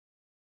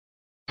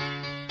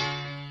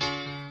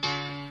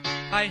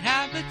I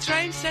have a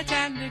train set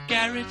and a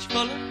garage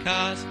full of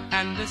cars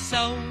and a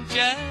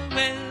soldier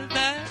with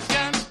a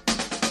gun.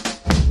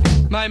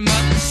 My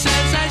mother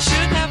says I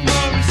should have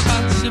more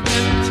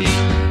responsibility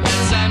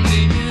as I'm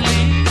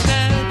nearly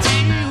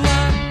 31.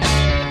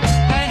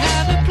 I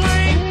have a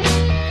plane.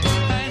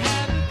 I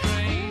have a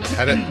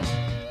train.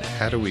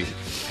 How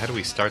do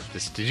we start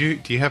this? Do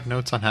you have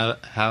notes on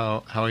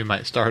how we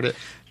might start it?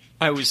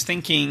 I was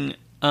thinking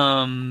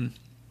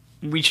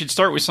we should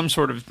start with some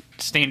sort of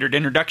standard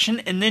introduction,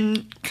 and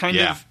then kind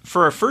of,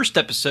 for our first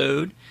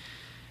episode,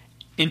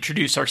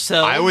 introduce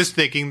ourselves. I was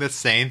thinking the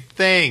same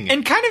thing.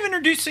 And kind of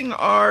introducing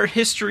our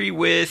history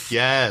with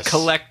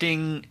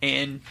collecting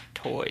and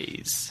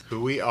toys. Who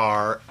we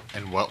are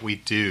and what we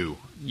do.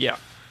 Yeah.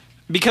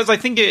 Because I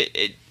think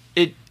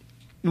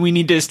we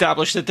need to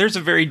establish that there's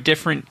a very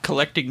different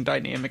collecting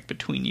dynamic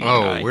between you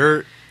and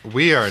I.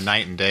 We are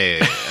night and day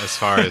as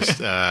far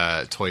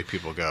as toy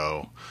people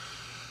go.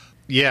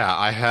 Yeah,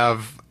 I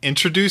have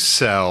introduced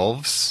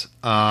selves.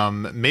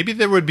 Maybe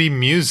there would be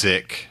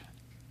music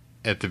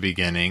at the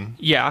beginning.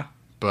 Yeah.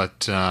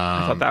 But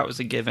I thought that was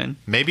a given.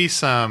 Maybe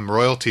some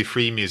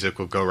royalty-free music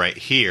will go right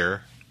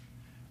here.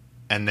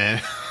 And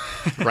then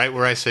right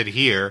where I said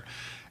here.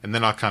 And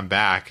then I'll come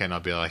back and I'll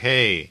be like,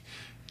 hey,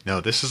 no,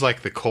 this is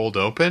like the cold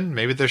open.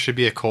 Maybe there should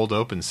be a cold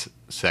open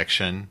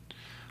section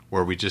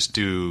where we just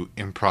do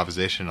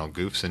improvisational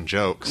goofs and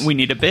jokes. We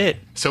need a bit.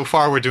 So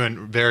far, we're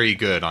doing very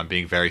good on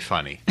being very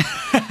funny.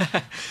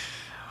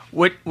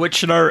 What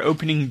should our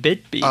opening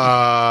bit be?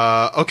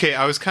 Okay,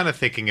 I was kind of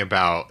thinking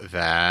about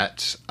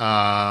that.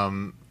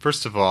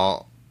 First of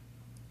all,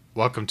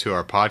 welcome to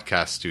our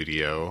podcast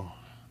studio.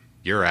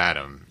 You're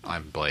Adam.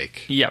 I'm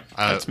Blake. Yep,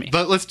 that's me.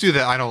 But let's do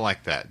that. I don't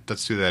like that.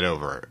 Let's do that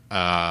over.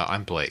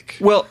 I'm Blake.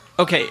 Well,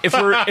 okay. If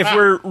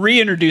we're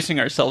reintroducing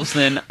ourselves,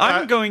 then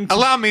I'm going to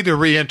allow me to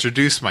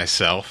reintroduce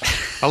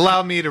myself.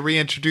 Allow me to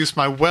reintroduce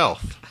my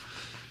wealth.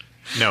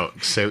 No,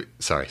 sorry.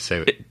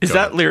 Is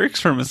that lyrics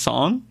from a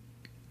song?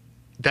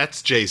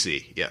 That's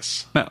Jay-Z.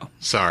 Yes. No.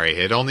 Sorry.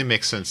 It only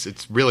makes sense.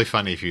 It's really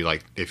funny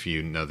if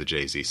you know the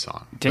Jay-Z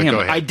song. Damn,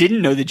 I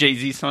didn't know the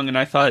Jay-Z song, and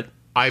I thought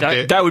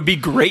that would be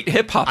great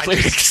hip-hop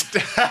lyrics.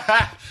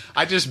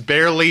 I just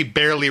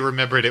barely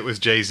remembered it was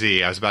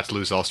Jay-Z. I was about to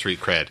lose all street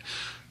cred.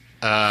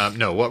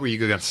 No, what were you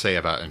going to say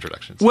about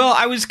introductions? Well,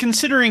 I was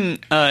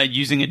considering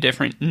using a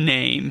different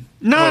name.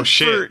 Not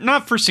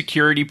for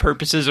security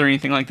purposes or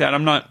anything like that.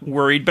 I'm not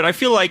worried. But I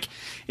feel like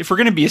if we're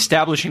going to be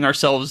establishing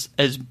ourselves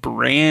as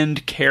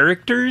brand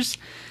characters,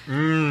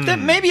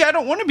 then maybe I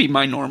don't want to be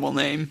my normal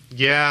name.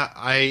 Yeah,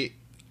 I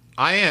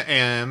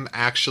am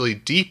actually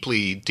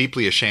deeply,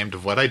 deeply ashamed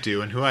of what I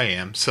do and who I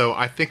am, so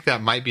I think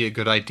that might be a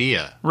good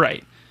idea.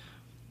 Right.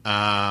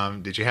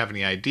 Did you have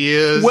any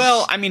ideas?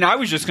 Well, I mean, I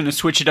was just going to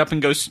switch it up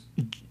and go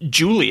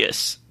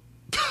Julius.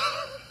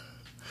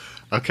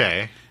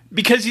 Okay.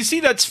 Because, you see,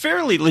 that's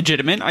fairly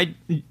legitimate.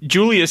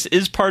 Julius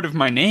is part of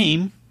my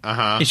name.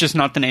 Uh-huh. It's just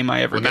not the name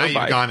I ever go by.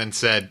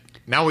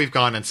 Now we've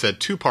gone and said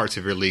two parts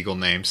of your legal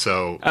name,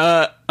 so...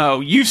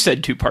 you've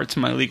said two parts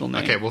of my legal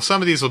name. Okay, well,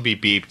 some of these will be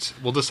beeped.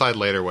 We'll decide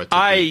later what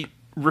to beep.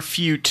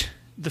 Refute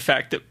the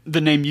fact that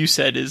the name you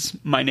said is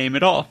my name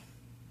at all.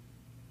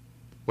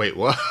 Wait,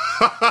 what?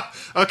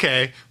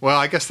 Okay, well,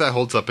 I guess that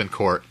holds up in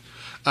court.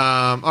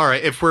 All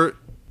right, if we're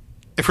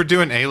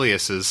doing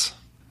aliases,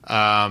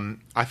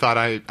 I thought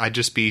I'd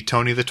just be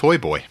Tony the Toy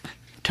Boy.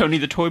 Tony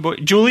the Toy Boy?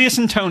 Julius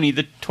and Tony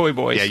the Toy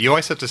Boys. Yeah, you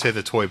always have to say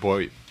the Toy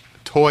Boy.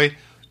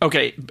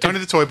 Okay. Tony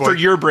the Toy Boy. For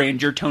your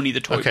brand, you're Tony the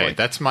Toy Boy. Okay,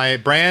 that's my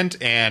brand,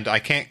 and I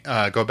can't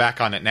go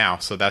back on it now,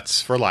 so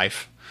that's for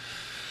life.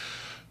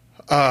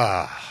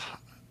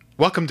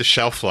 Welcome to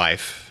Shelf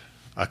Life,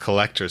 a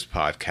collector's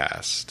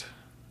podcast.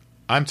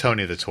 I'm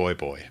Tony the Toy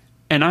Boy.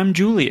 And I'm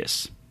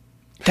Julius.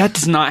 That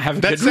does not have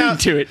a good ring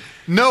to it.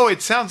 No,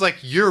 it sounds like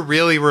you're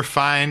really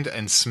refined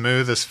and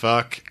smooth as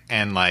fuck,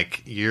 and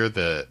like you're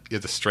the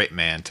straight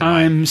man to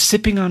I'm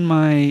sipping on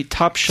my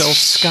top shelf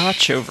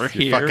scotch over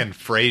here. Fucking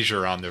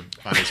Frasier on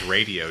his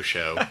radio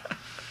show,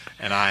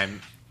 and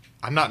I'm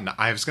not.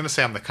 I was gonna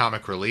say I'm the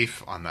comic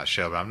relief on that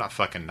show, but I'm not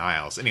fucking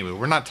Niles. Anyway,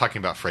 we're not talking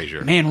about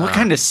Frasier. Man, what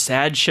kind of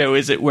sad show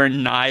is it where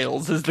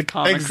Niles is the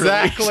comic relief?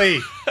 Exactly.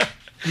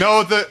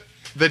 No, the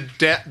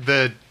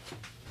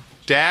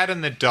dad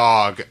and the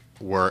dog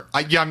were.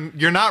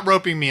 You're not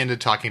roping me into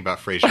talking about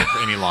Frasier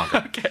any longer.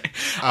 Okay,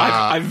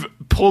 I've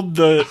pulled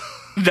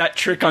that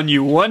trick on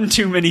you one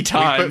too many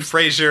times. We put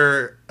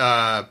Frasier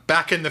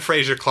back in the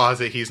Frasier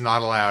closet. He's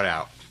not allowed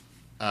out.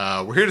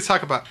 We're here to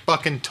talk about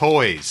fucking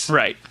toys,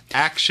 right?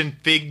 Action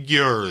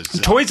figures,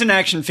 toys and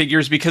action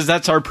figures, because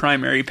that's our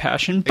primary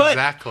passion. But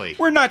exactly,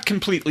 we're not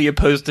completely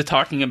opposed to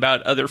talking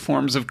about other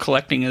forms of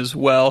collecting as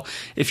well.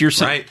 If you're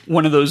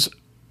one of those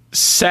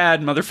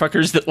sad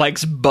motherfuckers that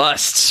likes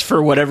busts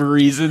for whatever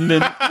reason,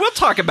 then we'll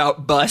talk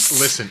about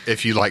busts. Listen,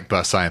 if you like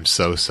busts, I am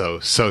so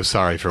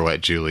sorry for what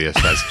Julius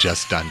has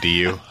just done to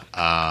you.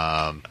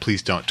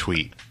 Please don't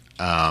tweet.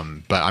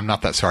 But I'm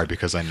not that sorry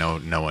because I know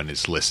no one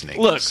is listening.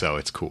 Look, so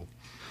it's cool.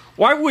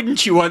 Why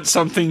wouldn't you want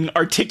something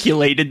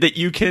articulated that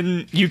you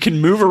can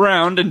move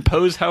around and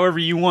pose however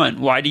you want?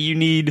 Why do you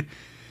need...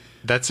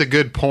 That's a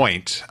good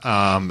point.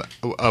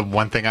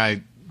 One thing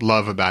I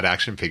love about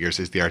action figures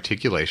is the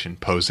articulation.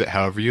 Pose it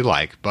however you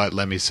like, but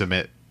let me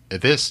submit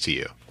this to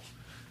you.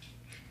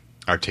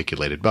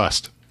 Articulated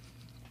bust.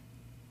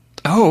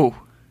 Oh,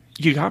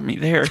 you got me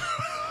there.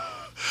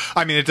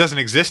 I mean, it doesn't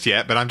exist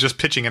yet, but I'm just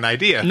pitching an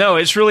idea. No,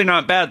 it's really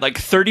not bad. Like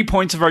 30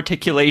 points of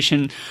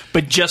articulation,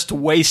 but just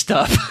waist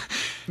up.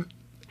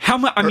 How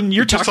much? I mean,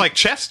 you're just talking... like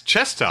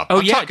chest up. Oh,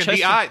 I'm yeah, talking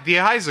the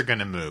eyes are going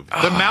to move.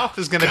 The mouth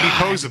is going to be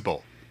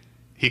posable.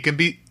 He could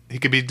be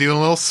doing a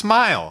little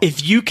smile.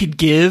 If you could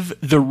give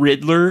the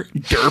Riddler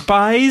derp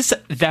eyes,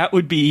 that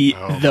would be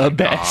the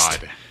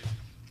best. God.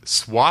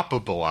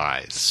 Swappable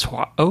eyes.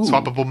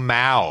 Swappable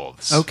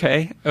mouths.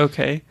 Okay.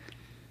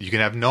 You can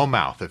have no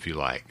mouth if you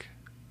like.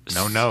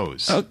 No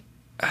nose.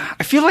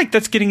 I feel like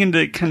that's getting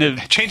into kind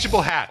of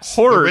changeable hats.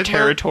 Horror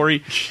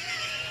territory.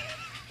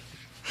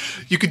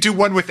 You could do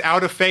one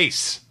without a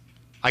face.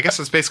 I guess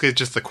it's basically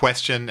just the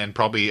Question and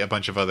probably a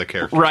bunch of other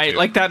characters. Right, too.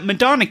 like that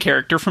Madonna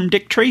character from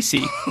Dick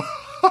Tracy.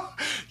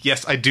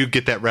 Yes, I do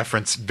get that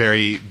reference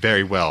very,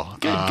 very well.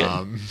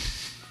 Good.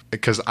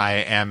 Because I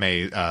am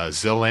a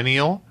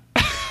zillennial.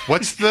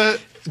 What's the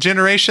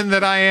generation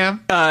that I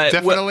am?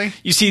 Definitely. Well,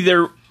 you see,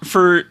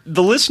 for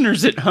the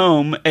listeners at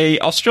home, a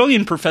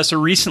Australian professor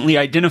recently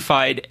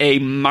identified a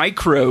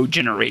micro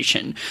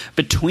generation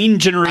between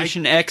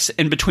Generation X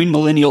and between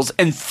millennials,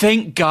 and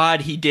thank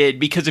God he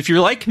did, because if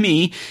you're like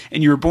me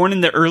and you were born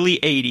in the early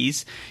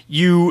 80s,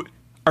 you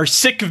are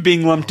sick of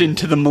being lumped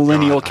into the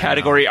millennial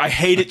category. I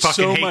hate it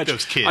so much.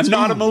 Those kids. I'm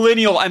not a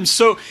millennial. I'm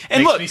so...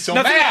 And Makes look, me so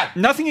mad.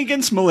 Nothing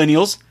against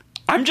millennials.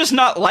 I'm just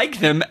not like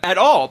them at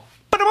all.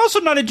 But I'm also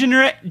not a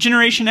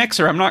Generation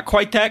Xer. I'm not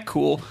quite that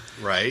cool.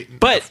 Right.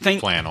 But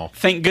flannel.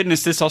 Thank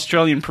goodness this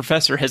Australian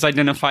professor has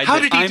identified How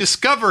did he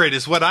discover it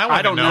is what I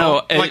want to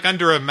know. Like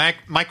under a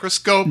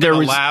microscope in a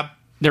lab?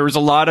 There was a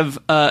lot of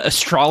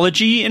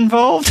astrology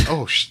involved.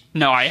 Oh,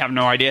 no, I have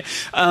no idea.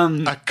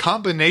 A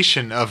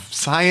combination of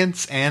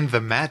science and the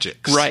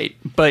magics. Right.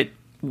 But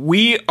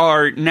we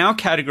are now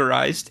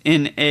categorized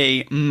in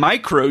a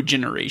micro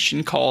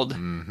generation called...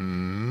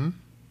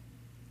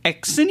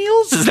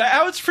 Exennials? Is that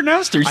how it's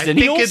pronounced? Or Zennials? I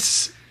think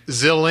it's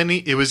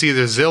it was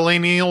either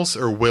Zillennials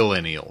or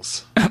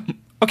Willennials.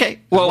 Okay,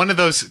 well... one of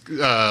those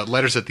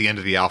letters at the end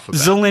of the alphabet.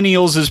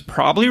 Zillennials is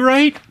probably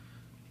right,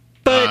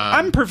 but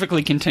I'm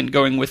perfectly content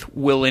going with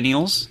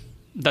Willennials.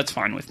 That's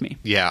fine with me.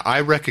 Yeah,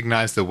 I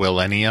recognize the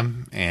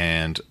Willennium,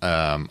 and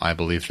I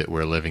believe that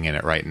we're living in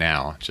it right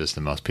now, just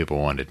that most people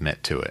won't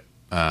admit to it.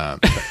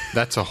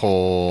 That's a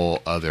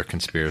whole other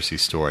conspiracy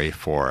story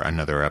for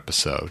another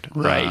episode.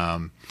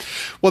 Right.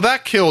 Well,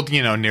 that killed,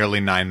 nearly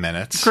 9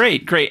 minutes.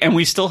 Great. And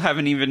we still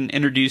haven't even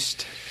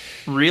introduced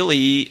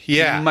really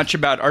much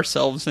about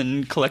ourselves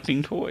and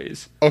collecting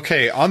toys.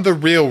 Okay, on the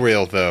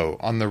real, though,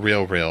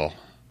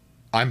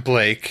 I'm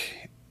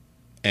Blake,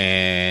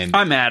 and...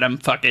 I'm Adam.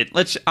 Fuck it.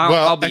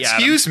 I'll be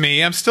excuse Adam.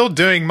 me, I'm still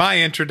doing my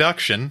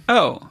introduction.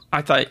 Oh,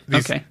 I thought...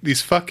 Okay.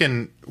 These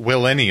fucking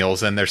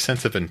millennials and their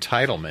sense of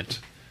entitlement...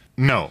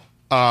 No.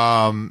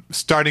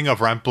 Starting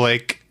over, I'm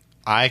Blake.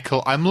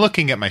 I'm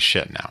looking at my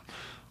shit now.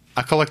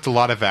 I collect a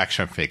lot of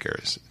action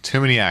figures.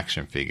 Too many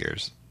action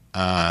figures.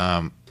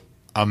 An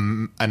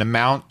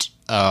amount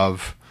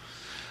of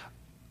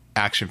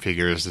action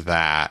figures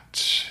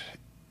that...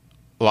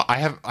 Well,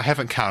 I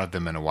haven't counted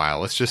them in a while.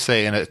 Let's just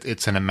say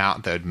it's an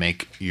amount that would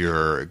make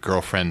your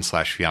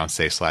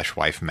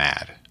girlfriend/fiance/wife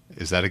mad.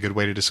 Is that a good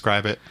way to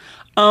describe it?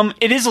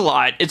 It is a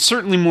lot. It's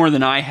certainly more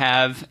than I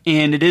have,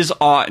 and it is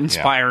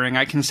awe-inspiring.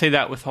 Yeah. I can say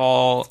that with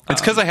all... It's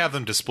because I have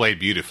them displayed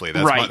beautifully.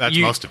 That's right. That's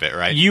most of it,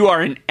 right? You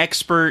are an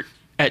expert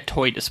at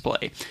toy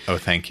display. Oh,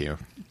 thank you.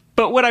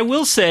 But what I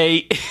will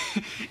say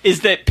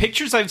is that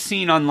pictures I've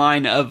seen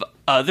online of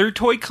other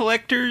toy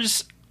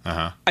collectors...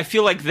 I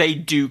feel like they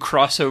do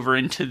cross over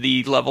into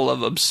the level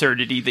of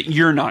absurdity that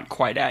you're not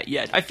quite at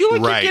yet. I feel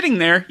like you're getting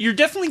there. You're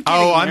definitely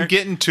getting there. I'm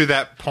getting to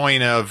that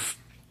point of...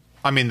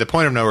 the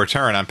point of no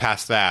return, I'm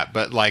past that.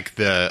 But like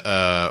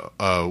the,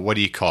 what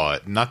do you call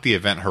it? Not the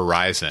event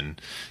horizon.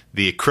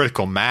 The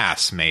critical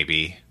mass,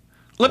 maybe.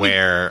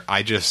 Where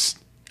I just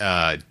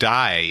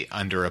die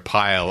under a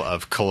pile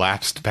of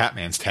collapsed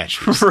Batman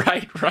statues.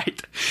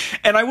 Right.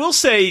 And I will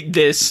say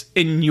this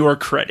in your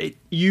credit.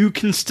 You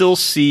can still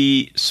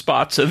see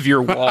spots of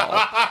your wall,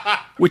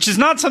 which is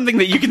not something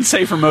that you can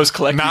say for most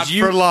collectors. Not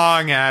for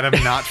long,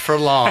 Adam. Not for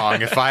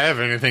long. If I have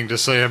anything to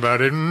say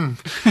about it.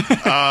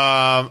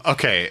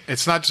 Okay.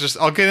 It's not just...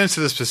 I'll get into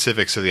the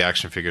specifics of the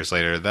action figures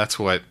later. That's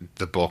what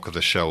the bulk of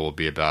the show will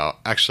be about.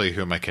 Actually,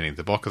 who am I kidding?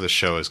 The bulk of the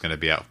show is going to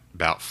be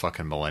about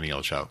fucking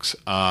millennial jokes.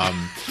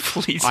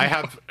 Please. I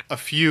have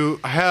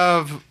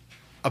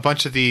a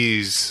bunch of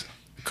these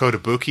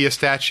Kotobukiya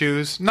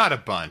statues. Not a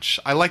bunch.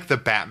 I like the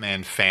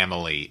Batman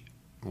family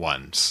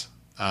ones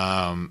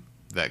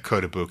that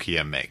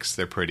Kotobukiya makes.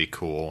 They're pretty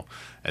cool.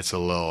 It's a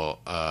little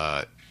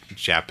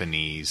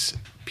Japanese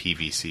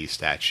PVC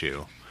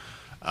statue.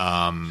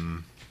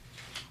 And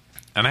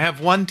I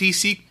have one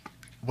DC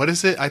what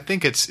is it? I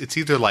think it's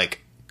either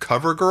like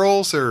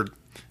CoverGirls or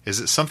is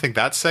it something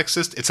that's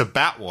sexist? It's a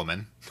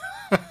Batwoman.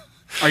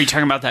 Are you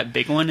talking about that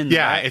big one?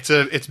 Yeah,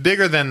 it's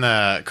bigger than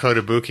the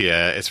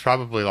Kotobukiya. It's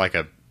probably like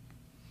a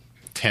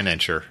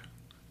 10-incher.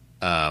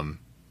 And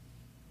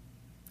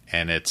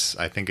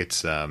I think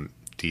it's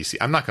DC.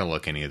 I'm not going to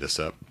look any of this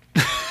up.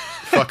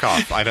 Fuck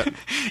off. I don't.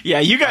 Yeah,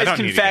 you guys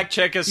can fact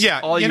check us. Yeah,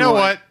 all you know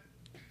what?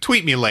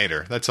 Tweet me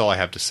later. That's all I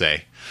have to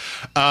say.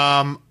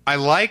 I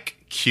like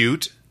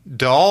cute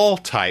doll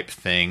type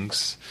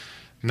things,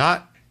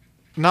 not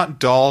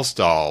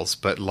dolls,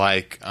 but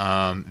like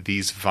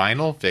these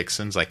vinyl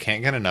vixens. I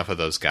can't get enough of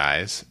those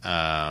guys.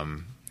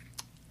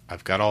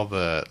 I've got all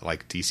the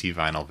like DC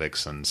vinyl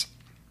vixens.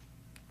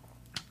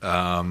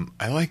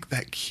 I like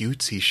that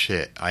cutesy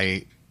shit.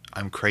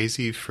 I'm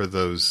crazy for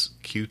those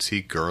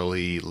cutesy,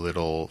 girly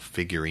little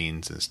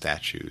figurines and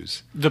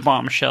statues. The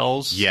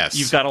bombshells. Yes.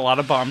 You've got a lot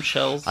of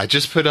bombshells. I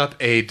just put up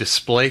a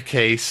display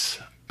case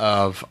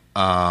of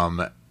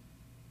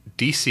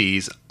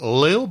DC's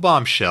little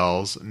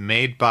bombshells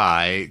made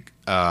by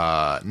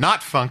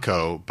not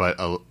Funko, but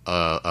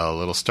a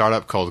little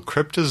startup called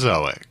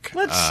Cryptozoic.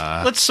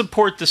 Let's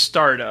support the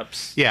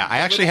startups. Yeah, I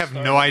actually have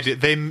no idea.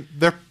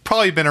 They're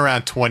probably been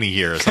around 20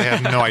 years. I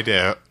have no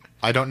idea.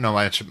 I don't know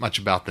much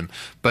about them.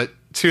 But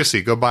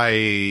seriously, go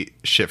buy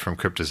shit from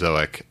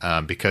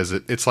Cryptozoic because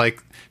it's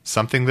like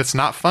something that's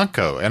not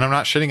Funko. And I'm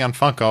not shitting on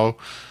Funko.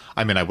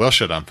 I mean, I will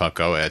shit on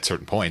Funko at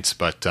certain points,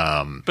 but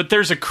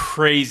there's a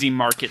crazy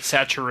market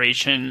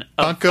saturation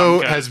of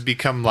Funko has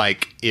become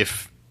like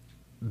if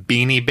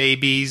Beanie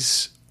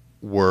Babies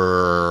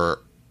were...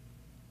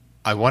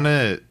 I want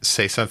to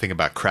say something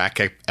about crack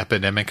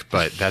epidemic,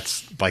 but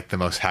that's like the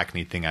most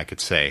hackneyed thing I could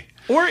say.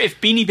 Or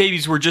if Beanie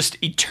Babies were just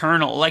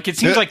eternal. Like, it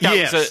seems like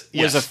that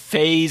was a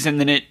phase and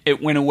then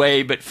it went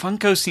away, but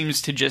Funko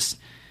seems to just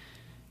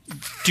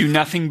do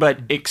nothing but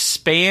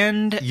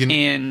expand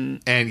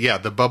and yeah,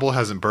 the bubble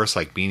hasn't burst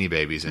like Beanie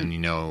Babies, and you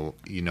know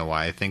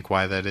why I think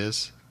why that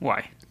is?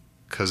 Why?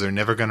 Because they're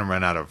never going to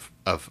run out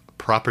of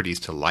properties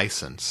to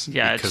license.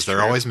 Yeah, because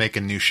they're always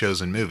making new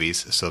shows and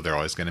movies, so they're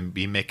always going to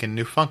be making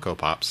new Funko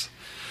Pops.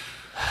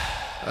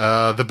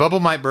 The bubble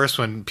might burst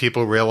when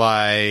people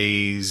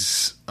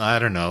realize, I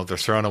don't know, they're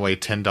throwing away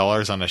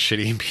 $10 on a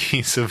shitty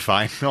piece of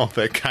vinyl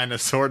that kind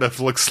of sort of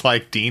looks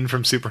like Dean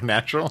from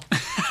Supernatural.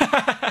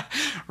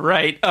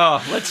 Right.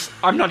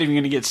 I'm not even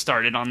going to get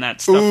started on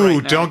that stuff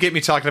right now. Don't get me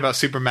talking about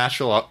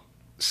Supernatural.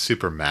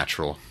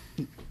 Supernatural.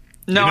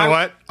 No, you know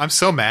what? I'm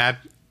so mad.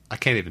 I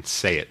can't even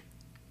say it.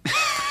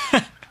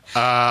 Okay.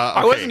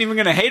 I wasn't even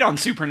going to hate on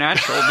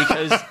Supernatural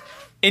because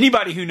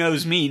anybody who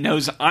knows me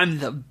knows I'm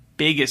the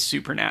biggest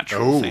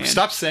Supernatural fan.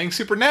 Stop saying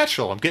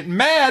Supernatural. I'm getting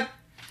mad.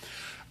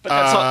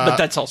 But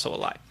that's also a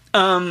lie.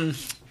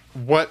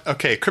 What?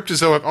 Okay,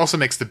 Cryptozoic also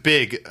makes the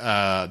big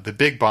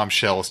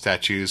bombshell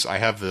statues. I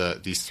have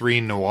these 3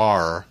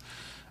 noir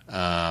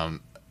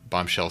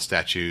bombshell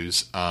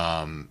statues.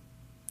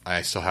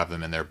 I still have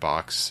them in their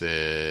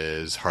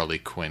boxes. Harley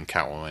Quinn,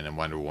 Catwoman, and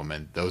Wonder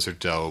Woman. Those are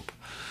dope.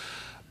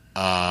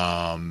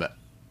 They're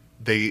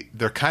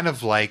kind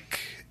of like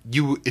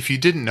if you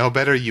didn't know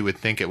better, you would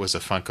think it was a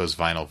Funko's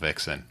Vinyl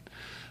Vixen.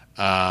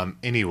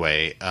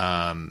 Anyway,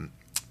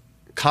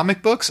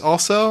 comic books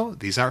also.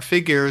 These aren't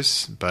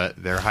figures,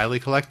 but they're highly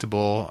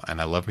collectible,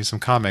 and I love me some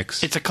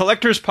comics. It's a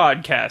collector's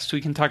podcast.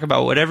 We can talk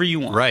about whatever you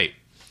want. Right.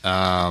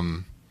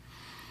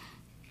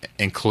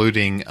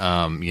 Including,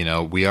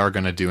 we are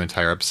going to do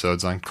entire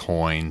episodes on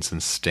coins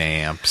and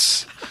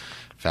stamps,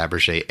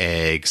 Fabergé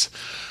eggs.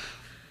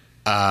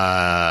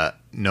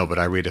 No, but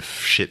I read a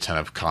shit ton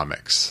of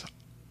comics.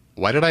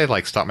 Why did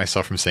I stop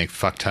myself from saying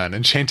fuck ton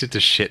and change it to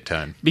shit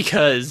ton?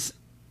 Because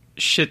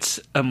shit's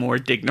a more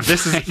dignified.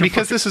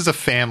 This is a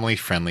family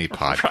friendly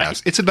podcast.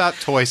 Right. It's about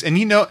toys, and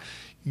you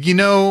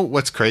know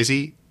what's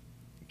crazy?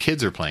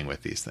 Kids are playing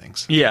with these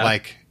things. Yeah.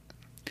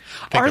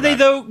 Are they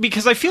though?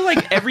 Because I feel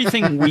like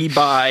everything we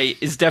buy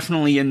is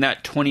definitely in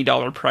that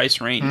 $20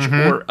 price range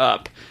or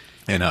up.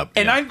 And up.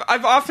 And yeah.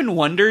 I've often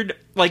wondered,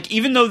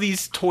 even though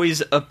these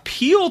toys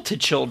appeal to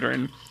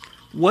children,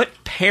 what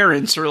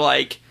parents are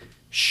like,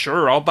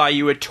 sure, I'll buy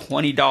you a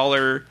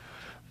 $20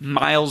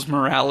 Miles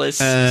Morales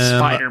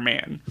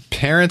Spider-Man.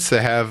 Parents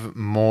that have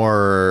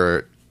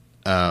more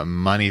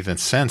money than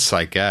sense,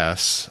 I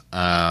guess,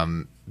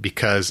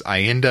 because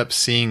I end up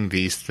seeing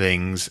these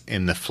things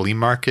in the flea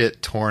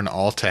market torn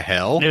all to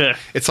hell. Ugh.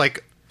 It's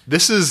like,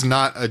 this is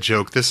not a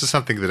joke. This is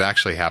something that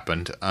actually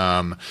happened.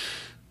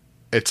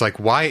 It's like,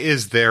 why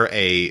is there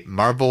a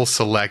Marvel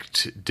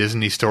Select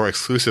Disney Store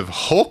exclusive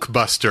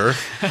Hulkbuster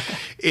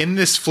in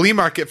this flea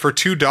market for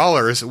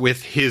 $2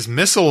 with his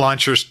missile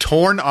launchers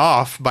torn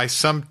off by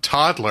some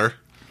toddler?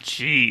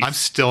 Jeez. I'm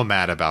still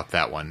mad about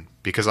that one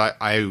because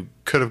I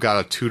could have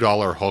got a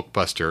 $2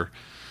 Hulkbuster,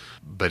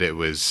 but it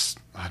was,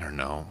 I don't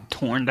know.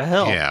 Torn to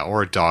hell. Yeah,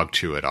 or a dog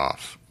chew it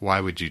off.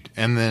 Why would you?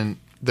 And then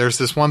there's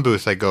this one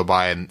booth I go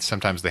by, and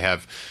sometimes they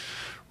have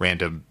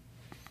random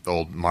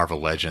old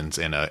Marvel Legends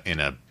in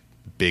a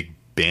big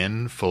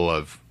bin full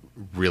of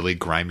really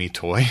grimy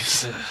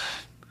toys.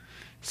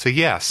 So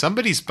yeah,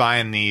 somebody's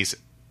buying these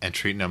and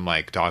treating them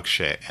like dog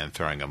shit and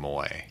throwing them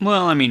away.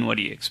 Well, I mean, what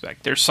do you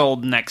expect? They're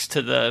sold next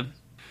to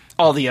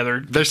all the other.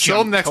 They're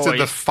sold next to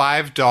the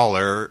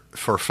 $5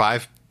 for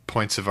 5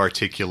 points of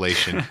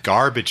articulation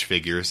garbage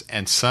figures,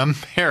 and some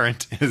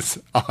parent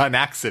is on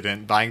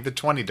accident buying the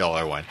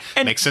 $20 one.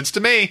 And makes sense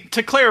to me.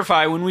 To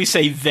clarify, when we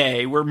say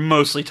they, we're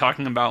mostly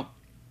talking about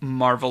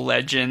Marvel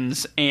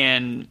Legends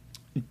and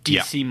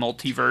DC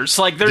Multiverse.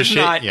 Like, there's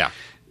not... Yeah.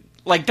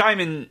 Like,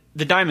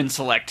 the Diamond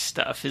Select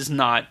stuff is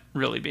not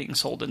really being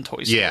sold in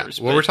toy stores. Yeah,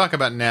 what we're talking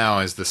about now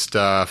is the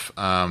stuff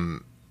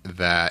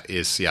that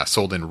is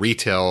sold in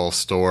retail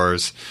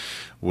stores,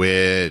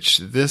 which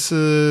this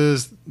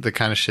is the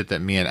kind of shit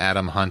that me and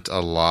Adam hunt a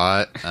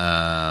lot.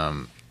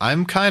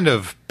 I'm kind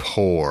of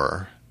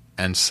poor,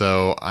 and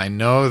so I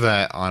know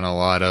that on a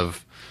lot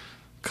of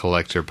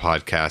collector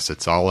podcasts,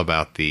 it's all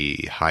about the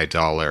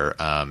high-dollar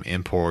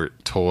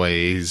import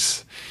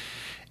toys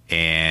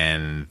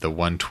and the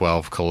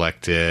 112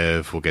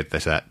 Collective. We'll get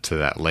to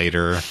that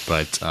later,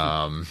 but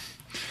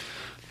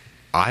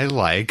I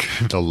like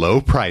the low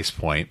price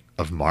point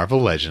of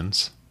Marvel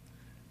Legends,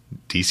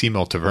 DC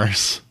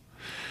Multiverse,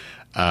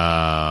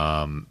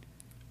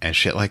 and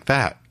shit like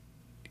that,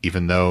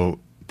 even though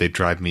they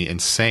drive me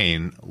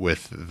insane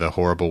with the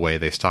horrible way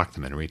they stock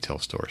them in retail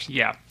stores.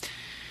 Yeah.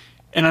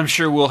 And I'm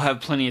sure we'll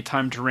have plenty of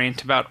time to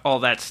rant about all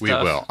that stuff. We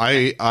will.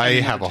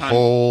 I have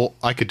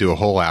I could do a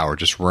whole hour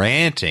just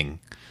ranting.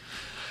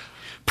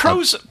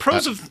 Pros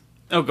of...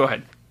 Oh, go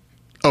ahead.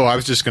 Oh, I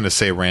was just going to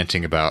say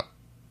ranting about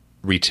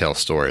retail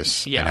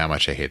stores and how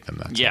much I hate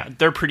them.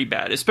 They're pretty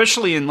bad.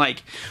 Especially in,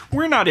 like...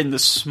 We're not in the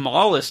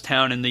smallest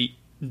town in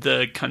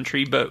the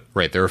country, but...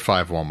 Right, there are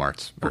 5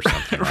 Walmarts or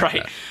something like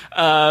right.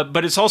 That.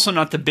 But it's also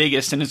not the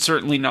biggest, and it's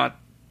certainly not...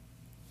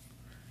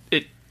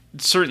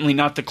 certainly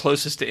not the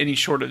closest to any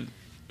sort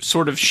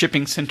of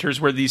shipping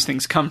centers where these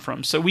things come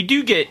from. So we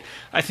do get,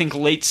 I think,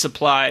 late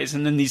supplies,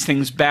 and then these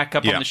things back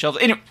up on the shelves.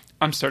 Anyway,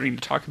 I'm starting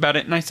to talk about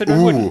it, and I said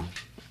I wouldn't.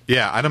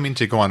 Yeah, I don't mean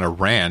to go on a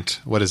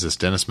rant. What is this,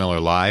 Dennis Miller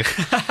Live?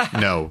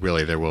 No,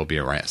 really, there will be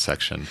a rant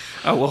section.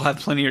 Oh, we'll have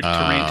plenty to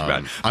rant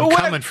about. I'm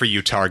coming for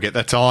you, Target.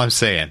 That's all I'm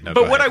saying. No,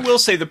 but what I will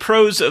say, the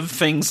pros of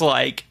things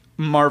like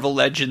Marvel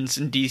Legends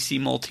and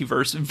DC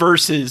Multiverse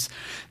versus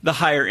the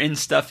higher end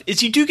stuff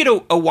is you do get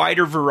a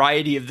wider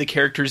variety of the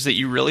characters that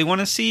you really want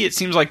to see. It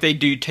seems like they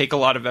do take a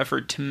lot of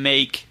effort to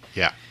make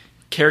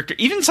character,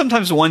 even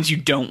sometimes the ones you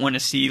don't want to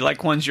see,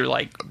 like ones you're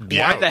like,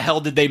 why the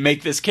hell did they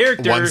make this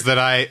character? Ones that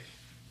I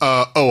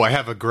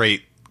have a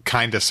great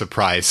kind of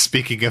surprise.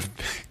 Speaking of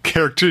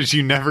characters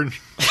you never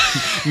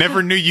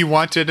knew you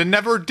wanted and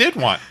never did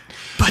want,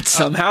 but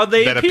somehow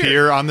they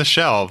appear on the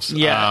shelves.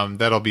 Yeah,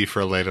 that'll be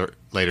for a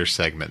later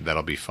segment.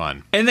 That'll be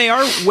fun. And they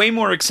are way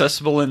more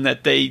accessible in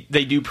that they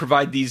do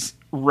provide these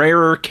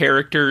rarer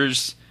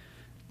characters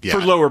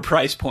for lower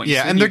price points.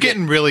 Yeah, and they're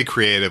getting really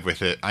creative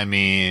with it. I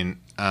mean,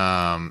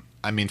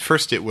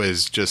 first it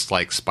was just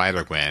like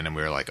Spider-Gwen, and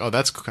we were like, oh,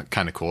 that's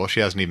kind of cool. She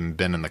hasn't even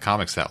been in the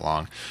comics that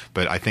long.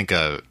 But I think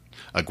a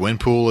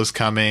Gwenpool is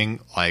coming.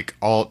 Like,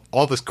 all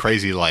this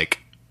crazy, like,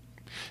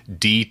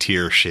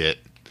 D-tier shit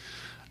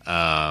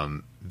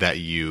that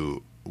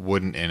you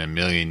wouldn't in a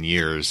million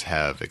years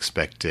have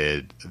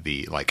expected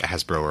like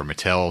Hasbro or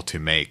Mattel to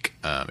make.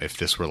 If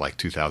this were like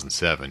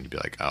 2007, you'd be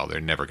like, oh,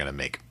 they're never going to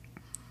make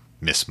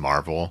Miss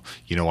Marvel.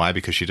 You know why?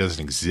 Because she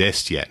doesn't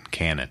exist yet in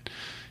canon.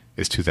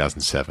 It's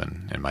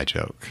 2007 in my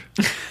joke.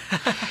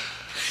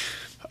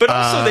 But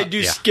also they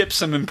do skip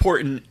some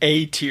important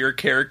A-tier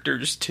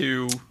characters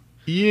too.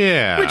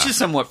 Yeah. Which is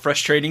somewhat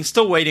frustrating.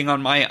 Still waiting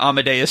on my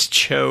Amadeus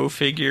Cho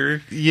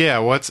figure. Yeah,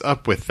 what's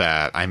up with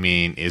that? I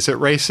mean, is it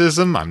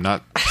racism? I'm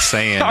not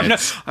saying I'm not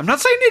saying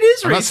it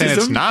is racism. I'm not saying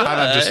it's not.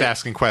 I'm just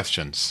asking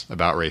questions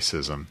about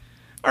racism.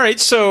 All right,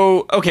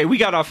 so, okay, we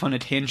got off on a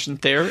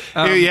tangent there.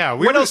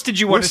 What else did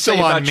you want to say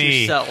about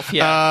yourself?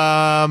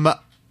 Yeah.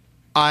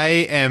 I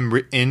am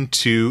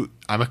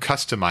I'm a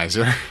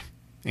customizer,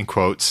 in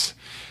quotes,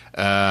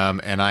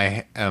 and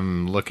I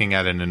am looking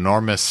at an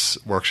enormous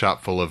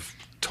workshop full of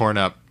torn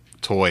up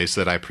toys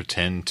that I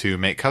pretend to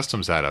make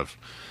customs out of.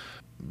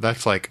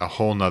 That's like a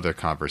whole nother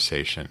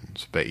conversation.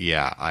 But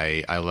yeah,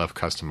 I love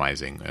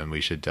customizing, and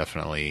we should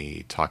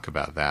definitely talk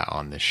about that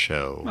on this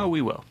show. Oh,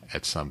 we will.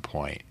 At some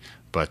point.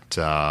 But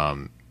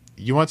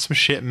you want some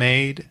shit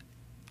made?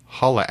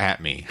 Holla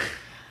at me.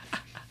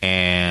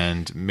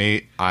 And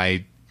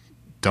I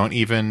don't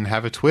even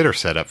have a Twitter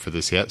set up for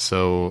this yet,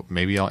 so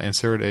maybe I'll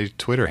insert a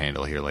Twitter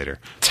handle here later.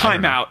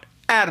 Time out.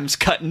 Adam's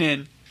cutting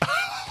in.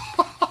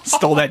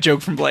 Stole that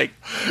joke from Blake.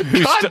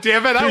 God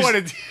damn it, I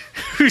wanted...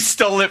 Who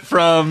stole it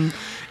from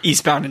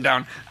Eastbound and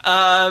Down.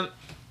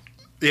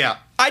 Yeah.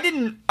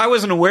 I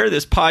wasn't aware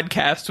this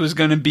podcast was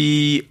going to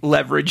be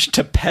leveraged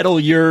to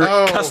peddle your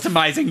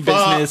customizing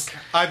business.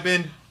 I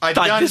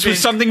thought this was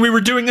something we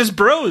were doing as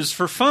bros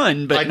for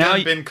fun, but now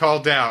I've been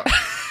called out.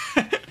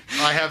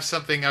 I have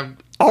something I'm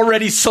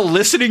already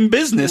soliciting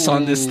business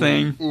on this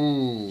thing.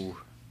 Ooh,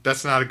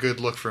 that's not a good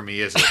look for me,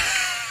 is it?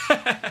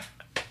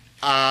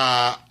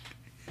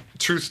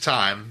 Truth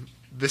time.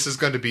 This is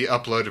going to be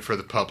uploaded for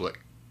the public.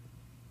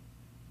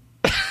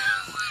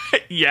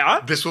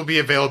 Yeah? This will be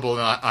available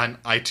on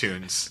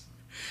iTunes.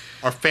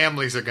 Our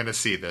families are going to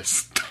see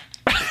this.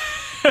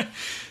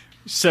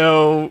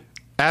 So...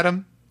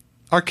 Adam,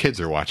 our kids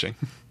are watching.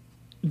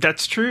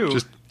 That's true.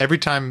 Just every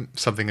time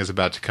something is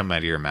about to come out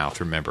of your mouth,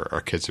 remember,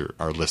 our kids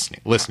are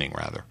listening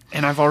rather.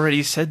 And I've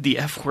already said the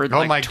F word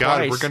Oh my twice.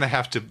 God, we're going to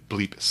have to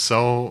bleep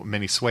so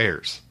many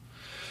swears.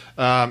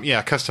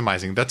 Yeah,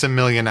 customizing. That's a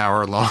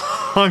 1,000,000-hour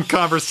long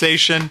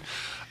conversation.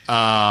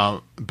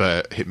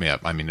 But hit me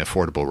up. I mean,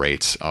 affordable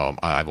rates.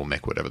 I will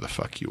make whatever the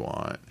fuck you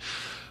want.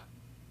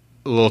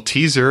 A little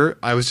teaser.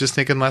 I was just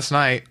thinking last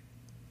night,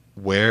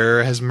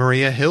 where has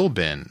Maria Hill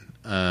been?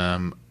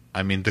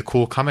 I mean, the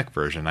cool comic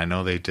version. I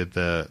know they did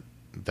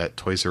that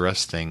Toys R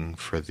Us thing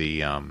for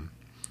the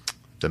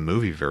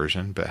movie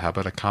version, but how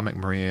about a comic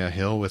Maria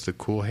Hill with the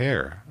cool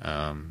hair?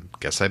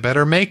 Guess I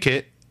better make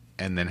it,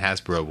 and then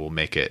Hasbro will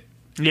make it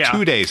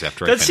 2 days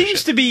after I finish it. That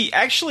seems to be,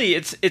 actually,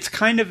 it's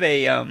kind of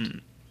a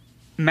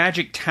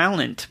magic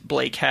talent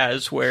Blake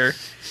has, where...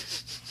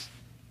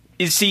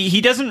 See, he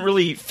doesn't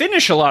really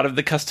finish a lot of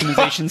the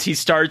customizations he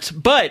starts,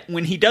 but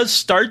when he does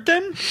start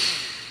them...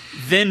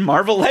 then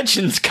Marvel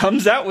Legends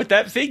comes out with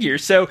that figure.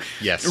 So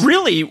yes.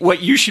 Really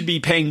what you should be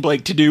paying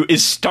Blake to do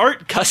is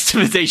start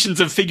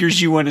customizations of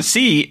figures you want to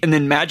see, and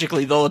then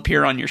magically they'll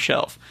appear on your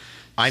shelf.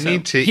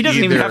 He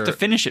doesn't even have to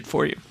finish it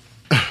for you.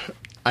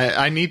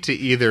 I need to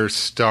either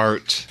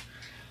start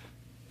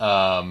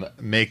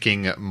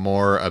making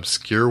more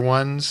obscure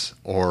ones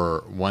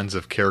or ones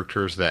of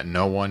characters that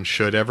no one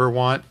should ever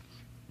want.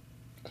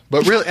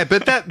 But really,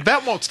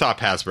 that won't stop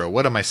Hasbro.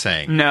 What am I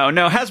saying? No,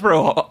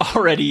 Hasbro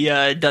already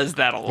does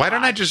that a lot. Why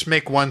don't I just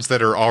make ones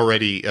that are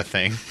already a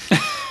thing?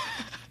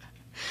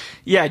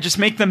 Yeah, just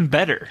make them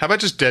better. How about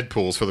just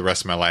Deadpools for the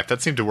rest of my life?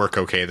 That seemed to work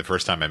okay the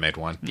first time I made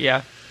one.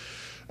 Yeah.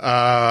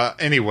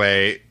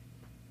 Anyway,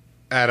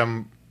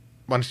 Adam,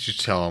 why don't you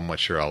tell them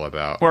what you're all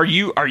about? Or are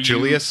you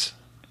Julius?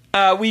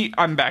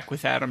 I'm back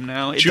with Adam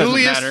now.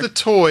 Julius the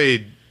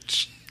Toy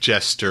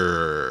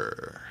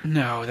Jester.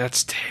 No,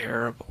 that's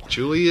terrible.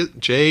 Julius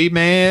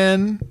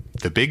J-Man,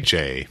 the Big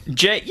J.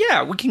 J,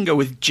 yeah, we can go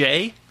with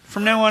J.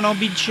 From now on, I'll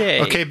be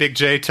J. Okay, Big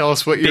J, tell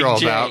us what you're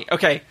all about.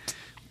 Okay,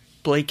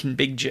 Blake and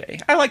Big J.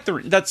 I like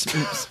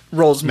that's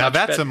rolls. Now much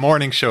that's better. A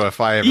morning show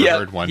if I ever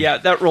heard one. Yeah,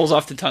 that rolls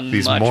off the tongue.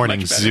 These much, morning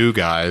much better. zoo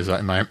guys.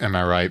 Am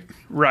I right?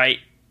 Right.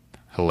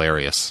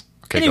 Hilarious.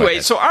 Okay. Anyway,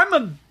 so I'm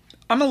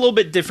a little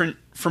bit different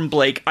from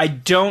Blake. I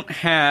don't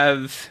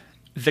have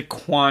the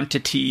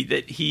quantity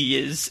that he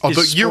is.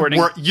 Although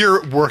sporting.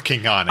 you're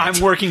working on it.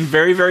 I'm working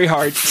very, very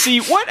hard.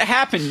 See, what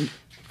happened,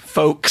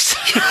 folks?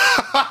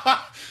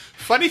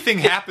 Funny thing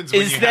happens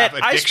when you have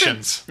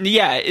addictions.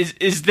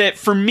 Is that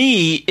for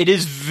me, it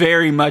is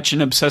very much an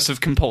obsessive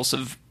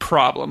compulsive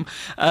problem.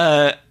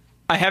 I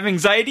have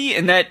anxiety,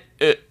 and that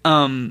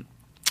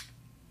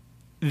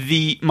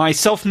my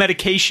self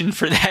medication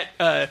for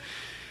that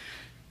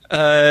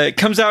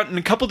comes out in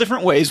a couple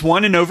different ways.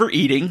 One, in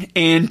overeating,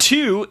 and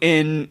two,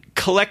 in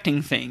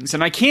collecting things.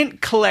 And I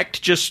can't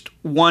collect just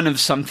one of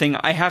something.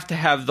 I have to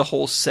have the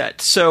whole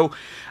set. So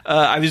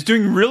I was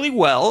doing really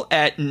well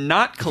at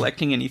not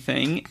collecting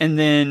anything, and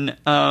then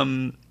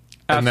and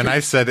then I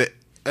said,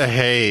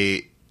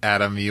 "Hey,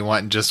 Adam, you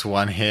want just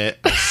one hit?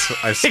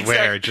 I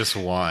swear, Exactly. just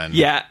one."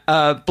 Yeah,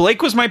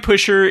 Blake was my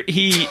pusher.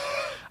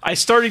 I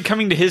started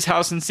coming to his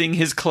house and seeing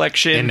his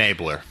collection.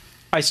 Enabler.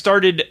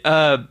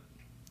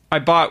 I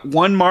bought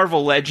one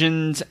Marvel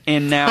Legends,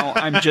 and now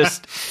I'm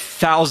just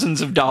thousands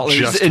of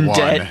dollars in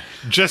debt.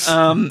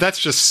 That's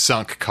just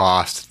sunk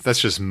cost. That's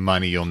just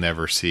money you'll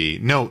never see.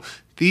 No,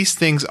 these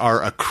things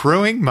are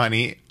accruing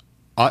money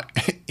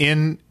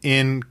in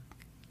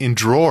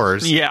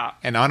drawers,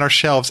 and on our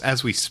shelves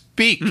as we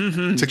speak.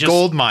 Mm-hmm. It's a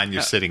gold mine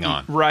you're sitting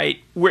on. Right.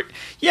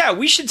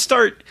 We should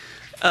start.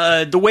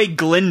 The way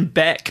Glenn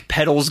Beck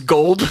peddles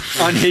gold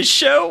on his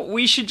show,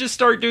 we should just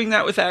start doing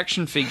that with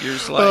action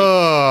figures.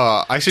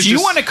 Like, do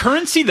you want a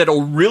currency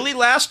that'll really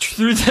last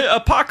through the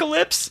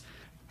apocalypse?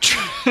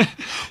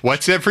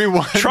 What's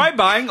everyone? Try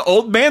buying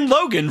Old Man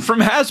Logan from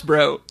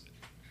Hasbro.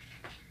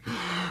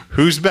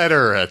 Who's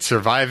better at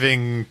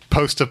surviving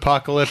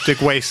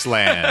post-apocalyptic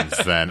wastelands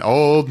than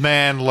Old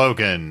Man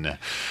Logan?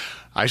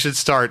 I should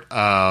start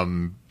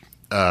melting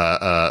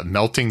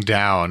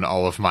down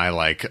all of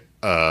my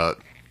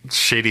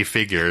shady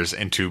figures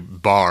into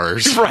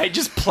bars. Right,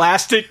 just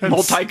plastic,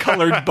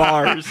 multicolored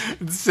bars.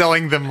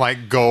 Selling them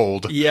like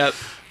gold. Yep.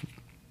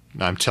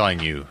 I'm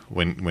telling you,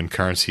 when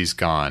currency's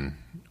gone,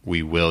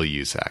 we will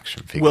use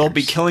action figures. We'll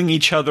be killing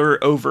each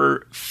other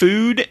over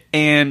food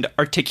and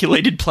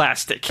articulated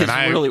plastic is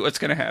really what's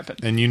going to happen.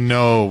 And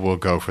we'll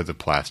go for the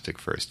plastic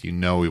first. We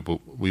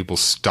will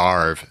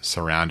starve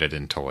surrounded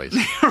in toys.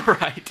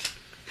 Right.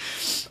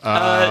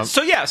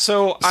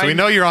 So we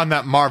know you're on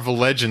that Marvel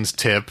Legends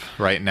tip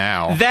right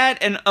now. That,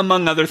 and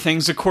among other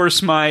things, of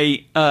course,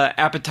 my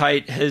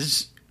appetite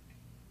has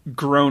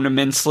grown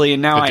immensely,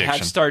 and now I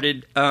have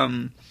started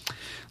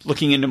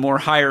looking into more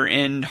higher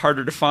end,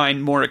 harder to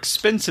find, more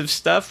expensive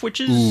stuff, which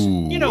is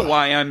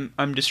why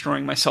I'm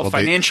destroying myself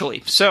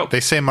financially. So they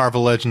say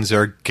Marvel Legends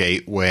are a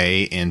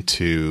gateway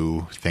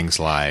into things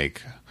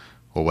like,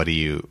 well, what do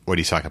you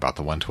talk about,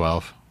 the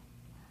 112?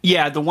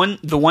 Yeah, the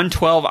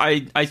 112.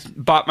 I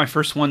bought my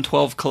first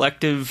 112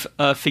 collective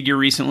figure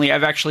recently.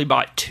 I've actually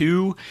bought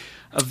 2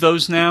 of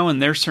those now,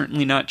 and they're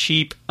certainly not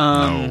cheap.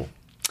 No.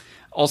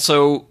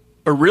 Also,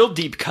 a real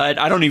deep cut.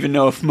 I don't even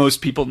know if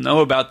most people know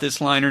about this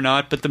line or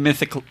not, but the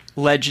Mythic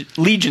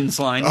Legions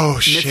line. Oh,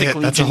 shit.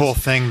 That's a whole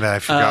thing that I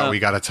forgot we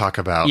got to talk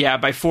about. Yeah,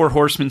 by Four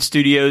Horsemen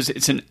Studios.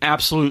 It's an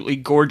absolutely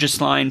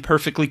gorgeous line,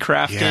 perfectly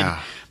crafted.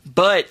 Yeah.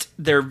 But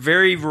they're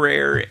very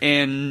rare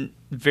and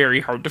very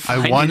hard to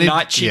find. And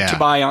not cheap to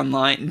buy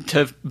online,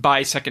 to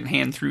buy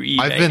secondhand through eBay.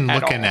 I've been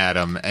looking at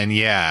them, and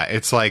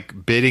it's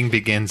like bidding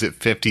begins at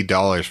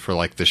 $50 for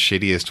like the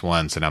shittiest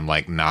ones, and I'm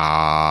like,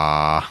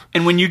 nah.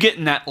 And when you get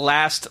in that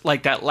last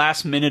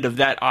minute of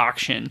that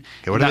auction,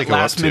 that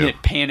last minute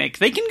panic,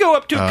 they can go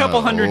up to a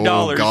couple $100.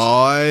 Oh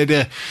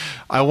God!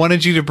 I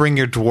wanted you to bring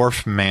your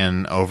dwarf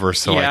man over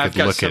so I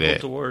could look at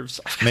it.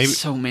 Dwarves. I've got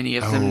so many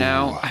of them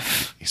now.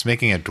 He's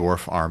making a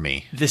dwarf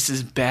army. This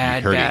is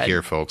bad. You heard it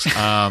here, folks.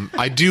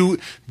 They do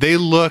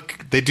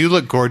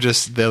look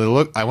gorgeous.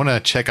 I want to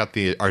check out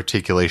the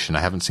articulation. I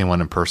haven't seen one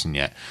in person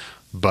yet,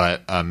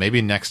 but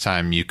maybe next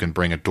time you can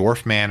bring a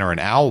dwarf man or an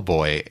owl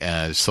boy,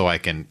 so I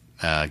can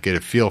get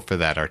a feel for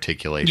that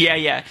articulation.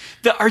 Yeah.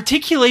 The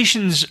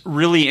articulation's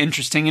really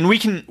interesting, and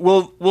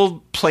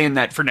we'll plan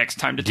that for next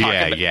time to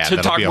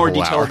talk more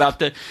detail about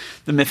the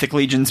Mythic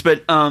Legions.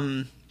 But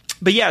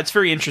yeah, it's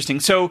very interesting.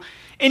 So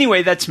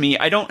anyway, that's me.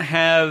 I don't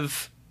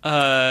have.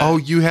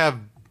 You have.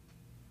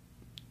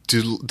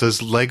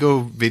 Does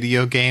Lego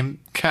video game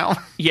count?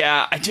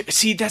 Yeah,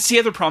 see, that's the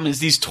other problem is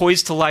these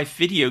Toys to Life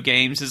video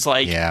games is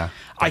like,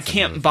 I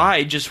can't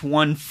buy just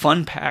one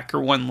fun pack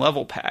or one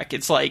level pack.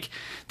 It's like,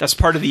 that's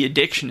part of the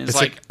addiction. It's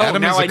like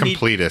Adam is a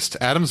completist.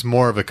 Adam's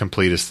more of a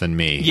completist than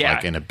me,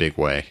 like in a big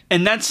way.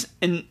 And that's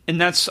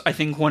I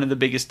think one of the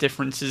biggest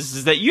differences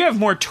is that you have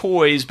more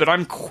toys, but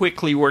I'm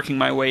quickly working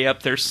my way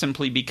up there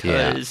simply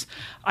because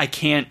I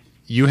can't.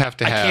 I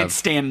can't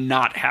stand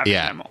not having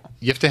them all.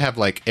 You have to have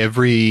like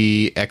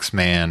every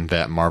X-Man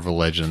that Marvel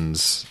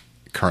Legends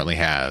currently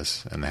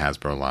has in the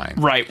Hasbro line.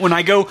 Right. When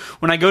I go to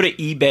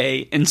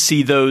eBay and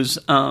see those,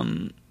 a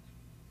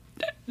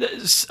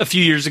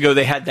few years ago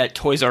they had that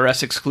Toys R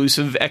Us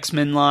exclusive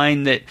X-Men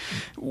line that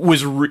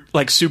was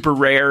like super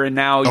rare, and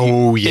now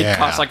it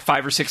costs like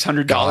 $500 or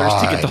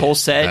 $600 to get the whole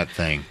set. That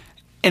thing.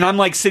 And I'm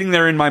like sitting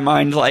there in my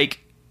mind like,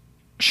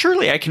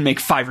 surely I can make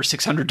 $500 or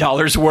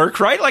 $600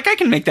 work, right? Like I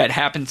can make that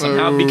happen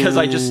somehow because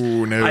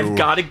I've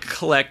got to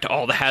collect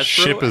all the Hasbro.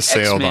 Ship has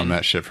sailed X-Men. on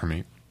that shit for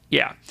me.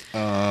 Yeah.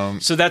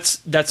 So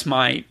that's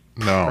my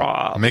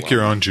problem. Make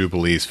your own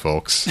Jubilees,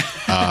 folks.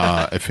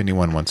 If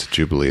anyone wants a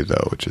Jubilee,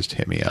 though, just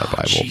hit me up.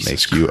 I will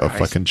make you a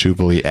fucking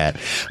Jubilee at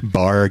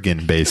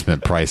bargain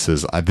basement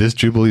prices. This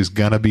Jubilee's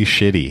gonna be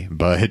shitty,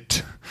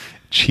 but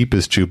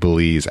cheapest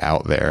Jubilees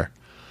out there.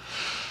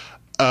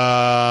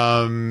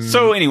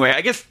 So anyway,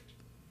 I guess.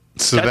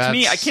 So that's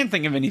me. I can't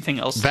think of anything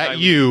else.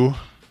 You're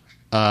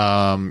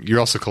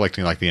also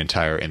collecting like the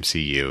entire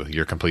MCU.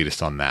 You're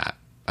completist on that.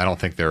 I don't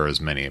think there are as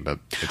many, but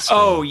it's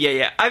still...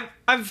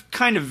 I've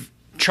kind of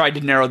tried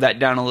to narrow that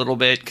down a little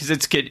bit because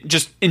it's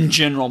just in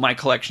general my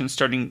collection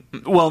starting.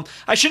 Well,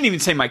 I shouldn't even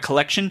say my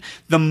collection.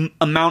 The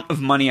amount of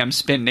money I'm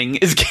spending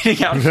is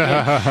getting out of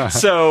me.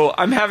 So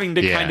I'm having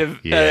to kind of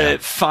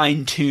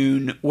fine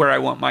tune where I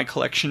want my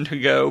collection to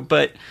go,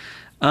 But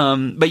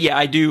yeah,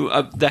 I do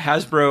the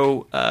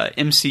Hasbro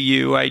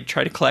MCU. I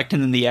try to collect,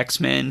 and then the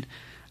X-Men.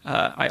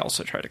 I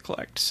also try to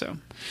collect. So,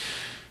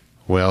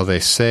 well, they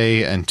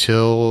say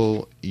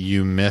until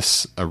you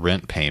miss a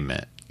rent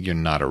payment, you're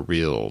not a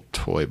real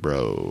toy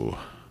bro.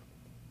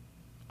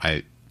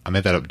 I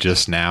made that up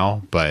just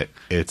now, but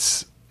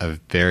it's a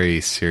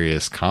very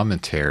serious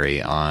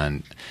commentary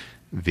on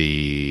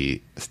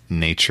the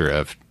nature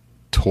of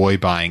toy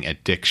buying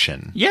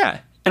addiction. Yeah.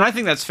 And I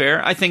think that's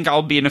fair. I think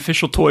I'll be an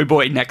official toy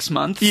boy next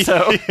month.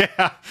 So.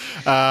 Yeah.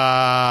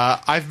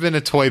 I've been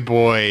a toy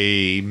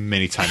boy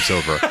many times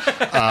over.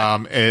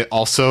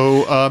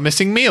 Also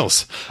missing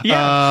meals.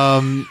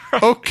 Yeah.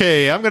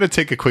 Okay, I'm going to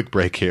take a quick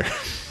break here.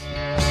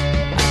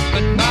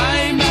 But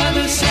my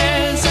mother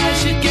says I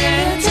should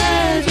get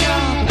a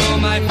job. For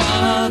my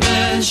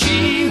father,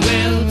 she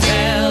will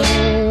tell.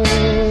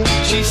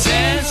 She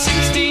says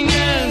 16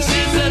 years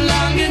is a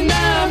long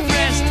enough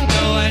rest.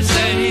 Though I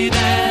say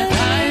that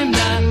I'm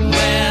not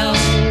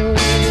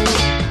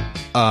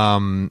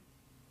well.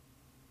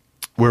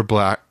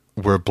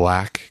 We're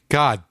black.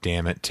 God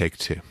damn it, take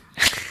two.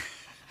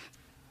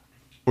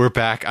 We're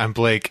back. I'm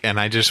Blake, and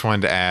I just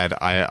wanted to add,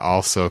 I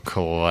also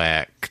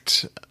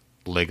collect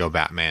Lego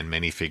Batman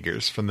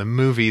minifigures from the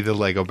movie, the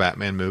Lego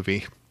Batman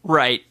movie.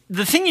 Right.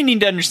 The thing you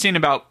need to understand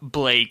about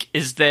Blake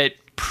is that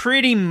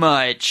pretty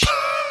much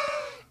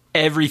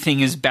everything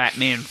is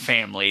Batman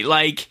family.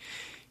 Like,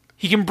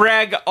 He can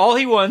brag all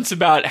he wants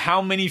about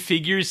how many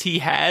figures he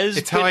has,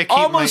 It's how I keep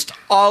almost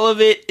all of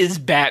it is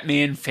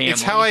Batman family.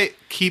 It's how I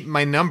keep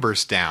my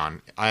numbers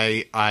down.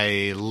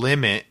 I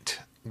limit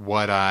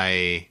what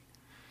I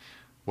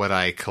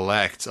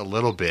collect a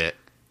little bit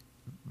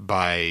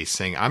by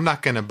saying I'm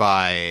not going to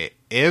buy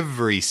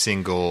every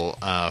single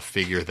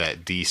figure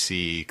that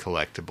DC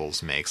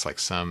Collectibles makes, like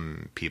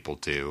some people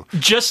do.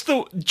 Just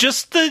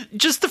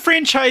the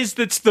franchise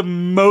that's the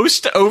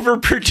most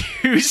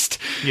overproduced.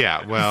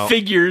 Yeah, well,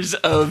 figures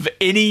of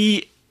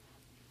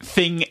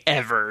anything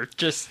ever.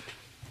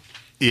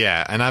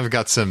 Yeah, and I've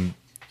got some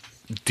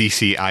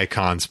DC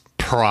icons.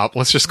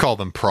 Let's just call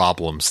them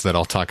problems that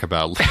I'll talk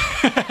about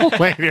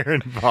later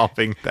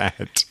involving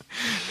that.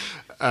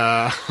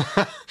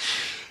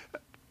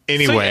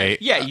 Anyway,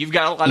 so yeah, you've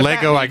got a lot of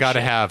Lego. Batman I got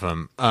to have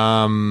them.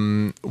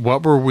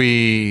 What were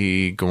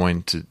we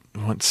going to?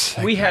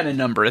 We had a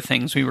number of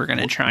things we were going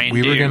to try and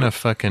do. We were going to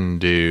fucking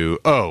do.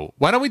 Oh,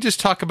 why don't we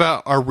just talk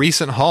about our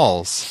recent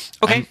hauls?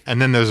 Okay,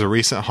 and then there's a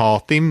recent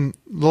haul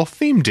little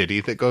theme ditty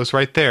that goes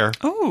right there.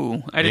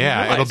 Oh, I didn't. Yeah,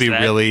 realize it'll be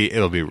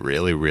that.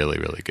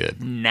 really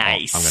good.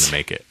 Nice. I'm going to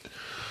make it.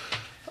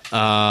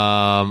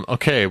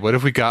 Okay, what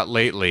have we got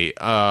lately?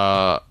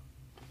 Well,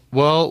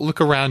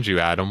 look around you,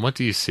 Adam. What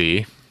do you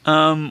see?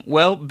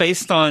 Well,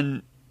 based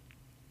on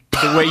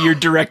the way you're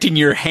directing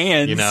your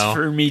hands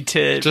for me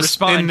to just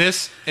respond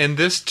in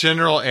this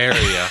general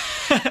area,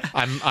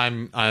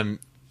 I'm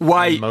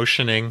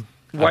motioning.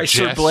 Why,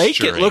 Sir Blake?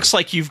 It looks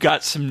like you've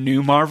got some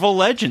new Marvel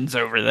Legends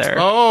over there.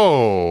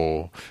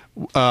 Oh,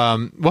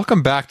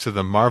 welcome back to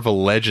the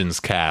Marvel Legends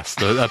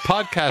cast, a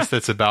podcast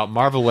that's about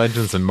Marvel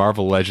Legends and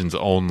Marvel Legends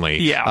only.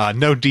 Yeah,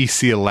 no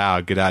DC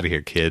allowed. Get out of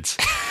here, kids.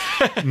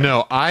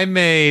 No, I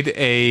made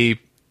a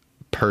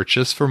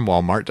purchase from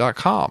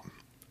Walmart.com.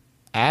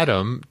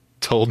 Adam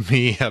told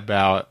me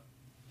about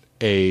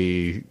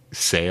a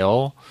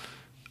sale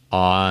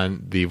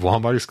on the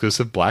Walmart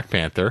exclusive Black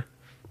Panther.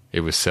 It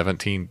was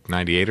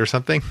 $17.98 or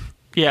something.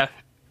 Yeah.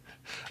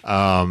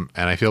 And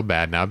I feel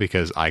bad now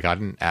because I got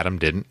it and Adam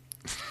didn't.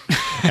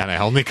 And I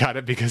only got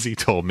it because he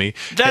told me.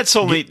 That's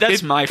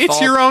my fault.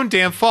 It's your own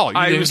damn fault.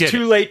 I was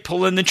too late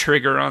pulling the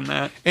trigger on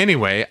that.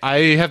 Anyway, I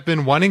have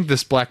been wanting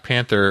this Black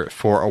Panther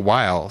for a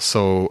while,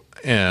 so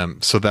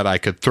that I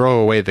could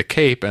throw away the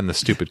cape and the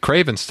stupid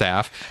Kraven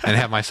staff and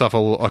have myself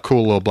a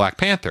cool little Black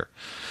Panther.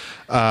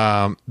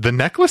 The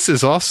necklace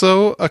is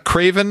also a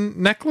Kraven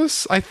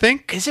necklace, I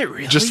think. Is it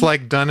really? Just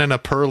like done in a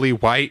pearly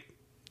white,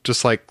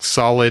 just like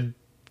solid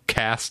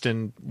cast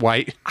in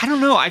white. I don't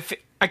know. I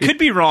could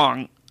be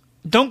wrong.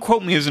 Don't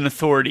quote me as an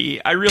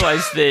authority. I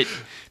realize that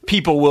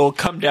people will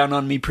come down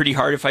on me pretty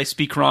hard if I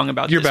speak wrong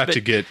about You're this. You're about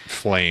to get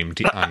flamed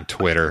on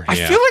Twitter. I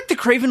feel like the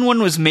Kraven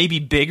one was maybe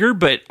bigger,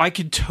 but I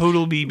could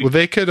totally be... Well,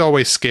 they could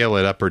always scale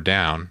it up or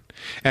down.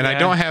 And I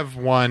don't have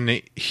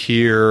one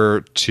here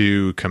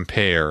to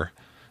compare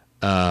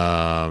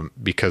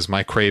because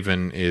my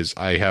Kraven is...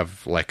 I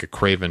have like a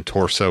Kraven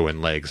torso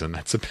and legs, and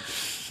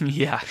that's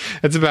yeah.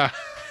 That's about...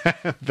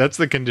 that's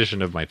the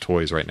condition of my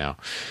toys right now.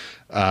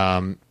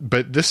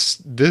 But this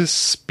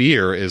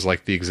spear is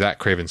like the exact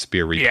Kraven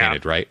spear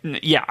repainted, right?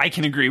 Yeah, I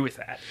can agree with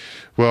that.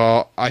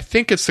 Well, I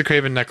think it's the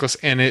Kraven necklace,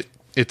 and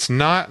it's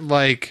not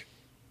like...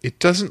 It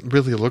doesn't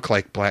really look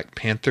like Black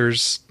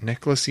Panther's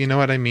necklace, you know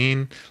what I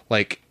mean?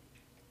 Like,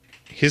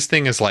 his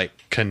thing is like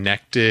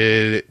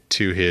connected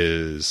to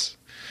his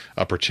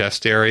upper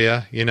chest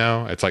area, you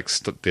know? It's like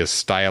this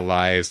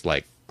stylized,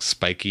 like,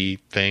 spiky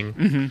thing.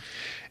 Mm-hmm.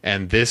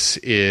 And this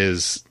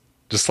is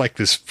just like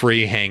this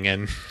free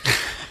hanging...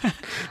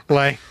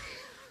 like,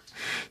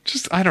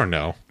 just, I don't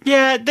know.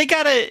 Yeah, they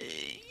gotta,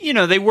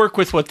 they work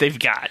with what they've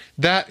got.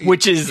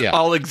 Which is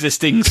all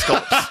existing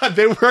sculpts.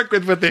 They work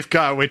with what they've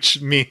got, which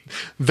means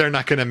they're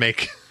not going to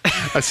make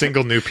a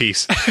single new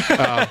piece.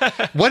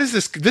 What is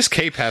this? This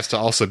cape has to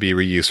also be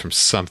reused from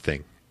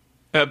something.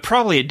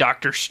 Probably a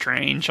Doctor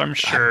Strange, I'm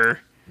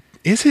sure.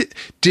 Is it?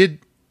 Did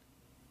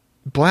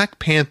Black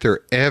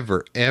Panther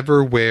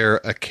ever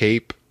wear a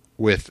cape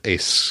with a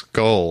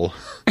skull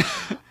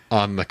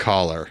on the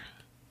collar?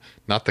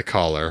 Not the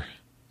collar,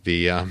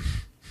 the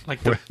like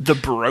the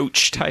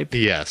brooch type.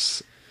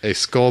 Yes, a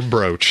skull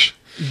brooch.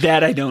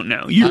 That I don't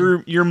know.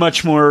 You're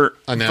much more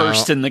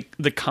versed in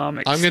the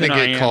comics. I'm going to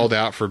get called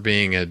out for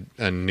being a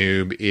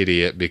noob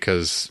idiot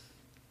because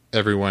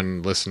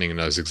everyone listening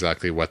knows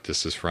exactly what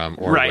this is from,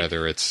 or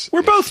whether it's...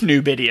 We're both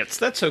noob idiots.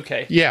 That's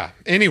okay. Yeah.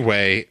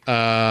 Anyway,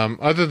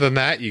 other than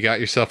that, you got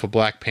yourself a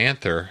Black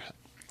Panther.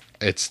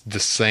 It's the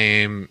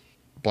same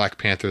Black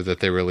Panther that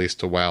they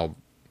released a while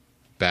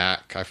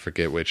back. I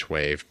forget which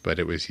wave, but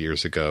it was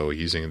years ago,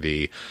 using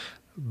the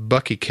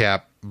Bucky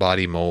Cap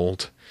body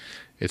mold.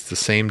 It's the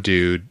same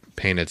dude,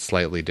 painted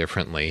slightly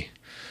differently.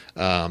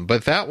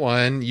 But that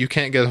one you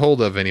can't get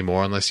hold of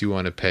anymore unless you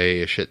want to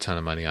pay a shit ton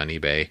of money on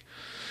eBay.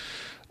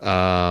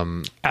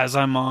 As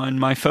I'm on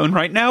my phone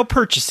right now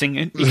purchasing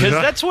it, because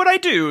that's what I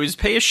do, is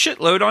pay a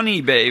shitload on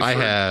eBay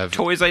for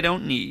toys I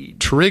don't need.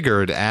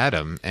 Triggered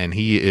Adam, and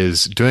he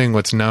is doing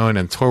what's known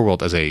in toy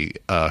world as a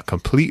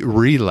complete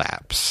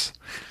relapse.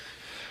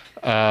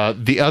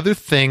 The other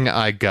thing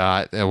I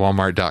got at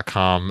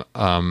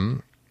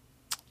Walmart.com,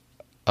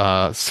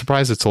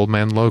 surprised it's Old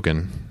Man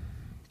Logan.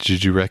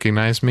 Did you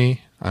recognize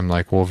me? I'm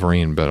like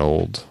Wolverine, but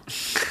old.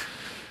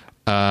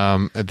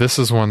 This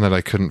is one that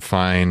I couldn't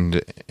find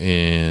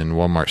in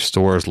Walmart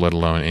stores, let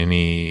alone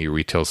any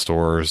retail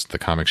stores, the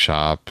comic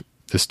shop.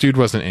 This dude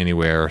wasn't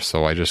anywhere,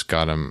 so I just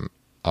got him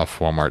off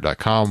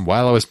Walmart.com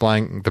while I was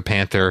buying the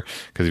Panther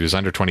because he was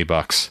under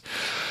 $20.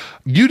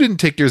 You didn't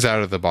take yours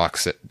out of the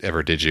box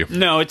ever, did you?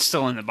 No, it's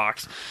still in the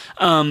box.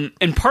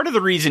 And part of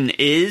the reason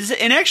is,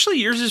 and actually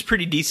yours is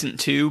pretty decent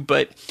too,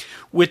 but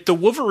with the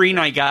Wolverine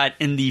I got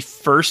in the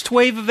first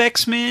wave of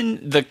X-Men,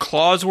 the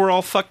claws were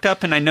all fucked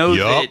up, and I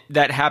know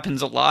that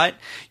happens a lot.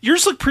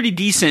 Yours look pretty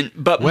decent,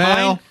 but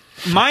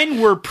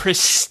mine were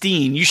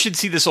pristine. You should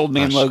see this Old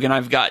Man Logan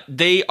I've got.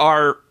 They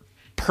are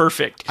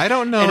perfect. I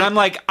don't know. And I'm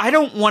like, I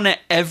don't want to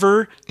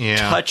ever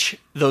touch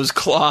those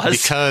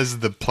claws. Because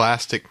the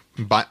plastic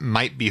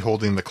might be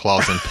holding the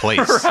claws in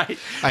place. Right.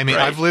 I mean,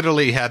 I've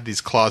literally had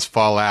these claws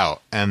fall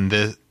out,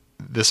 and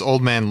this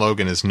Old Man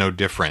Logan is no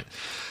different.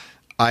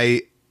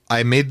 I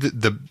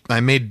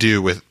made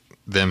do with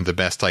them the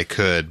best I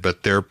could,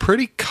 but they're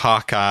pretty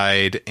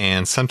cockeyed,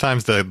 and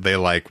sometimes they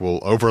like will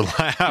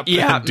overlap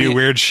and do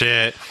weird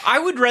shit. I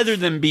would rather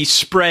them be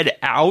spread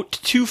out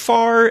too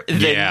far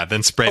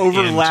than spread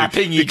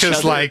overlapping each because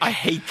other. Like, I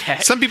hate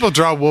that. Some people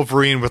draw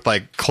Wolverine with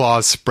like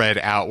claws spread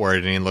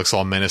outward and he looks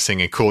all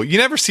menacing and cool. You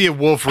never see a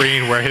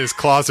Wolverine where his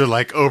claws are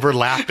like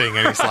overlapping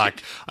and he's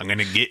like, "I'm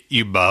gonna get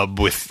you, bub."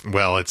 With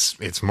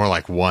it's more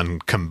like one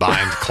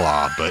combined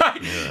claw.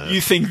 But you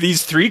think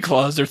these 3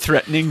 claws are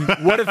threatening?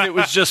 What if it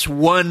was just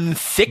one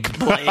thick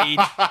blade?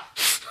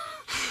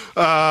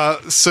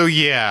 So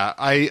yeah,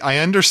 I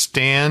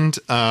understand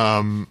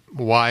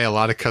why a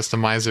lot of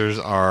customizers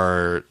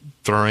are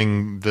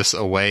throwing this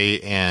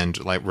away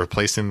and like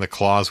replacing the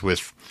claws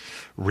with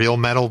real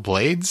metal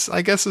blades.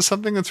 I guess is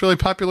something that's really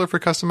popular for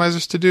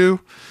customizers to do.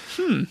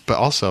 But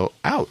also,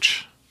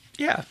 ouch.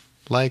 Yeah.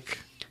 Like,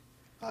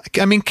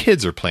 I mean,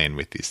 kids are playing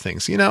with these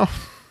things, you know?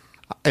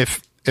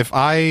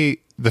 The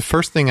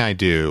first thing I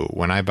do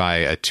when I buy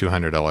a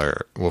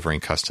 $200 Wolverine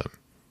custom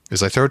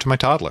is I throw it to my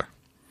toddler.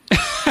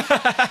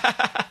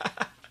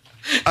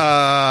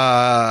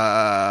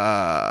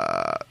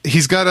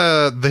 He's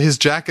got his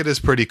jacket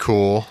is pretty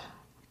cool,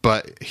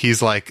 but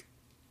he's like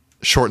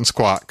short and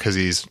squat because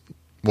he's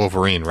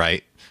Wolverine,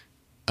 right?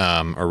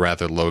 Or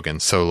rather Logan.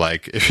 So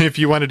like, if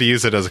you wanted to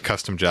use it as a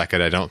custom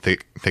jacket, I don't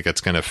think it's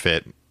going to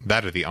fit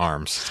that or the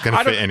arms. It's going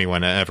to fit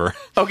anyone ever.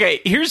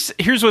 Okay, here's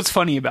what's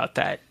funny about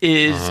that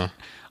is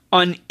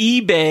on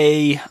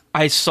eBay,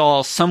 I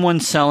saw someone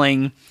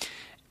selling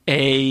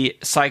a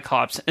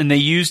Cyclops, and they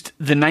used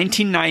the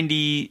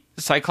 1990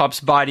 Cyclops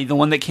body, the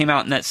one that came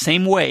out in that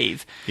same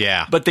wave.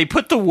 Yeah. But they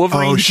put the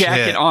Wolverine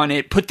jacket on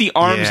it, put the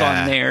arms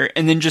on there,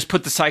 and then just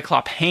put the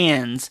Cyclops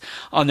hands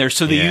on there.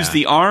 So they used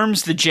the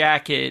arms, the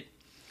jacket,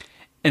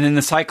 and then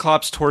the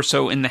Cyclops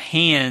torso and the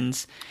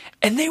hands.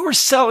 And they were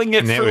selling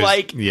it for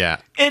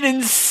an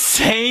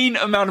insane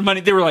amount of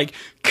money. They were like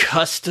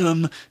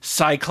custom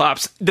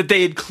Cyclops that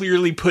they had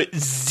clearly put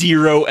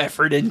zero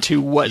effort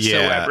into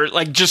whatsoever.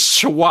 Like just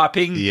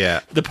swapping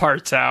the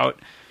parts out.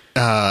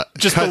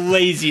 Just the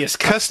laziest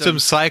custom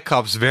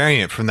Cyclops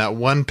variant from that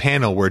one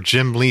panel where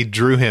Jim Lee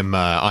drew him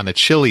on a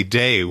chilly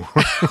day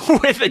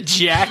with a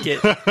jacket.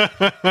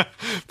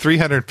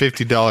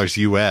 $350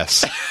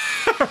 US.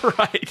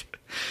 Right.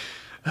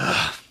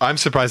 I'm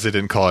surprised they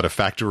didn't call it a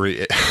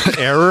factory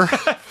error.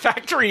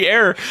 Factory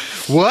error.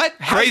 What?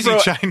 Crazy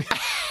China.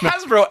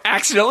 Hasbro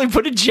accidentally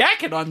put a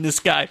jacket on this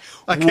guy.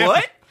 What?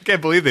 I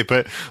can't believe they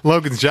put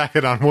Logan's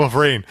jacket on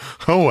Wolverine.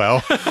 Oh,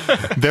 well.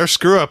 Their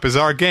screw-up is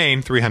our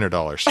gain,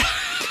 $300.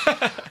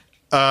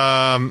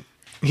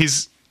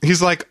 He's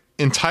like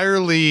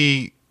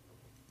entirely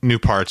new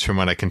parts from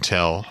what I can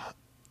tell.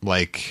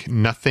 Like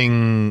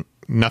nothing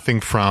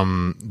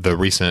from the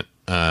recent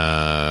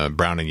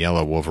brown and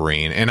yellow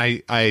Wolverine, and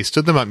I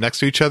stood them up next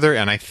to each other,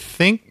 and I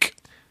think,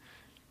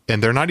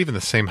 and they're not even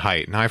the same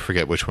height. Now I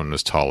forget which one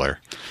was taller.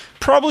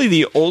 Probably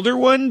the older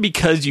one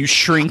because you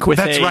shrink with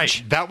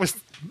age. That's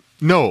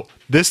right.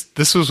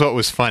 This was what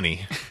was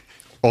funny.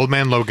 Old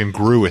Man Logan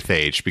grew with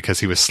age because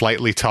he was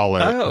slightly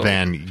taller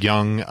than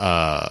young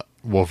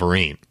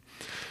Wolverine.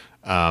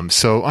 That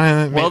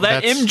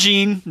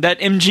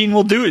M gene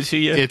will do it to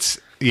you.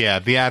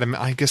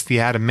 I guess the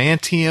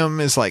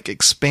adamantium is like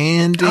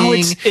expanding. Oh,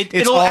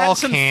 it'll all add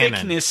some canon.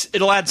 Thickness.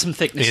 It'll add some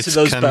thickness it's to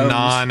those bones. It's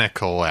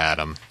canonical,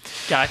 Adam.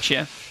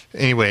 Gotcha.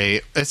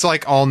 Anyway, it's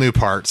like all new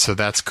parts, so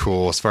that's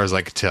cool as far as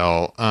I could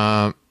tell.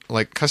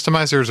 Like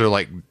customizers are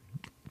like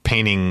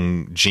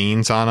painting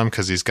jeans on him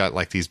because he's got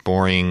like these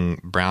boring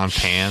brown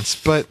pants,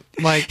 but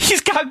like he's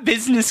got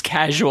business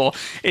casual.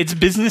 It's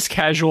business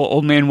casual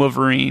Old Man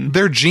Wolverine.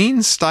 They're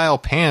jeans style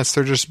pants.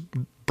 They're just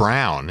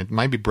brown. It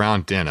might be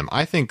brown denim.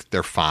 I think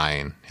they're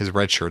fine. His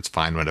red shirt's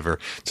fine, whatever.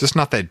 It's just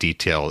not that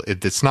detailed.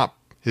 It's not,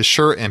 his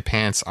shirt and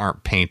pants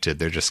aren't painted.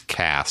 They're just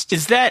cast.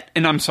 Is that,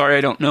 and I'm sorry,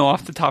 I don't know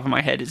off the top of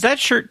my head, is that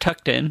shirt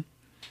tucked in?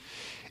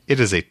 It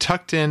is a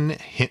tucked-in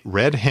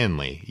red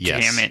Henley.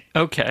 Yes. Damn it.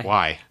 Okay.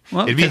 Why?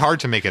 Well, it'd be hard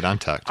to make it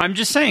untucked. I'm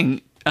just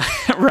saying.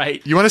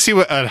 Right. You want to see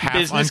what a half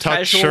Business untucked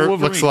casual shirt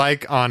Wolverine. looks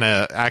like on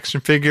a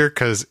action figure?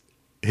 Because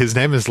his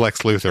name is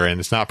Lex Luthor, and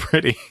it's not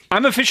pretty.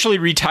 I'm officially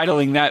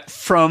retitling that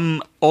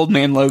from Old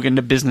Man Logan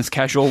to Business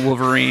Casual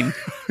Wolverine.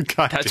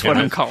 That's what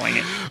I'm calling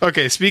it.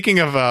 Okay, speaking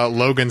of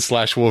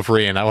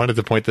Logan/Wolverine, I wanted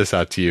to point this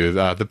out to you.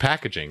 The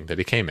packaging that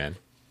he came in.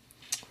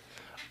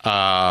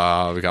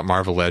 We got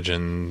Marvel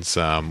Legends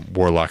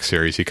Warlock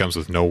series. He comes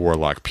with no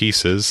Warlock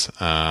pieces.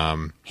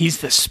 He's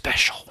the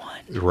special one.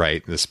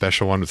 Right, the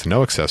special one with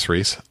no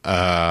accessories.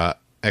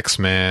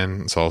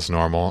 X-Men, it's all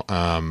normal.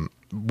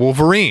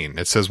 Wolverine,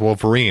 it says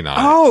Wolverine on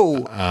it.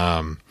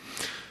 Oh,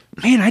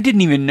 man, I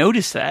didn't even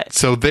notice that.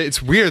 So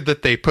it's weird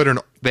that they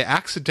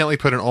accidentally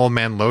put an Old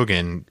Man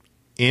Logan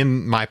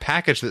in my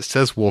package that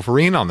says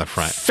Wolverine on the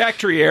front.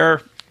 Factory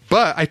error.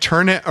 But I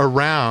turn it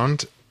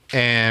around,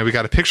 and we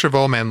got a picture of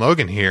Old Man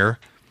Logan here,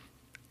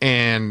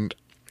 and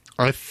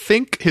I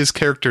think his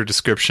character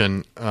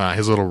description,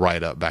 his little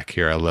write-up back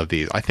here, I love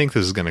these. I think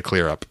this is going to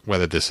clear up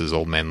whether this is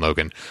Old Man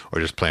Logan or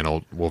just plain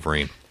old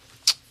Wolverine.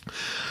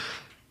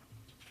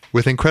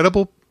 With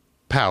incredible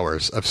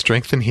powers of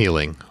strength and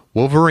healing,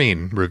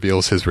 Wolverine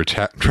reveals his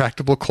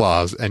retractable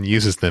claws and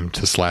uses them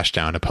to slash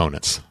down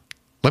opponents.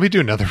 Let me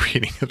do another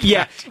reading of that.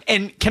 Yeah,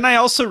 and can I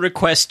also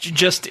request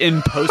just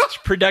in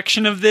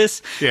post-production of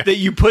this that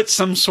you put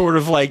some sort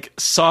of like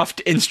soft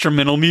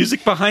instrumental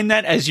music behind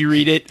that as you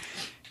read it?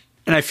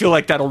 And I feel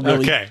like that'll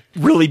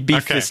really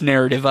beef this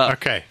narrative up.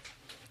 Okay.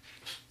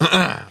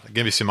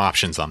 Give me some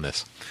options on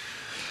this.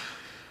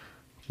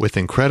 With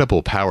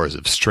incredible powers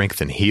of strength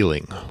and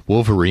healing,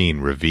 Wolverine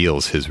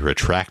reveals his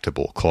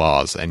retractable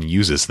claws and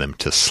uses them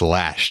to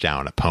slash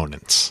down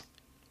opponents.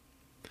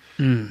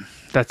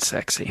 That's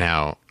sexy.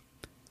 Now,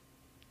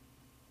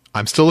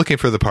 I'm still looking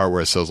for the part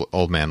where it says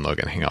Old Man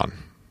Logan. Hang on.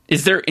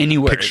 Is there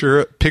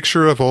anywhere...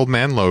 Picture of Old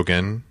Man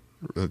Logan.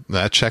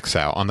 That checks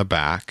out on the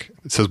back.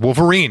 It says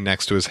Wolverine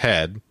next to his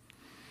head.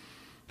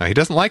 Now, he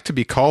doesn't like to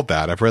be called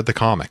that. I've read the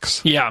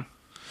comics. Yeah.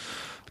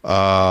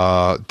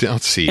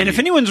 Let's see. And if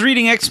anyone's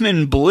reading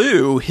X-Men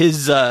Blue,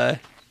 his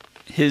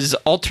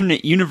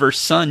alternate universe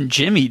son,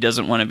 Jimmy,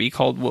 doesn't want to be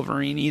called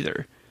Wolverine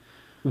either.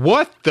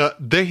 What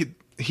the...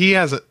 He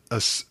has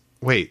a...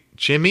 Wait,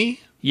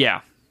 Jimmy?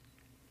 Yeah.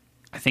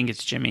 I think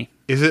it's Jimmy.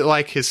 Is it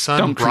like his son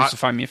Don't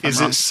crucify me if I'm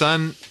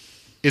wrong.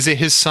 Is it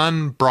his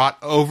son brought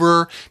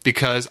over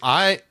because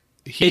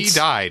he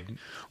died?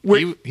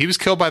 He was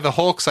killed by the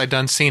Hulks. I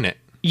done seen it.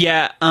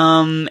 Yeah,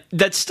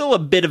 that's still a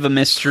bit of a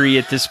mystery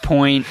at this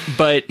point,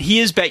 but he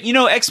is back. You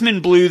know,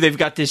 X-Men Blue, they've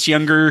got this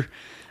younger...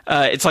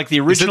 it's like the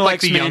original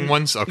X-Men. X-Men. The young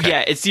ones? Okay.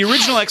 Yeah, it's the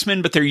original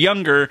X-Men, but they're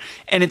younger,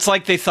 and it's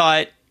like they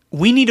thought,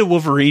 we need a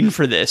Wolverine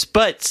for this.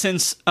 But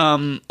since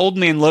Old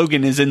Man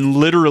Logan is in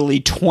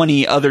literally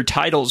 20 other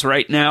titles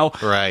right now,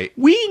 right,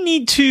 we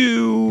need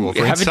to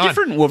have a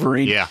different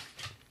Wolverine. Yeah.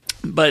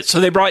 But so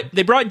they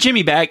brought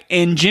Jimmy back,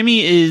 and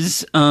Jimmy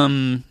is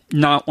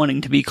not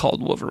wanting to be called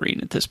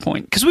Wolverine at this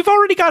point because we've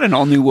already got an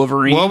all new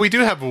Wolverine. Well, we do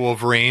have a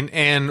Wolverine,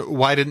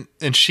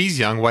 and she's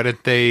young. Why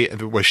didn't they?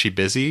 Was she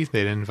busy? They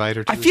didn't invite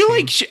her to I feel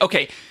like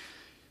okay.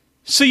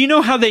 So you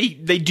know how they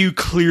do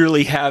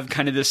clearly have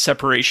kind of this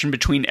separation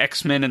between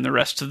X-Men and the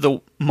rest of the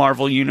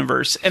Marvel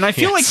universe, and I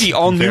feel like the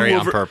all new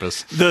on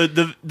purpose.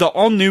 The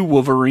all new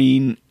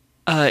Wolverine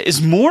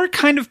is more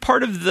kind of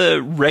part of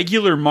the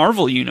regular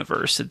Marvel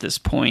universe at this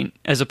point,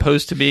 as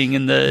opposed to being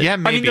in the... Yeah,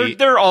 maybe. I mean,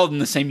 they're all in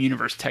the same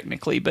universe,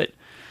 technically, but...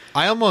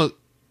 I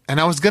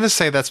was going to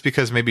say that's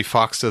because maybe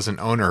Fox doesn't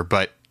own her,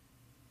 but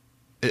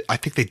I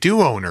think they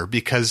do own her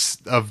because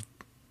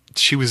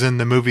she was in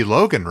the movie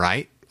Logan,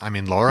 right? I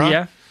mean, Laura?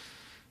 Yeah.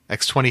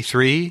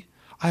 X-23?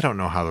 I don't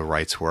know how the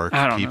rights work,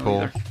 I don't people.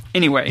 know either.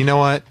 Anyway. You know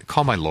what?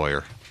 Call my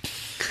lawyer.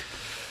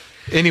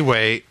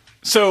 Anyway...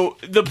 So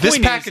the point this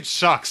package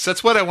sucks.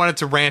 That's what I wanted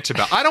to rant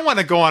about. I don't want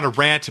to go on a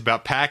rant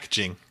about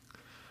packaging,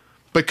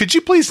 but could you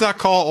please not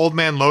call Old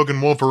Man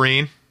Logan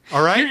Wolverine?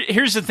 All right.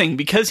 Here's the thing: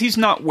 because he's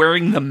not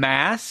wearing the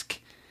mask,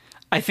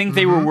 I think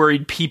they were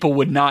worried people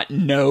would not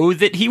know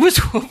that he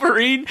was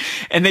Wolverine,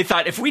 and they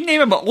thought if we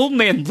name him Old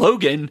Man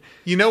Logan,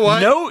 you know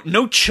what?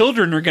 No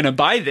children are going to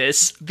buy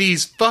this.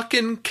 These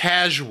fucking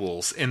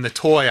casuals in the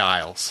toy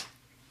aisles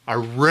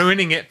are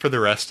ruining it for the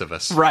rest of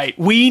us. Right.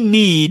 We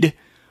need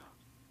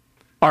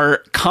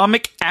our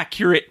comic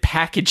accurate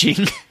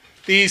packaging.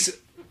 These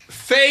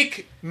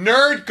fake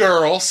nerd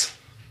girls.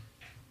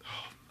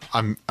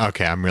 I'm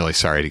really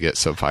sorry to get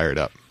so fired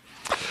up.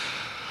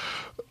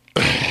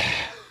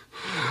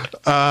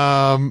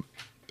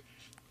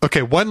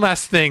 Okay, one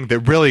last thing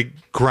that really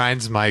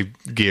grinds my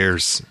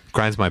gears,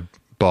 grinds my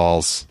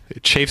balls.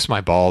 It chafes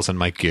my balls and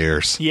my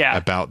gears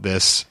about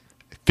this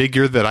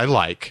figure that I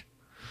like.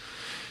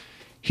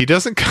 He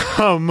doesn't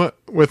come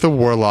with a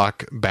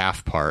Warlock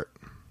bath part.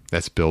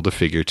 That's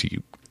Build-A-Figure to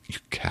you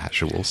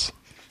casuals.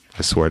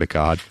 I swear to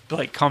God.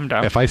 Like, calm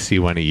down. If I see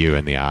one of you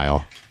in the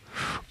aisle,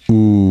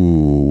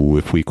 ooh,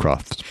 if we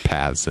cross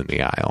paths in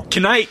the aisle.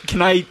 Can I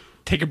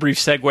take a brief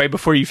segue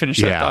before you finish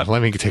that thought? Yeah,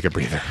 let me take a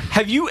breather.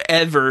 Have you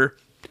ever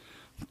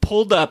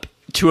pulled up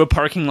to a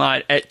parking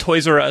lot at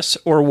Toys R Us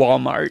or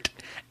Walmart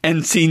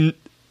and seen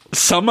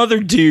some other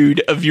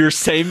dude of your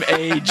same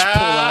age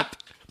pull up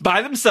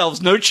by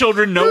themselves, no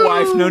children, no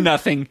wife, no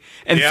nothing,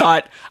 and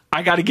thought,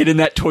 I got to get in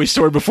that toy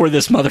store before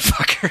this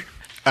motherfucker?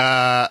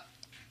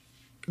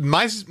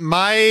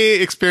 My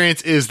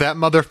experience is that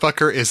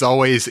motherfucker is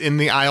always in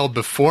the aisle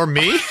before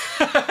me.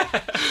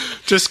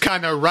 Just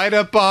kind of right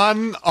up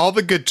on all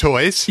the good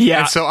toys. Yeah.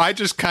 And so I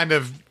just kind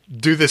of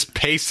do this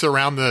pace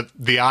around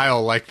the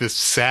aisle like this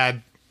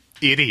sad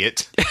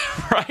idiot.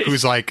 Right.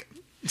 Who's like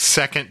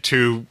second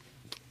to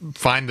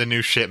find the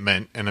new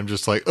shipment, and I'm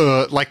just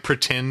like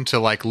pretend to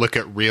like look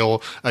at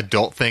real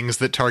adult things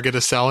that Target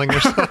is selling or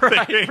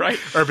something. right.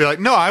 Or be like,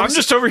 no, I'm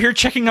just over here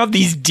checking out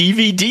these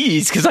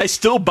DVDs because I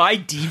still buy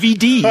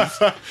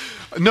DVDs.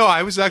 No,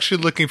 I was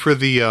actually looking for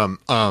the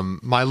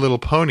My Little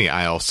Pony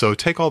aisle, so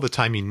take all the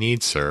time you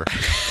need, sir.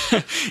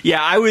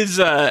 Yeah, I was,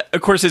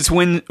 of course, it's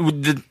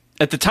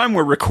at the time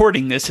we're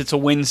recording this, it's a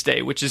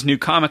Wednesday, which is New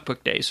Comic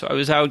Book Day. So I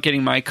was out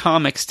getting my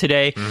comics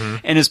today,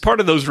 and as part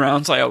of those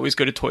rounds, I always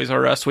go to Toys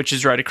R Us, which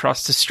is right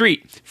across the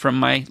street from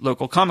my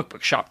local comic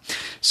book shop.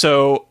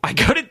 So I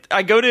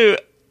go to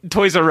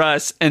Toys R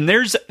Us, and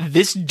there's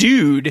this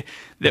dude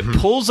that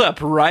pulls up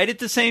right at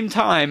the same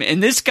time,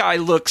 and this guy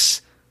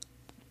looks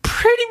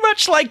pretty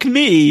much like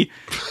me,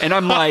 and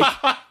I'm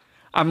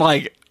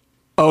like,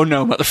 oh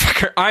no,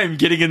 motherfucker, I am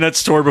getting in that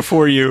store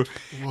before you.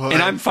 What?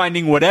 And I'm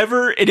finding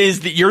whatever it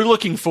is that you're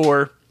looking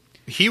for.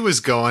 He was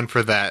going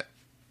for that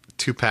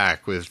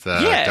 2-pack with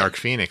Dark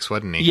Phoenix,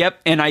 wasn't he?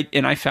 Yep, and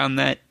I found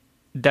that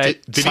did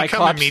he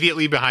come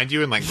immediately behind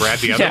you and like grab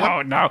the other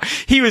one? No,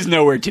 he was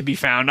nowhere to be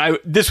found.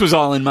 This was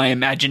all in my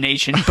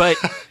imagination, but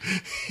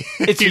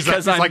it's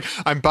because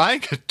I'm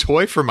buying a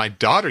toy for my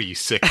daughter, you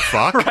sick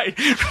fuck. right.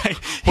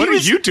 What are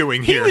you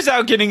doing here? He was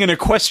out getting an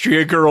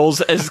Equestria Girls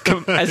as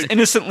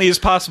innocently as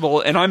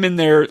possible, and I'm in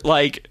there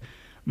like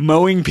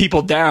mowing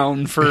people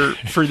down for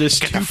this.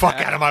 Get the fuck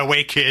out of my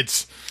way,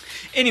 kids.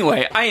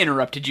 Anyway, I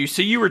interrupted you,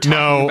 so you were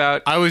talking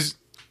about.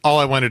 All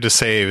I wanted to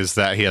say is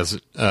that he has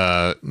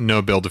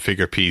no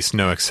Build-A-Figure piece,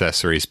 no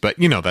accessories, but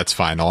that's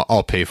fine.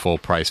 I'll pay full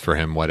price for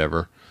him,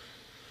 whatever.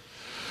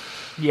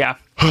 Yeah.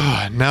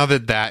 Now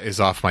that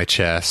is off my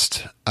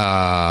chest.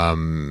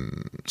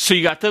 So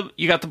you got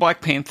the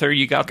Black Panther,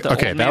 you got the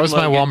okay. That was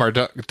Logan. my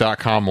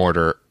Walmart.com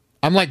order.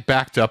 I'm like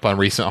backed up on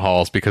recent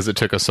hauls because it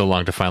took us so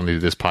long to finally do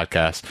this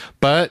podcast.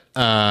 But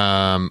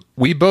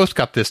we both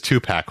got this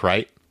 2-pack,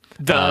 right?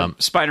 The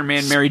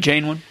Spider-Man Mary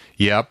Jane one.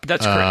 Yep.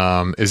 That's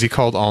correct. Is he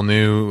called All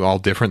New, All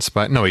Different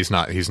Spider? No, he's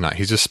not. He's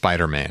just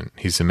Spider-Man.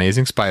 He's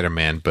Amazing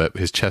Spider-Man, but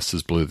his chest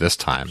is blue this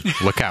time.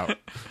 Look out.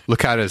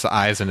 Look out, his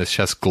eyes and his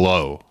chest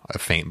glow a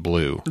faint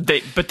blue.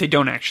 But they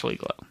don't actually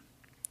glow.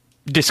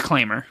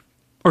 Disclaimer.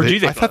 Or do they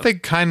glow? I thought they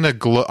kind of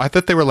glow. I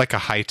thought they were like a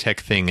high-tech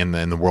thing in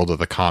the world of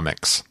the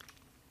comics.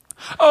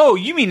 Oh,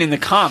 you mean in the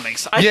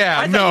comics?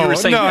 I thought you were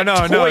saying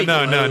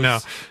no.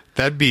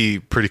 That'd be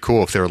pretty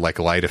cool if there were like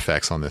light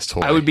effects on this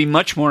toy. I would be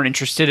much more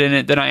interested in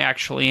it than I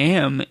actually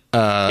am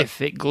if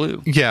it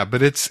glue. Yeah,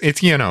 but it's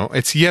it's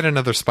yet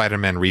another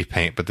Spider-Man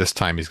repaint, but this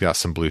time he's got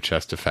some blue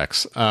chest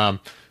effects. I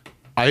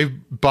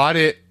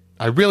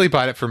really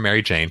bought it for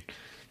Mary Jane.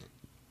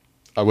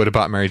 I would have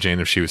bought Mary Jane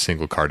if she was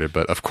single carded,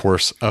 but of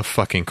course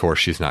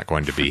she's not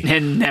going to be.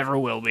 And never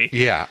will be.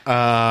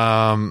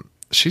 Yeah.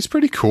 She's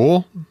pretty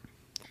cool.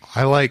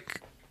 I like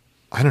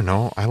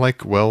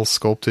well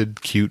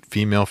sculpted, cute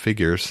female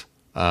figures.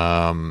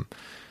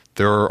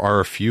 There are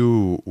a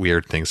few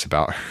weird things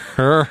about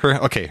her.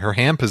 Her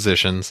hand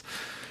positions.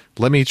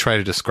 Let me try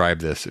to describe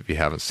this if you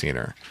haven't seen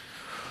her.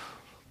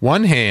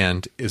 One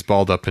hand is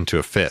balled up into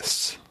a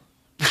fist.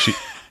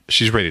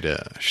 She's ready to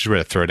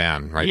throw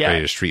down, right? Yeah.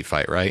 Ready to street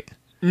fight, right?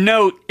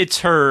 Note, it's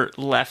her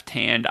left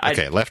hand.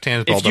 Left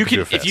hand is balled up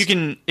into a fist.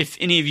 If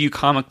any of you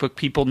comic book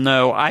people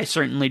know, I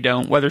certainly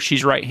don't, whether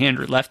she's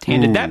right-handed or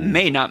left-handed. Ooh. That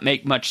may not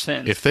make much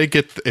sense. If they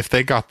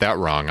got that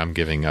wrong, I'm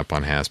giving up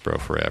on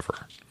Hasbro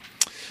forever.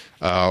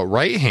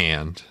 Right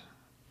hand,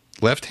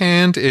 left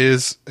hand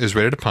is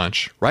ready to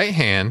punch. Right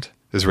hand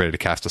is ready to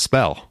cast a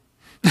spell.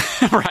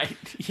 Right.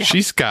 Yeah.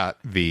 She's got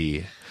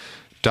the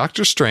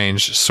Doctor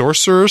Strange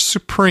Sorcerer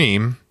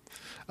Supreme.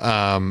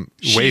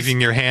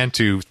 Waving your hand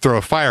to throw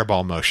a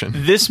fireball motion.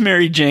 This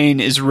Mary Jane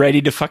is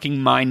ready to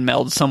fucking mind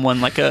meld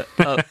someone like a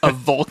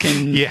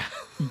Vulcan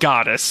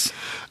goddess.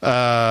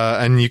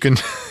 And you can...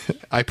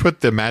 I put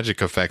the magic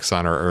effects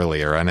on her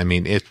earlier, and I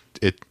mean, it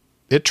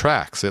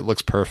tracks. It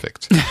looks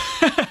perfect.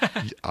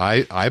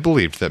 I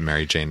believed that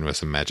Mary Jane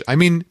was a magic... I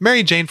mean,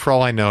 Mary Jane, for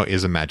all I know,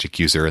 is a magic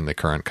user in the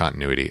current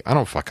continuity. I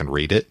don't fucking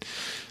read it.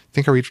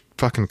 Think I read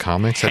fucking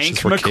comics? Hank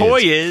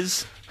McCoy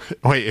is...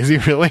 Wait, is he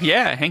really?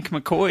 Yeah, Hank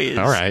McCoy is.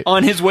 All right.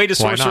 On his way to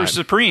Sorcerer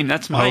Supreme.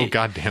 That's my... Oh,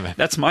 God damn it.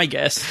 That's my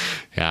guess.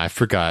 Yeah, I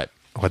forgot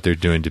what they're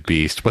doing to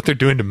Beast. What they're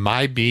doing to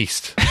my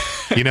Beast.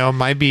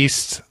 My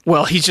Beast...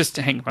 Well, he's just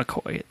Hank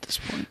McCoy at this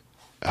point.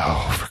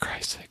 Oh, for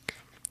Christ's sake.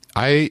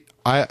 I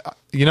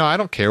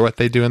don't care what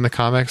they do in the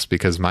comics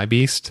because my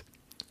Beast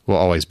will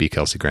always be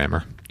Kelsey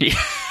Grammer. Yeah.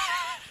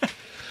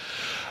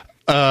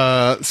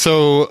 The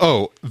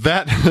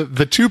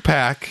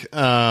 2-pack,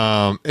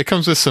 it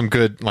comes with some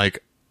good,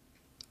 like,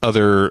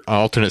 other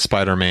alternate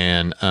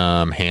Spider-Man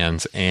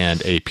hands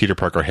and a Peter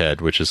Parker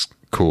head, which is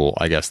cool.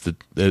 I guess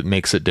it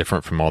makes it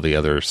different from all the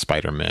other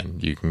Spider-Men.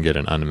 You can get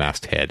an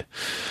unmasked head.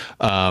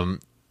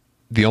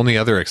 The only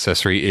other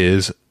accessory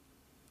is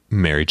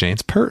Mary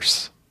Jane's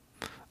purse,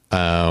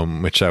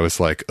 which I was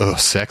like, oh,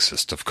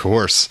 sexist, of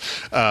course.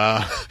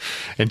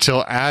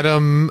 Until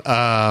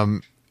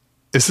Adam...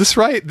 is this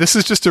right? This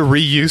is just a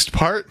reused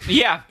part?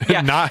 Yeah.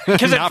 not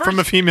from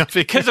a female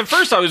figure. Because at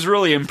first I was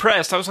really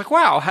impressed. I was like,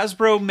 wow,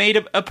 Hasbro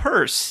made a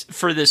purse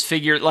for this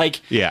figure.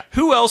 Like,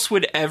 who else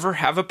would ever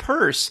have a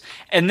purse?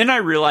 And then I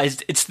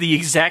realized it's the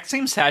exact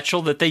same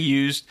satchel that they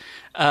used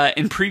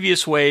in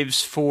previous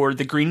waves for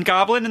the Green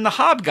Goblin and the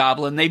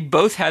Hobgoblin. They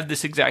both had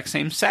this exact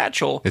same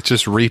satchel. It's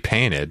just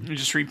repainted.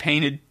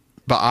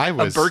 But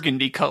a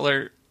burgundy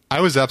color.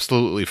 I was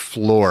absolutely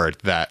floored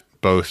that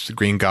both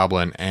Green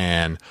Goblin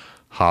and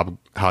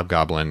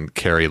Hobgoblin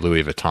carry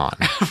Louis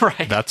Vuitton.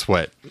 Right. That's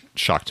what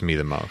shocked me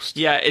the most.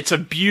 Yeah, it's a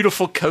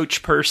beautiful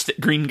Coach purse that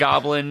Green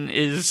Goblin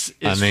is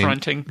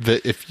fronting.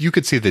 If you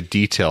could see the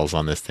details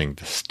on this thing,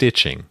 the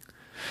stitching.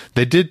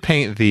 They did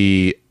paint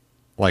the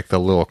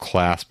little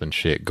clasp and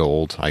shit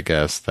gold, I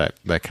guess.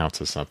 That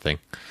counts as something.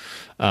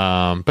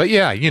 But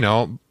yeah,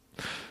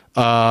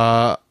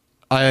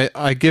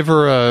 I give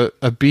her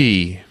a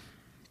B+.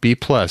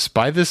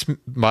 Buy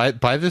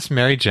this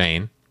Mary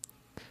Jane.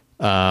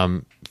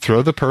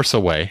 Throw the purse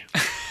away.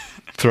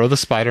 Throw the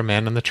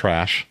Spider-Man in the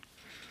trash.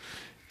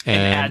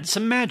 And add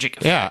some magic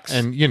effects. Yeah,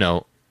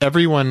 and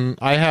everyone,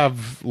 I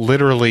have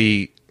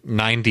literally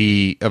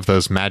 90 of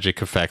those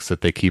magic effects that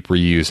they keep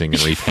reusing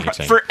and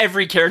repainting. For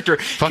every character.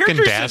 Fucking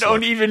Characters Dazzler. that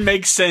don't even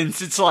make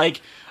sense. It's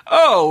like,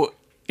 oh,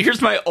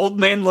 here's my Old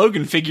Man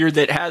Logan figure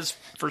that has,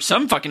 for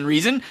some fucking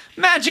reason,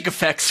 magic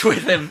effects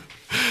with him.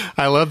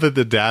 I love that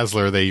the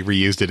Dazzler, they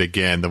reused it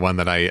again, the one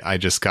that I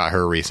just got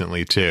her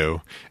recently too.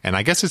 And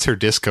I guess it's her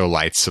disco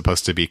lights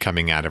supposed to be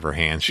coming out of her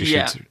hands.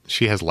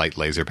 She has light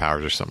laser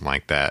powers or something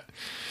like that.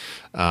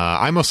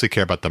 I mostly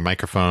care about the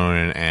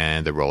microphone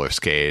and the roller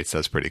skates.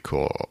 That's pretty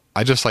cool.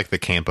 I just like the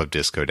Camp of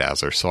Disco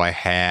Dazzler, so I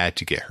had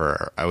to get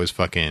her. I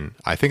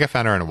think I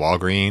found her in a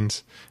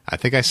Walgreens. I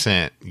think I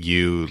sent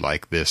you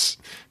like this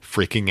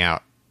freaking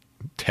out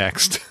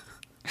text.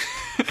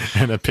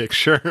 And a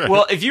picture.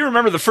 Well, if you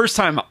remember the first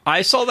time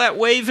I saw that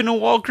wave in a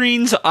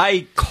Walgreens,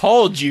 I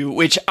called you,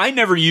 which I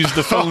never used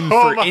the phone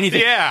for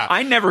anything. Yeah.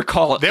 I never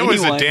call anyone. There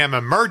was a damn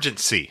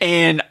emergency.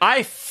 And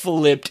I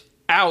flipped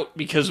out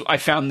because I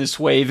found this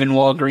wave in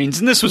Walgreens.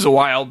 And this was a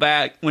while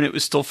back when it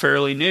was still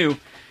fairly new.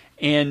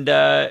 And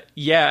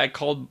I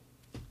called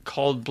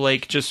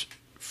Blake just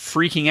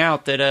freaking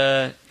out that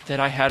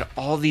I had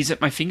all these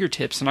at my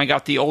fingertips. And I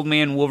got the Old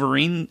Man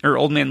Wolverine or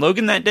Old Man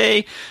Logan that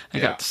day. I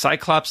got the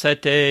Cyclops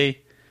that day.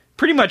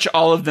 Pretty much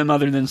all of them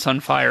other than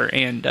Sunfire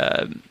and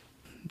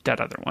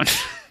that other one.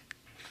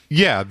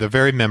 Yeah, the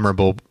very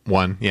memorable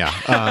one. Yeah.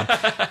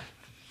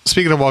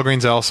 Speaking of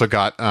Walgreens, I also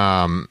got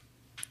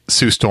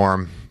Sue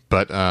Storm,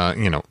 but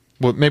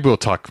maybe we'll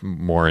talk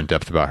more in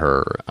depth about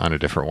her on a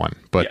different one.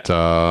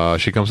 But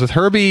she comes with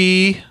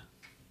Herbie.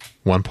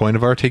 1 point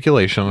of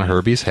articulation on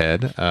Herbie's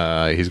head.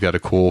 He's got a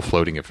cool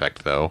floating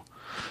effect, though.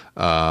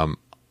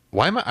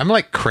 Why am I'm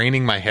like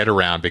craning my head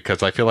around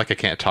because I feel like I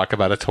can't talk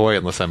about a toy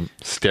unless I'm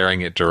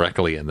staring it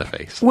directly in the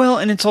face. Well,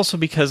 and it's also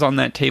because on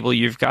that table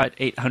you've got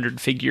 800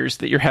 figures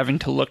that you're having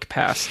to look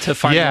past to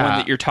find the one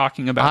that you're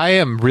talking about. I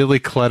am really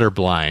clutter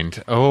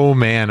blind. Oh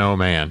man, oh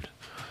man.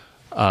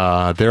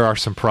 There are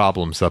some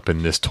problems up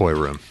in this toy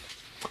room.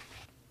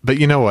 But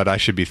you know what? I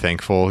should be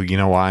thankful. You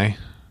know why?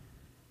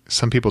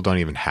 Some people don't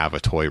even have a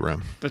toy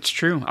room. That's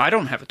true. I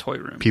don't have a toy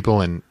room. People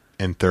in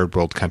third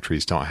world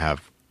countries don't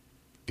have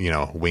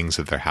wings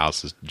of their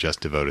houses just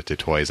devoted to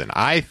toys, and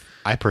I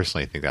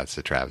personally think that's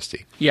a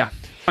travesty. Yeah,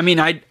 I mean,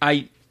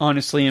 I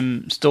honestly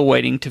am still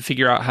waiting to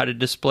figure out how to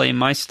display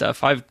my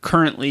stuff. I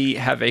currently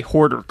have a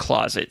hoarder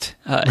closet,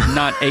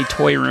 not a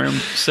toy room.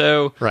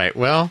 So right,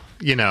 well,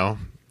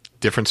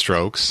 different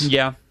strokes.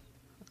 Yeah,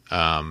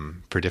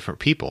 for different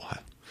people.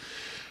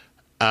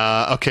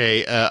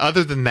 Okay.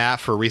 Other than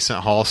that, for recent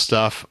haul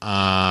stuff,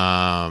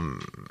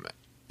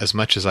 as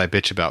much as I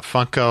bitch about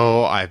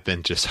Funko, I've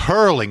been just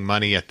hurling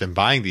money at them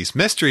buying these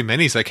mystery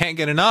minis. I can't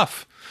get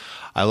enough.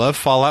 I love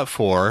Fallout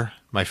 4,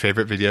 my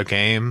favorite video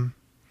game.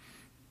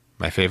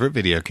 And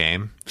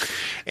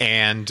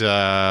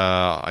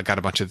I got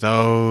a bunch of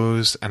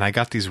those, and I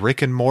got these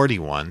Rick and Morty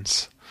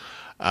ones.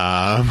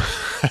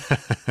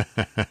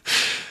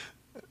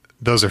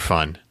 Those are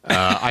fun.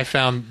 I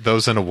found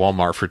those in a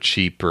Walmart for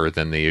cheaper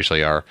than they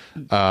usually are.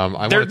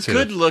 They're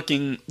good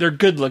looking. They're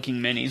good looking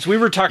minis. We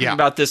were talking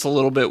about this a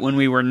little bit when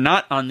we were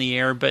not on the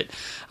air, but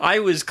I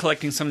was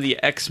collecting some of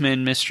the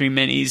X-Men mystery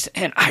minis,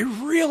 and I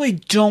really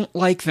don't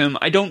like them.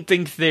 I don't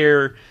think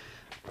they're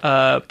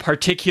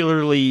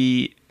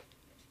particularly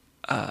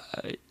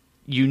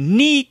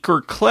unique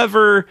or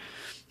clever.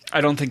 I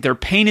don't think they're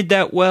painted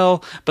that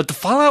well, but the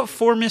Fallout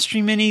 4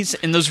 mystery minis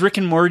and those Rick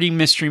and Morty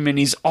mystery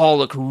minis all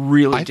look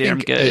really damn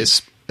good.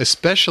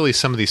 especially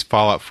some of these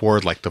Fallout 4,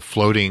 like the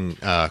floating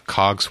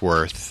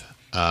Cogsworth,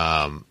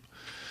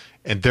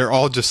 and they're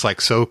all just like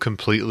so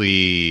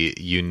completely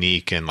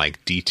unique and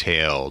like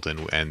detailed,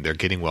 and they're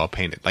getting well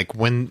painted. Like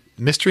when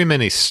Mystery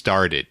Minis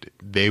started,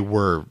 they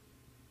were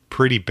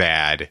pretty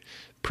bad,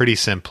 pretty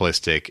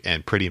simplistic,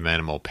 and pretty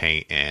minimal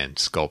paint and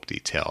sculpt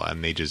detail,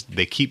 and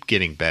they keep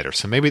getting better.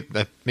 So maybe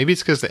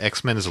it's because the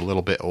X-Men is a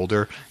little bit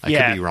older. I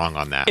could be wrong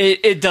on that.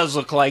 It does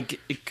look like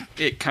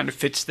it kind of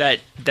fits that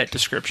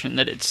description,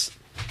 that it's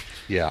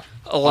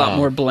a lot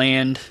more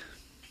bland.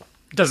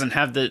 Doesn't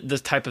have the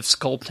type of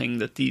sculpting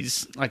that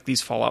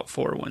these Fallout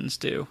 4 ones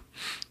do.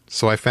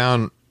 So I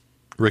found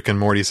Rick and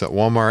Morty's at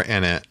Walmart,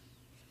 and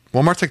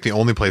Walmart's like the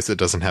only place that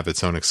doesn't have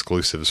its own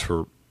exclusives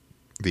for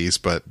these,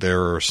 but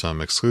there are some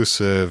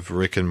exclusive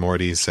Rick and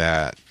Morty's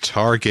at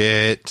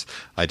Target.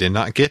 I did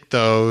not get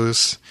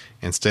those.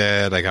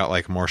 Instead, I got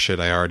like more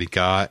shit I already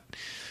got.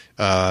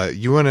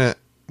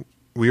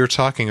 We were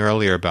talking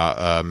earlier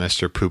about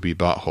Mr. Poopy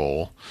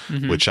Butthole,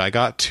 which I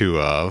got 2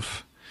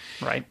 of.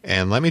 Right.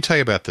 And let me tell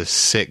you about the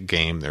sick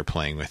game they're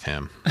playing with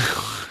him.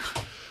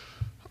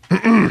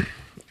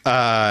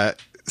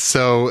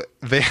 So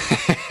they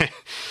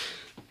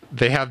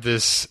have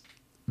this,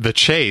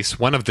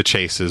 one of the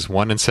chases,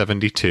 1 in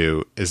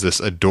 72, is this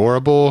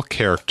adorable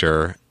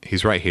character.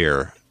 He's right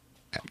here.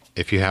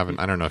 If you haven't,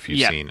 I don't know if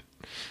you've seen it.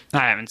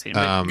 I haven't seen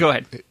it. Go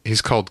ahead.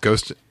 He's called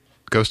Ghost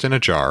in a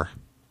Jar.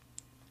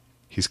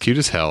 He's cute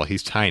as hell.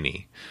 He's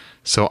tiny.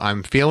 So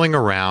I'm feeling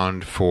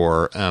around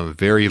for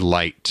very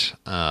light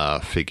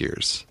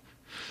figures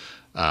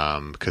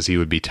because he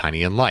would be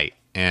tiny and light.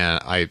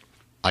 And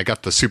I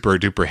got the super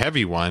duper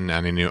heavy one,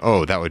 and I knew,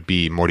 that would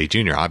be Morty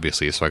Jr.,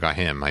 obviously, so I got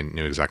him. I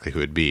knew exactly who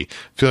it would be.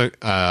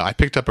 I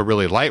picked up a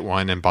really light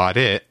one and bought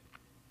it.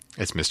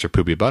 It's Mr.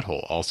 Poopy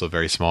Butthole, also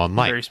very small and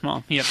light. Very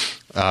small, yep.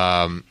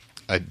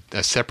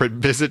 A separate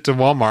visit to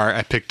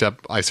Walmart,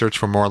 I searched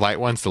for more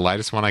light ones, the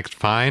lightest one I could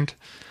find.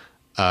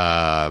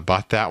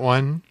 Bought that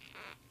one.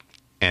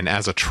 And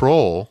as a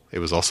troll, it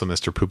was also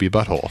Mr. Poopy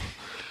Butthole.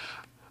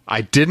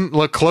 I didn't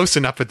look close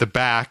enough at the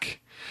back.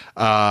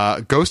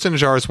 Ghost in a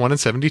Jar is 1 in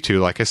 72,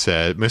 like I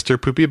said.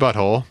 Mr. Poopy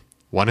Butthole,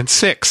 1 in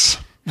 6.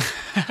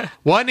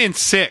 1 in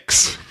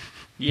 6.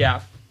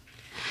 Yeah.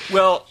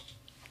 Well,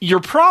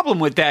 your problem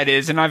with that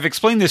is, and I've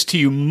explained this to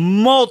you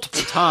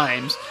multiple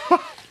times,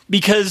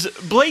 because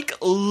Blake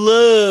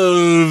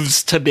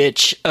loves to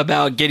bitch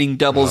about getting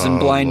doubles and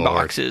blind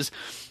boxes.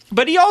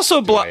 But he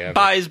also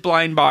buys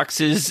blind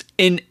boxes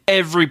in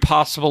every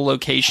possible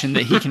location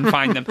that he can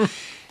find them.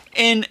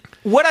 And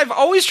what I've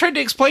always tried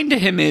to explain to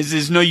him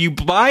is no, you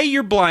buy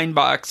your blind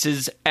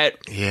boxes at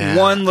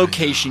one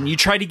location. You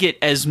try to get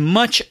as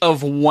much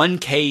of one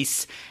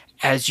case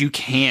as you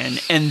can,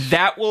 and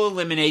that will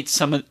eliminate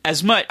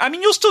as much. I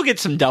mean, you'll still get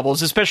some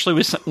doubles, especially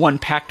with one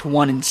packed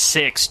 1 in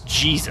 6.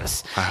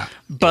 Jesus.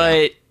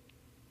 But,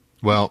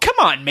 well, come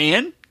on,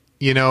 man.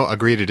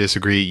 Agree to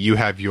disagree. You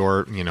have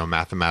your,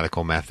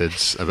 mathematical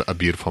methods, a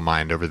beautiful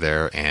mind over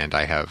there, and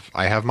I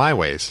have my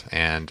ways,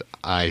 and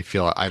I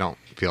don't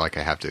feel like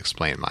I have to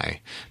explain my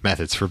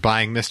methods for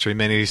buying Mystery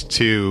Minis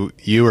to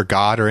you or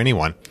God or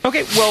anyone.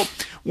 Okay, well,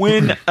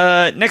 when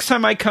next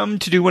time I come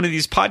to do one of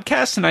these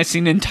podcasts and I see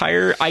an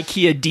entire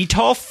IKEA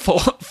Detolf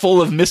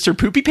full of Mr.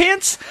 Poopy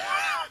Pants,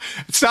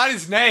 it's not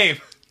his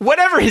name.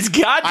 Whatever his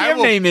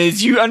goddamn name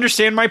is, you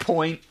understand my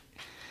point.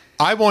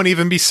 I won't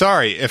even be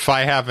sorry if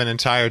I have an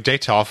entire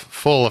Detolf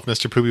full of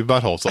Mr. Poopy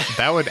Buttholes.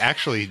 That would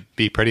actually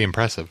be pretty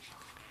impressive.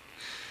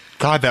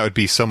 God, that would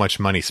be so much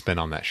money spent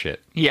on that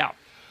shit. Yeah.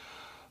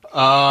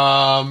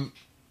 And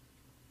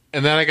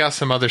then I got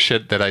some other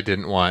shit that I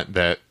didn't want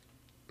that,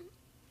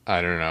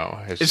 I don't know.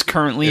 Is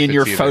currently in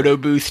your photo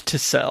booth to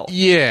sell.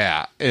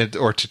 Yeah,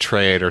 or to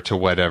trade or to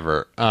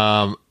whatever.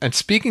 And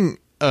speaking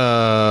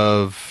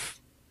of,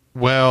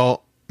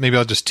 well, maybe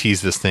I'll just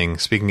tease this thing.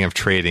 Speaking of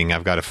trading,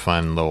 I've got a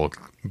fun little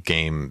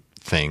game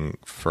thing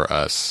for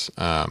us.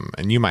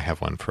 And you might have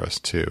one for us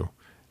too.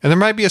 And there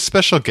might be a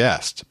special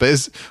guest.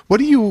 But what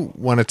do you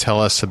want to tell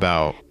us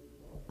about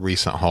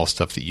recent haul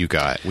stuff that you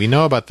got? We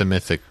know about the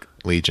Mythic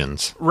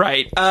Legions,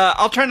 right?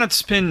 I'll try not to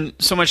spend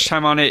so much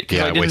time on it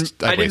because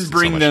I didn't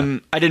bring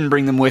them. I didn't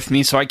bring them with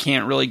me, so I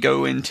can't really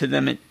go into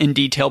them in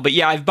detail. But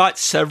yeah, I've bought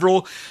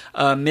several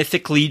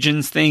Mythic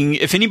Legions thing.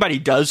 If anybody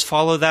does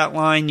follow that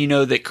line, you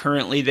know that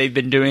currently they've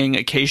been doing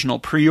occasional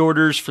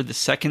pre-orders for the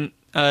second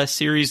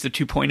series, the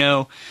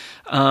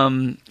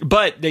 2.0.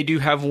 But they do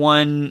have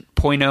 1.0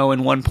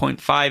 and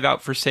 1.5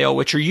 out for sale,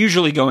 which are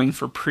usually going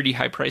for pretty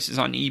high prices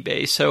on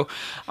eBay. So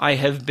I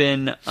have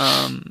been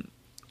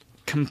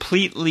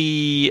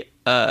completely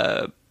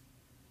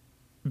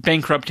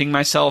bankrupting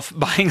myself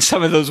buying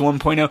some of those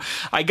 1.0.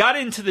 I got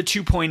into the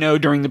 2.0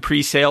 during the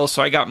pre-sale,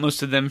 so I got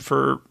most of them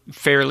for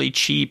fairly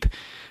cheap.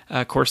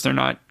 Of course, they're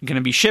not going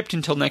to be shipped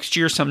until next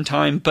year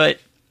sometime, but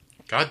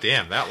God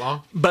damn, that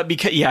long? But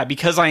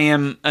because I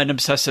am an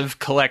obsessive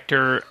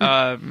collector,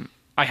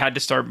 I had to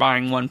start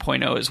buying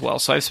 1.0 as well.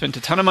 So I've spent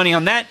a ton of money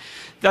on that.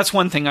 that's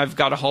one thing I've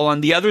got a haul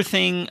on. The other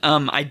thing,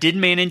 I did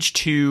manage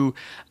to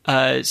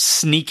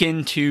sneak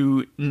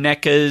into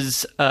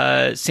NECA's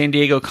San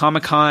Diego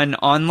Comic-Con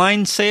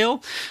online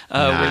sale,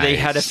 where they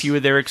had a few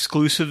of their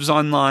exclusives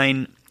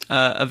online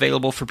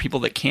available for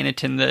people that can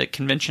attend the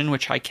convention,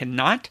 which I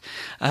cannot.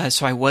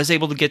 So I was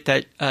able to get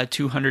that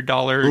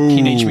 $200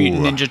 Teenage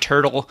Mutant Ninja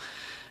Turtle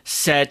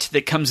set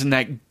that comes in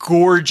that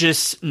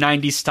gorgeous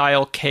 90s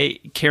style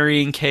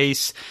carrying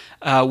case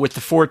with the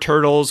 4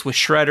 turtles, with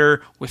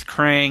Shredder, with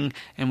Krang,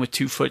 and with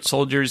 2 foot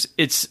soldiers.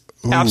 It's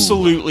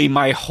absolutely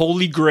my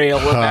holy grail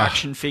of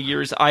action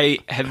figures. I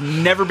have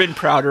never been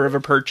prouder of a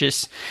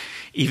purchase,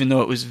 even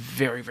though it was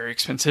very, very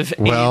expensive.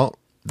 Well,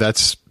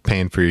 that's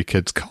paying for your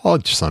kid's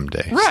college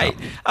someday. Right.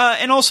 So.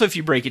 And also, if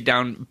you break it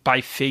down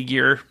by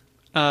figure,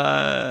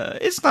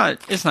 it's not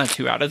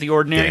too out of the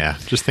ordinary. Yeah,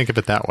 just think of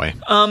it that way.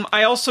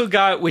 I also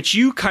got, which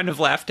you kind of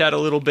laughed at a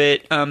little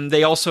bit,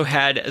 they also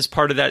had, as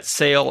part of that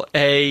sale,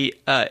 a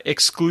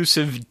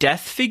exclusive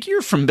Death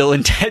figure from Bill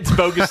and Ted's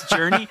Bogus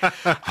Journey.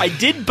 I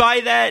did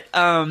buy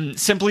that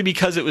simply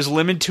because it was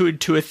limited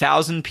to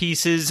 1,000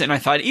 pieces, and I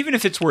thought, even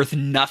if it's worth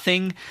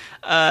nothing,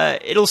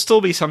 it'll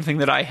still be something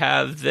that I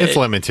have. That, it's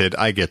limited.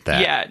 I get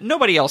that. Yeah,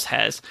 nobody else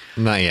has.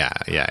 No, yeah.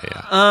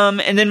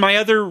 And then my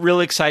other real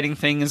exciting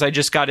thing is I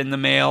just got in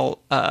the mail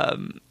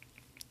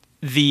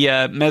the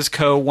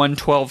Mezco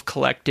 112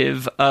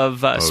 collective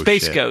of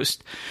Space shit.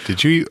 Ghost.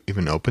 Did you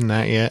even open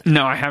that yet?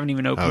 No, I haven't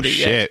even opened it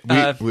shit.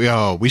 yet.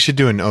 We should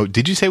do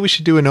did you say we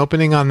should do an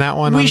opening on that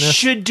one? We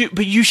should do,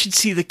 but you should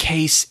see the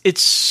case.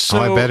 It's so...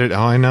 I bet it... Oh,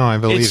 I know. I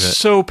believe it's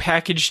so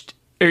packaged...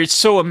 It's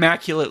so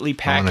immaculately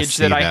packaged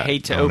that I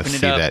hate to open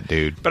it up. That,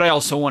 dude. But I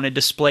also want to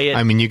display it.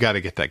 I mean, you got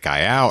to get that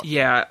guy out.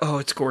 Yeah. Oh,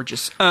 it's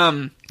gorgeous.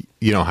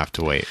 You don't have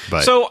to wait,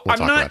 but so we'll I'm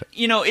talk not. about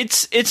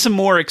it. It's a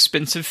more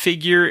expensive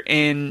figure,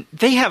 and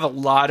they have a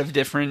lot of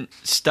different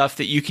stuff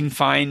that you can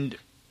find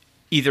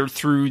either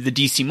through the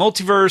DC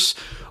Multiverse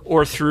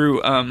or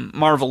through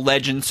Marvel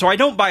Legends. So I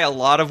don't buy a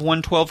lot of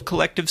 112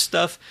 collective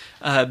stuff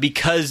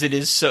because it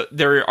is so.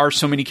 There are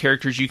so many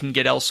characters you can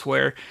get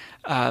elsewhere.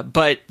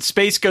 But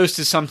Space Ghost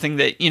is something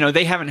that,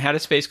 they haven't had a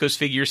Space Ghost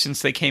figure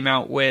since they came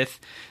out with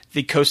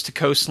the Coast to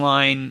Coast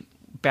line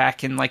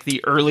back in like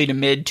the early to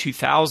mid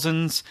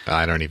 2000s.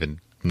 I don't even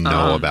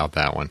know about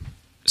that one.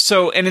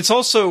 So, and it's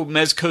also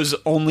Mezco's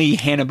only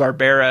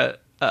Hanna-Barbera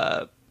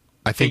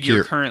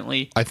figure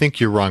currently. I think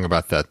you're wrong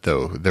about that,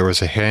 though. There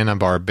was a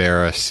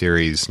Hanna-Barbera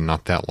series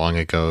not that long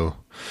ago.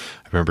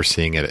 I remember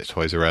seeing it at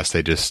Toys R Us.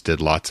 They just did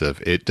lots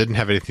of... It didn't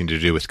have anything to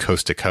do with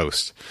Coast to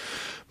Coast,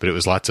 but it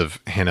was lots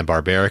of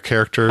Hanna-Barbera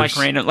characters.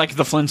 Like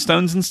the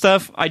Flintstones and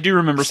stuff? I do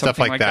remember stuff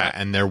something like that.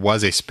 And there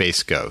was a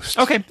Space Ghost.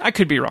 Okay, I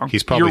could be wrong.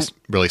 He's probably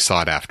really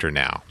sought after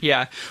now.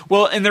 Yeah.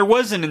 Well, and there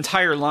was an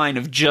entire line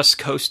of just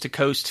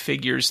coast-to-coast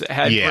figures that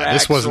had Brax,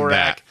 this wasn't Zorak.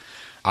 that.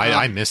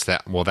 I missed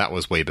that. Well, that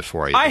was way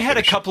before I had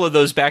a couple of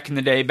those back in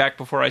the day, back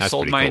before I That's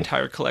sold pretty my cool.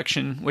 entire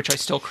collection, which I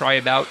still cry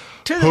about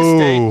to this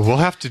day. We'll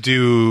have to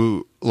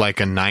do like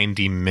a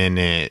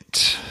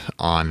 90-minute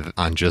on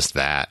just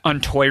that.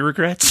 On toy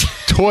regrets?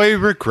 Toy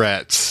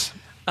regrets.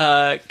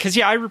 Because,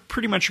 I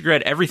pretty much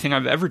regret everything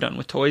I've ever done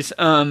with toys.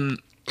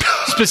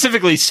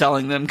 Specifically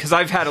selling them, because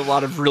I've had a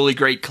lot of really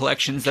great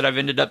collections that I've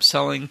ended up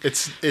selling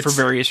for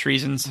various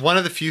reasons. One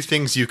of the few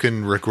things you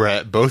can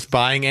regret both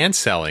buying and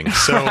selling.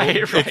 So Right.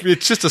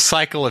 it's just a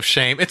cycle of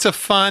shame. It's a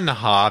fun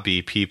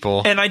hobby,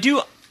 people. And I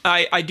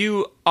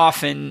do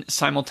often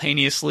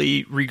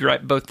simultaneously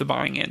regret both the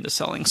buying and the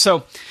selling.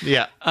 So,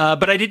 yeah.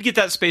 But I did get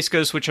that Space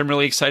Ghost, which I'm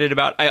really excited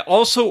about. I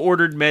also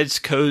ordered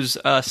Mezco's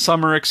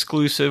summer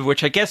exclusive,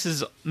 which I guess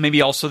is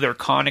maybe also their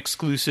con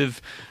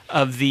exclusive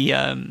of the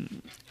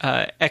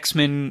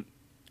X-Men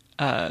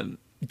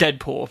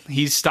Deadpool.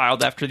 He's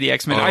styled after the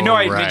X-Men. I know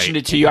I mentioned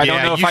it to you. I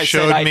don't know if I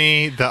said... You showed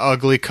me the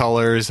ugly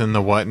colors and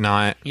the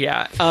whatnot.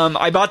 Yeah.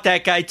 I bought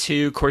that guy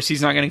too. Of course,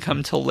 he's not going to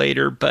come till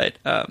later, but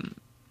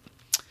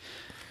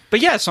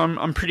yeah, so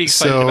I'm pretty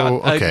excited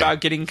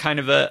about getting kind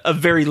of a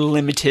very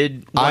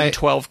limited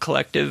 112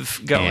 collective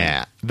going.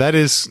 Yeah, that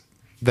is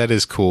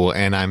cool,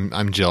 and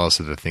I'm jealous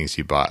of the things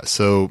you bought.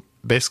 So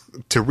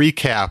basically, to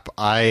recap,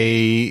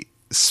 I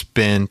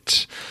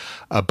spent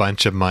a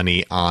bunch of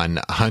money on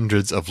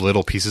hundreds of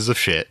little pieces of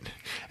shit,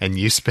 and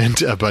you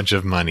spent a bunch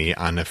of money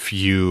on a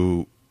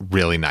few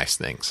really nice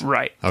things.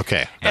 Right.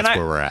 Okay, that's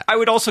where we're at. I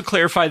would also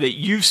clarify that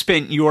you've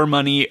spent your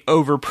money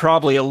over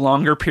probably a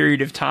longer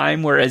period of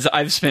time, whereas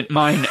I've spent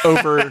mine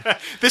over...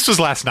 This was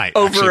last night.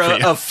 Over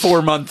a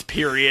 4-month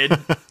period.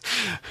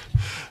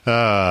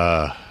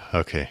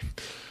 Okay.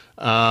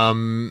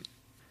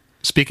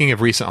 Speaking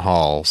of recent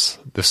hauls,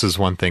 this is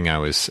one thing I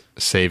was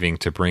saving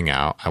to bring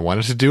out. I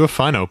wanted to do a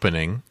fun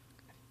opening,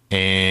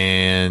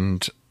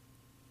 and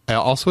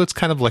also it's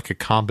kind of like a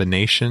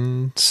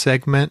combination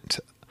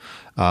segment.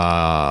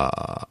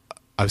 I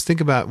was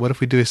thinking about what if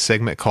we do a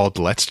segment called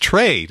Let's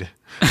Trade,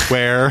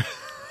 where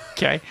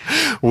okay,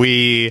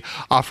 we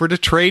offer to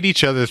trade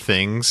each other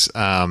things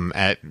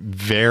at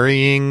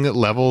varying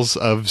levels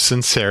of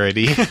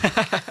sincerity.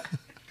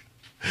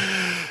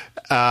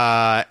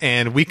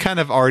 And we kind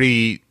of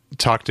already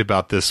talked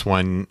about this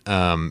one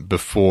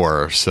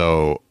before,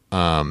 so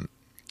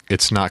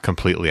it's not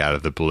completely out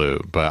of the blue,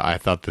 but I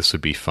thought this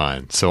would be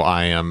fun. So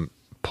I am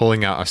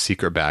pulling out a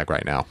secret bag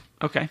right now.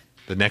 Okay.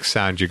 The next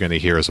sound you're going to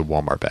hear is a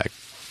Walmart bag.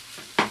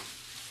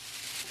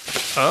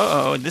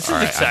 Oh, this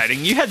is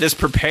exciting. You had this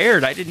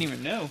prepared. I didn't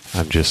even know.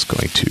 I'm just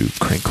going to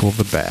crinkle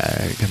the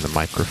bag and the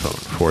microphone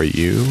for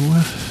you.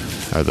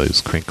 Are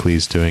those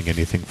crinklies doing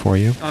anything for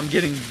you? I'm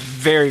getting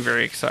very,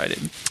 very excited.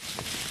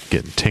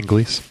 Getting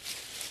tinglies?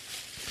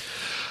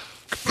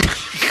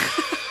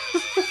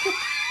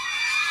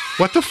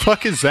 What the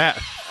fuck is that?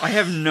 I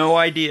have no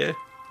idea.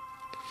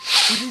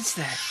 What is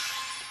that?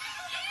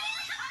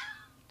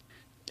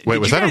 Wait,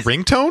 was that a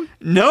ringtone?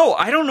 No,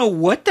 I don't know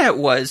what that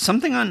was.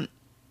 Something on...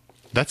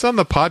 That's on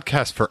the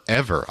podcast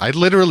forever. I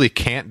literally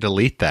can't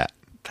delete that.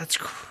 That's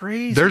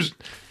crazy.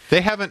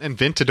 They haven't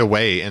invented a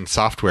way in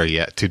software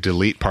yet to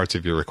delete parts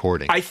of your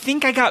recording. I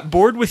think I got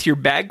bored with your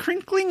bag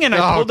crinkling, and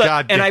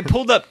I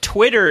pulled up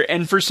Twitter,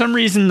 and for some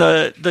reason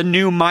the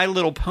new My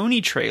Little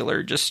Pony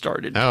trailer just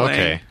started playing.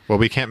 Okay. Well,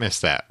 we can't miss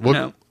that.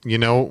 We'll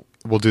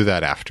do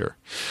that after.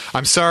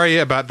 I'm sorry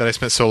about that I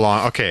spent so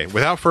long. Okay,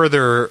 without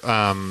further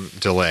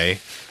delay,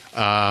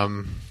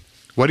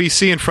 what do you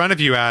see in front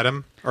of you,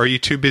 Adam? Or are you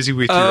too busy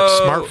with your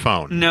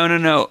smartphone?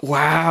 No.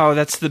 Wow,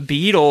 that's the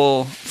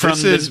Beetle from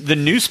the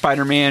new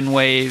Spider-Man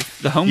wave,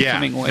 the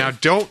Homecoming wave. Now,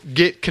 don't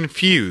get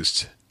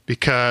confused,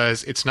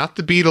 because it's not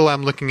the Beetle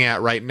I'm looking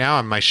at right now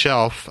on my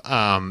shelf,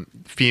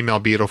 female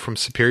Beetle from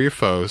Superior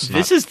Foes.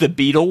 This is the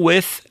Beetle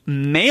with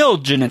male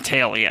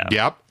genitalia.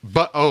 Yep,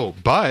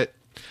 but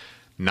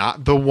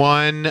not the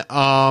one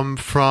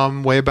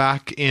from way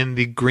back in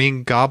the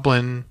Green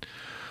Goblin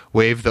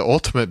wave, the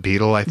Ultimate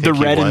Beetle, I think the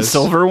red and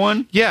silver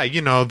one? Yeah,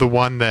 the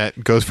one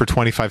that goes for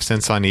 25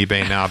 cents on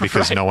eBay now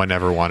because no one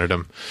ever wanted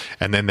him.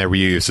 And then they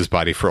reused his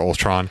body for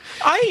Ultron.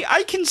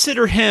 I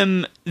consider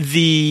him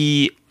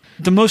the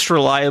most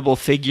reliable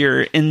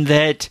figure in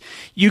that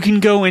you can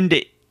go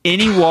into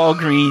any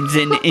Walgreens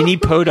in any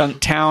podunk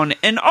town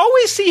and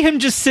always see him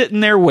just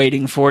sitting there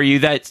waiting for you.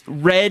 That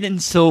red and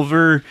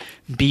silver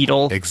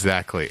Beetle.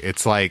 Exactly.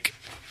 It's like...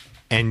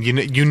 And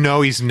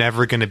he's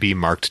never going to be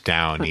marked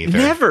down either.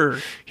 Never.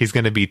 He's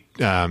going to be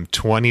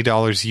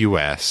 $20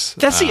 US.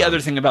 That's the other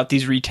thing about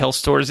these retail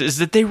stores is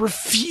that they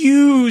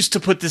refuse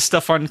to put this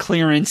stuff on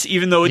clearance,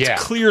 even though it's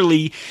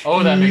clearly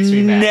that makes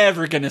me mad.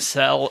 Never going to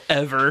sell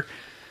ever.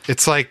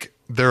 It's like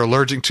they're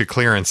allergic to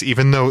clearance,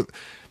 even though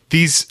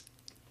this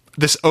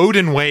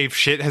Odin wave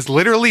shit has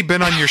literally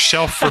been on your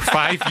shelf for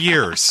 5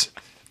 years.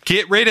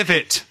 Get rid of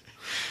it.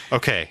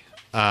 Okay.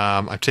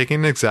 I'm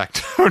taking an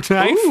X-Acto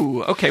knife.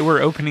 Ooh, okay, we're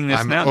opening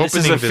this now. This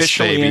is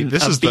officially a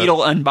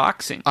Beetle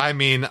unboxing. I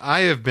mean,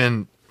 I have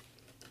been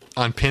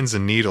on pins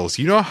and needles.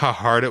 You know how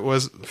hard it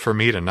was for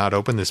me to not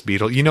open this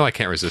Beetle? I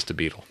can't resist a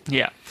Beetle.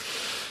 Yeah.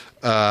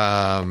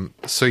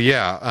 So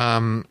yeah,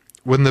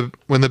 when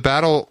the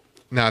battle...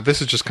 Now,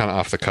 this is just kind of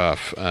off the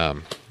cuff.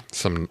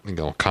 Some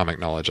comic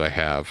knowledge I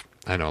have.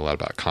 I know a lot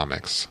about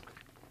comics.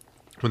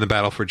 When the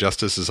battle for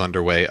justice is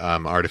underway,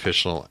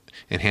 artificial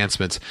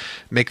enhancements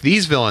make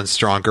these villains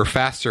stronger,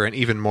 faster, and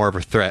even more of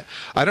a threat.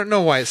 I don't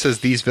know why it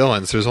says these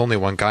villains. There's only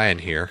one guy in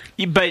here.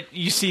 But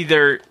you see,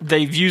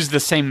 they've used the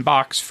same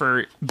box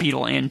for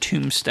Beetle and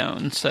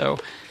Tombstone, so...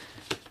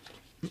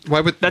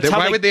 Why would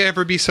they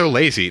ever be so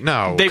lazy?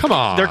 No, come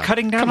on. They're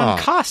cutting down on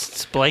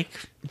costs, Blake.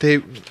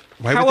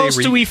 How else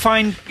do we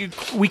find...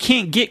 We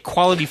can't get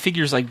quality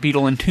figures like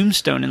Beetle and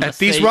Tombstone unless at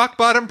these rock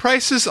bottom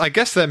prices? I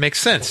guess that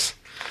makes sense.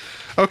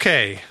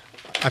 Okay,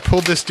 I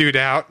pulled this dude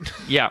out.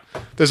 Yeah,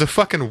 there's a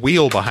fucking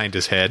wheel behind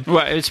his head.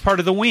 Well, it's part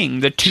of the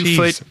wing, the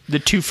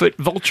 2 foot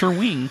vulture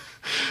wing.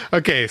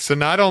 Okay, so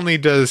not only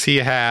does he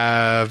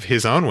have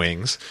his own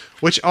wings,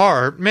 which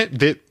are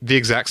the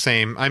exact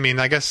same. I mean,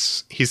 I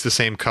guess he's the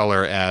same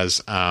color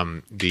as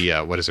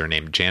what is her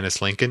name,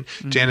 Janice Lincoln.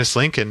 Janice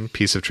Lincoln,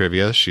 piece of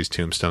trivia, she's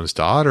Tombstone's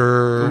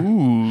daughter.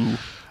 Ooh.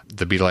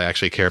 The Beetle I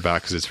actually care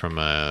about because it's from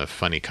a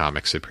funny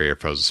comic, Superior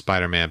Foes of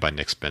Spider-Man by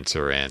Nick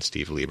Spencer and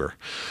Steve Lieber.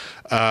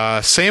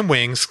 Same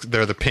wings.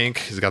 They're the pink.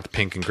 He's got the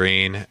pink and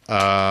green.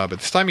 But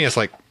this time he has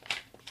like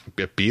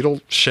beetle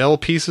shell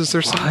pieces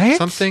or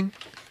something.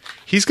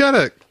 He's got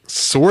a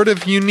sort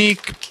of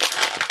unique...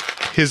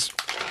 His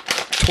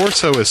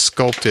torso is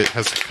sculpted,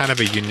 has kind of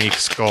a unique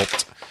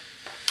sculpt.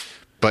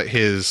 But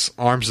his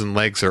arms and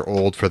legs are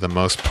old for the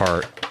most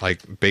part.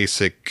 Like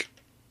basic...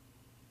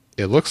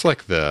 It looks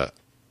like the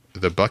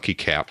Bucky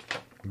cap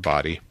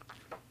body.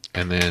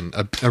 And then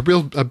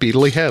a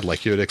beetly head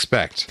like you would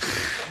expect.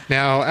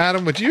 Now,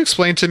 Adam, would you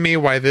explain to me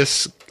why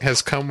this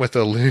has come with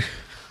a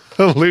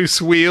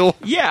loose wheel?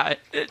 Yeah,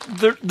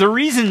 the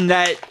reason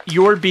that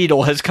your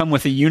Beetle has come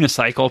with a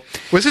unicycle...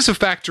 Was this a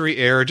factory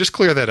error? Just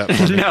clear that up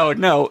for me.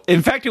 No.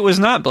 In fact, it was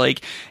not,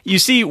 Blake. You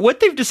see, what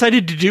they've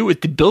decided to do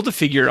with the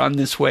Build-A-Figure on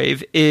this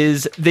wave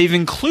is they've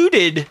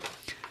included...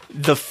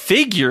 the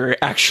figure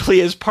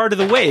actually as part of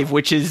the wave,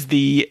 which is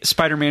the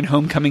Spider-Man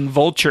Homecoming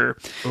Vulture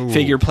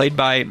figure played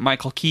by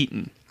Michael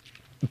Keaton.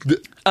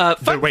 Fun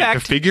fact, the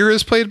figure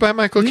is played by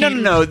Michael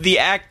Keaton? No.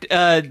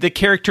 The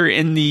character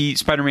in the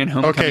Spider-Man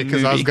Homecoming Okay,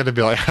 because I was movie. going to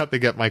be like, how'd they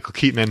get Michael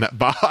Keaton in that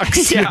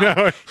box? Yeah. You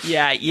know?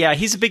 Yeah,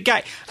 he's a big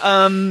guy.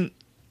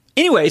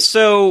 Anyway,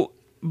 so...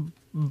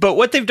 But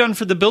what they've done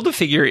for the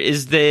Build-A-Figure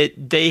is that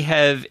they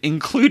have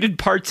included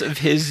parts of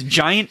his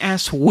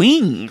giant-ass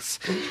wings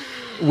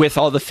with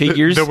all the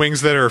figures. The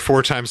wings that are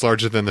 4 times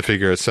larger than the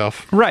figure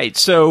itself. Right,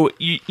 so,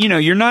 you know,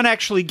 you're not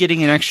actually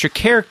getting an extra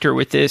character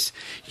with this.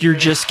 You're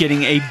just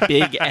getting a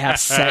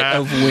big-ass set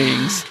of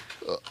wings.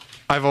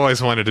 I've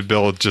always wanted to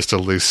build just a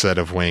loose set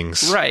of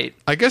wings. Right.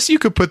 I guess you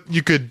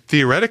could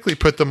theoretically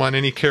put them on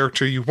any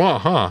character you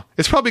want, huh?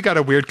 It's probably got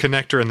a weird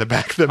connector in the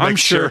back that I'm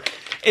makes sure.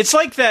 It's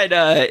like that.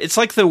 It's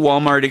like the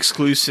Walmart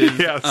exclusive.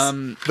 Yes.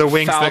 The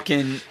wings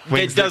Falcon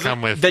that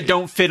come with that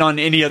don't fit on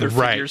any other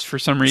figures for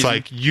some reason.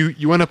 It's like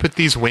you want to put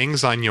these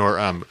wings on your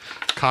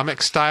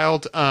comic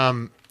styled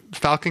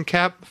Falcon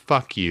cap?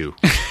 Fuck you.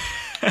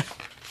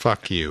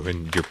 Fuck you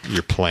and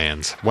your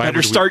plans.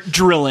 Better start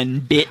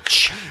drilling,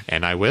 bitch.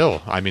 And I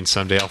will. I mean,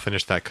 someday I'll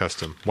finish that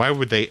custom. Why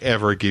would they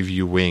ever give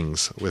you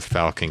wings with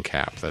Falcon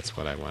cap? That's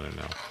what I want to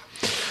know.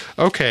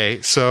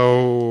 Okay,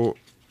 so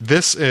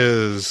this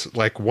is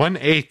like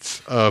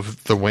 1/8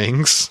 of the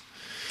wings.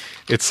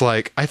 It's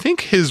like, I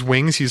think his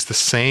wings use the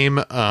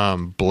same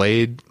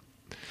blade,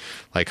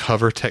 like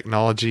hover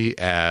technology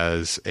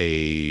as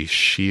a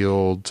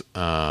Shield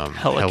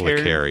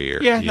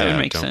helicarrier. Yeah, that would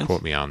make sense. Don't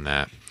quote me on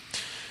that.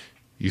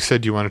 You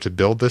said you wanted to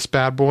build this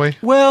bad boy?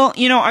 Well,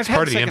 you know, I've had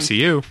part of the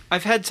MCU.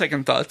 I've had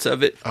second thoughts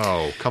of it.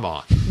 Oh, come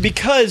on.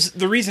 Because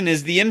the reason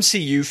is the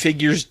MCU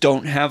figures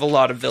don't have a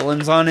lot of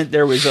villains on it.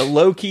 There was a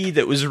Loki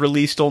that was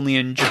released only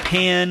in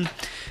Japan.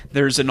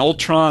 There's an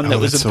Ultron that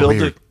was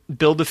a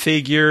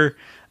build-a-figure.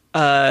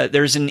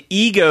 There's an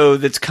Ego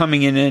that's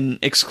coming in an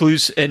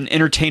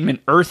Entertainment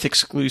Earth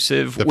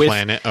exclusive. The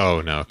planet? Oh,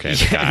 no, okay.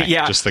 The guy.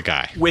 Yeah. Just the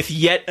guy. With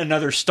yet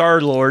another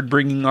Star-Lord,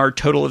 bringing our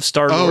total of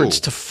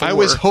Star-Lords to 4. I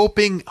was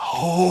hoping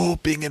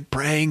and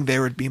praying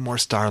there would be more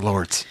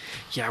Star-Lords.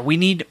 Yeah, we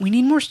need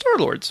more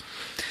Star-Lords.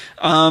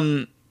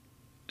 So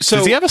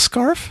does he have a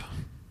scarf?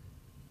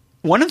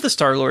 One of the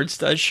Star-Lords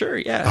does, sure,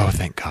 yeah. Oh,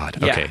 thank God.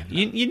 Yeah, Okay.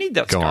 you need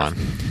that Go scarf. on.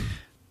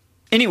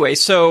 Anyway,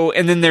 so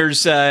and then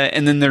there's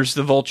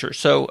the Vulture.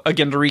 So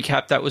again, to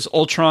recap, that was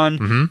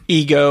Ultron,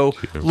 Ego,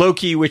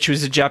 Loki, which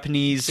was a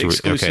Japanese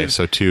exclusive. Okay,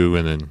 so 2,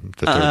 and then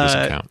the third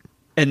doesn't count.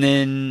 And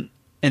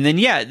then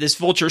yeah, this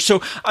Vulture.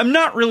 So I'm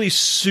not really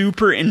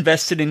super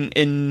invested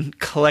in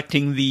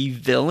collecting the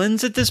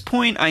villains at this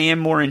point. I am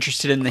more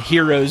interested in the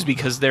heroes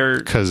because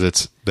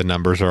the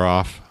numbers are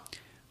off.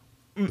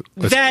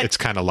 It's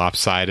kind of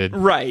lopsided.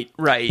 Right.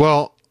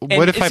 Well,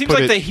 what if it seems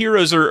like the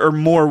heroes are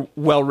more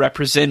well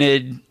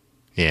represented.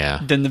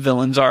 Yeah. Than the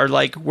villains are.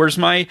 Like, where's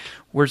my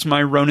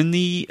Ronan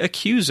the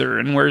Accuser,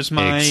 and where's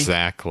my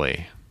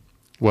exactly?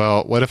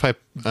 Well, what if I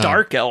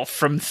Dark Elf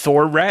from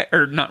Thor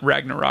or not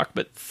Ragnarok,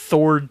 but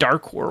Thor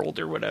Dark World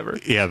or whatever?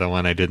 Yeah, the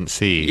one I didn't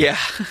see. Yeah.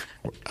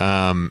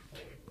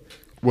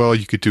 Well,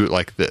 you could do it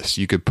like this.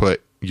 You could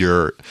put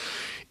your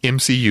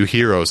MCU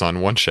heroes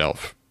on one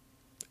shelf,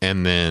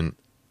 and then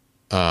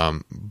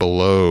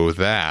below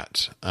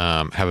that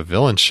have a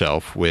villain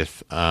shelf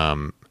with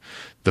the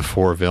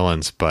 4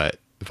 villains, but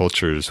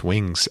Vulture's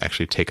wings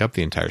actually take up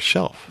the entire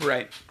shelf.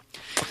 Right.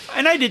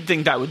 And I did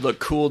think that would look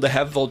cool to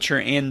have Vulture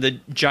and the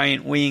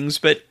giant wings,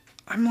 but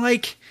I'm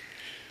like,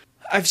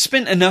 I've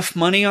spent enough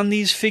money on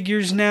these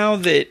figures now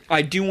that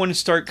I do want to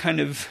start kind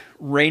of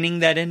reining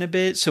that in a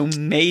bit, so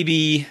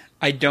maybe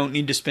I don't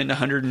need to spend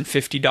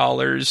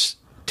 $150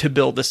 to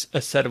build a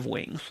set of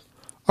wings.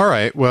 All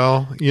right.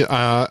 Well,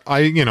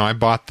 I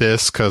bought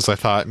this because I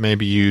thought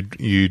maybe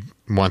you'd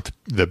want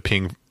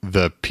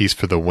the piece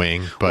for the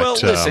wing. But well,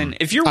 listen,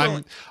 if you're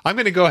willing, I'm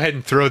going to go ahead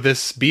and throw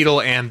this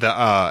beetle and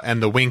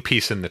the wing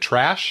piece in the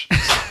trash.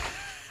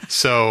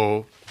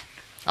 So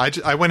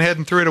I went ahead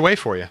and threw it away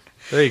for you.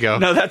 There you go.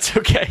 No, that's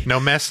okay.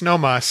 No mess, no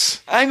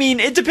muss. I mean,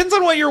 it depends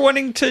on what you're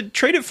wanting to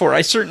trade it for.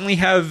 I certainly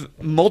have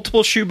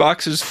multiple shoe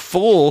boxes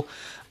full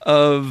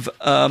of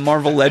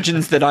Marvel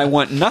Legends that I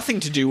want nothing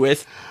to do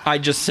with. I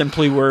just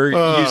simply were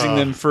using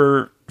them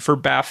for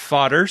bath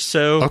fodder.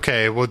 So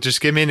okay, well,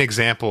 just give me an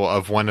example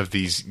of one of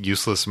these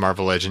useless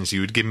Marvel Legends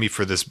you would give me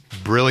for this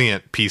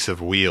brilliant piece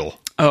of wheel.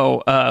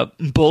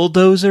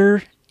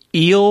 Bulldozer,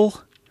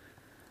 Eel.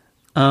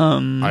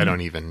 I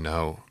don't even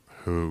know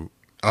who.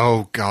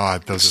 Oh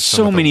God, those are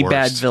so many worst.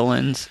 bad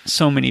villains.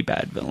 So many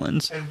bad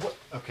villains. And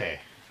okay,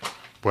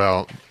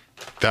 well.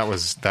 That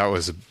was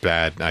a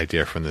bad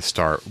idea from the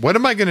start. What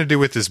am I going to do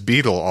with this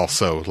beetle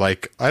also?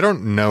 Like, I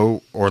don't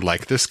know or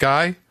like this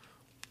guy.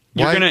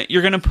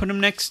 You're gonna put him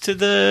next to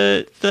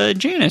the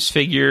Janice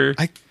figure.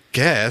 I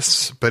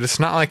guess, but it's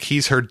not like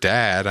he's her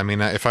dad. I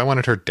mean, if I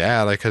wanted her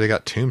dad, I could have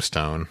got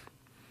Tombstone.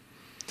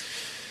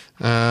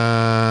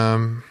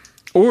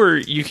 Or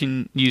you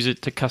can use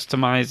it to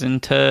customize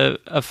into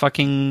a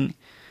fucking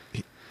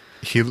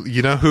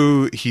You know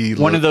who he?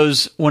 One of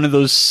those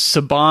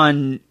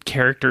Saban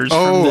characters.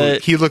 Oh, from the,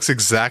 he looks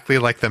exactly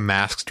like the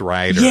Masked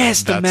Rider.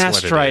 Yes, the That's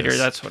Masked what it Rider. is.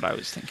 That's what I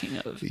was thinking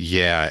of.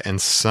 Yeah,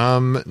 and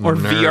some Or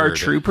nerd. VR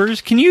Troopers.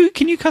 Can you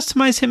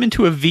customize him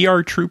into a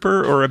VR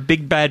Trooper or a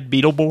big bad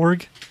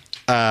Beetleborg?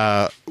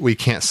 We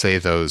can't say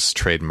those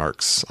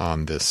trademarks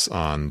on this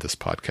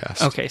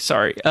podcast. Okay,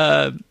 sorry.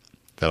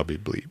 That'll be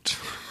bleeped.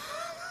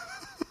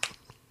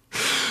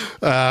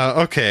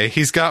 Okay,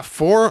 he's got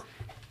 4.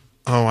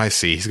 Oh, I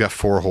see. He's got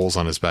 4 holes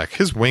on his back.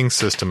 His wing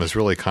system is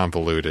really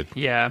convoluted.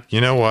 Yeah. You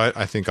know what?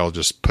 I think I'll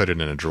just put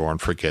it in a drawer and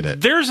forget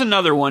it. There's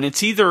another one.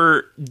 It's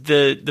either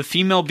the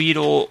female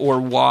beetle or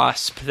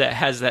wasp that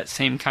has that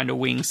same kind of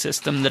wing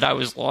system that I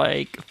was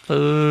like,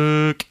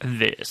 fuck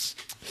this.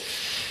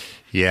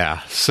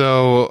 Yeah.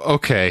 So,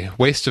 okay.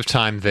 Waste of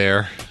time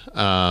there.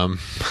 But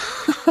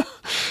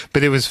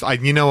it was,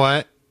 you know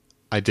what?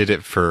 I did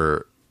it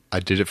for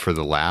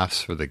the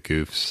laughs, for the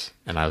goofs,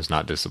 and I was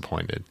not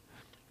disappointed.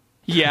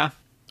 Yeah.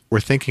 We're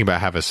thinking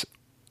about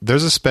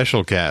there's a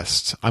special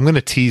guest. I'm going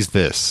to tease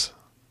this.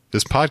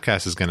 This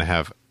podcast is going to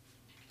have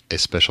a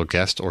special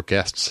guest or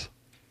guests.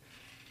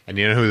 And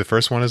you know who the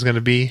first one is going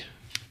to be?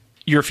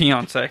 Your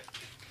fiance.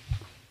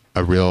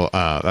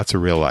 That's a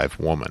real life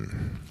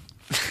woman.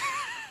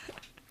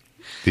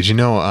 Did you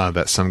know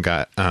that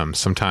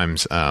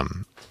sometimes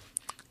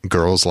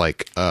girls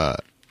like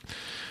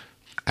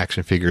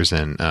action figures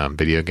and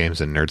video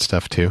games and nerd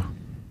stuff too?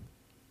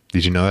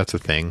 Did you know that's a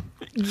thing?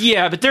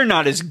 Yeah, but they're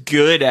not as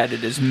good at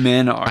it as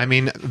men are. I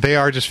mean, they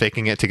are just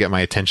faking it to get my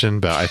attention,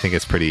 but I think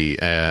it's pretty...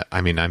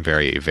 I'm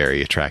very,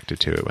 very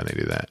attracted to it when they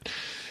do that.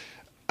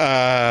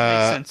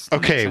 Makes sense.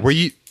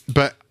 Okay,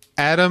 but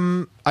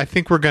Adam, I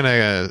think we're going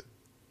to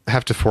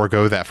have to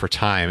forego that for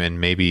time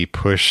and maybe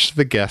push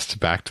the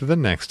guest back to the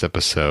next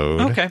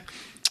episode. Okay.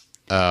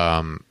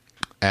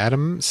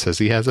 Adam says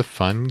he has a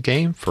fun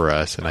game for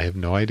us, and I have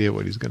no idea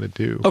what he's going to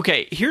do.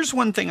 Okay, here's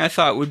one thing I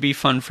thought would be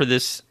fun for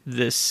this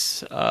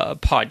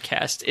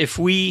podcast. If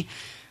we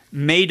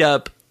made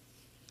up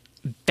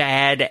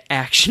bad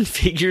action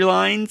figure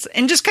lines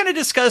and just kind of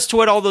discussed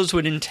what all those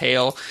would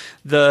entail.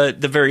 The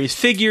various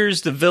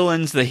figures, the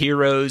villains, the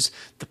heroes,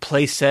 the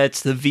play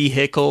sets, the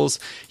vehicles.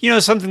 You know,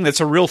 something that's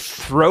a real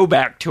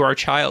throwback to our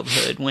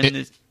childhood.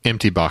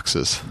 Empty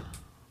boxes.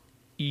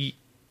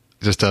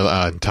 Just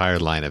an entire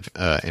line of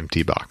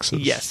empty boxes.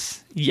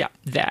 Yes. Yeah,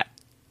 that.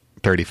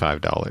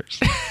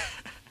 $35.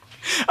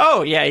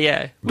 Oh,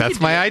 yeah.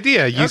 That's my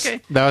idea. Okay.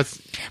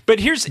 But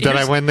here's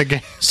I win the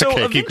game? So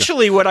okay,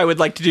 eventually what I would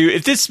like to do,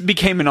 if this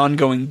became an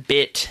ongoing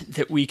bit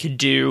that we could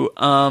do,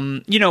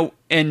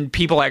 and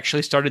people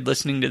actually started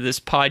listening to this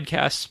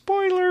podcast,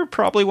 spoiler,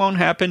 probably won't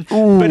happen.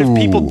 Ooh. But if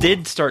people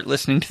did start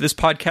listening to this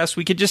podcast,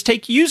 we could just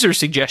take user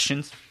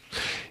suggestions.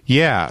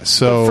 Yeah,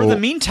 so... But for the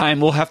meantime,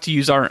 we'll have to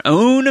use our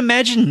own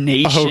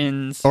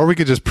imaginations. Or we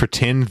could just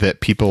pretend that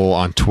people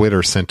on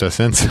Twitter sent us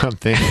in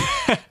something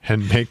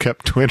and make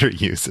up Twitter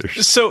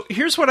users. So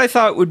here's what I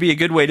thought would be a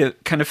good way to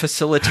kind of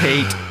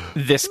facilitate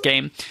this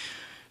game.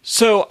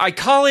 So I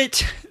call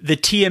it the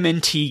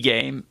TMNT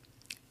game.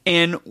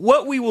 And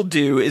what we will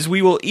do is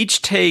we will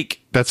each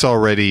take... That's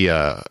already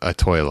a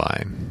toy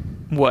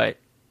line. What?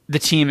 The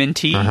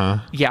TMNT? Uh-huh.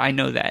 Yeah, I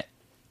know that.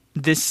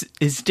 This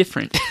is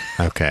different.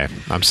 Okay.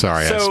 I'm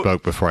sorry. I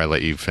spoke before I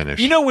let you finish.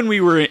 You know, when we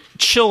were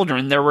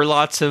children, there were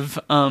lots of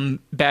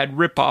bad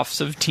ripoffs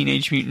of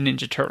Teenage Mutant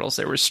Ninja Turtles.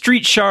 There were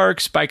Street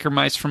Sharks, Biker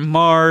Mice from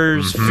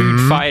Mars,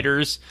 Food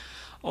Fighters,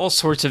 all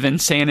sorts of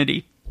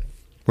insanity.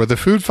 Were the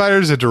Food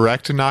Fighters a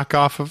direct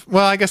knockoff of...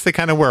 Well, I guess they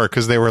kind of were,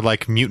 because they were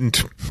like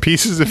mutant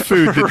pieces of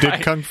food that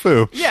did kung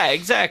fu. Yeah,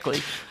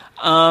 exactly.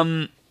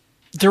 There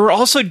were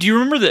also... Do you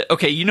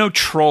remember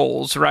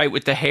Trolls, right,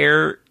 with the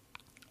hair...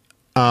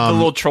 the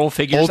little troll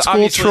figures. Old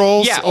school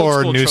trolls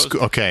or new trolls.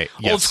 School? Okay,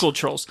 yes. Old school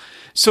trolls.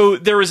 So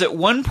there was at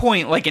one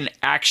point like an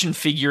action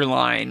figure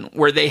line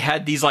where they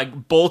had these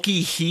like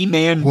bulky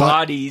He-Man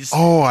bodies.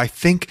 Oh, I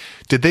think...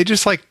 Did they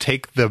just like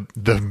take the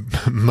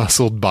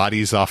muscled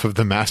bodies off of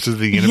the Masters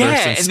of the Universe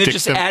and they stick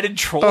just them? added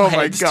troll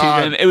heads to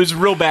them. It was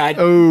real bad.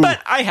 Oh.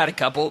 But I had a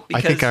couple. I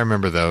think I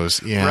remember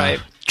those. Yeah.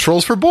 Right.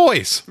 Trolls for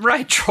boys.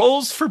 Right.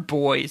 Trolls for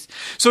boys.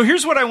 So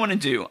here's what I want to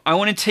do. I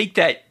want to take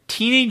that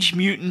Teenage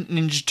Mutant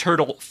Ninja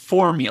Turtle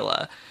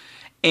formula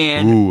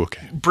and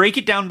break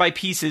it down by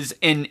pieces,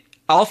 and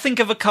I'll think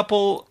of a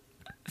couple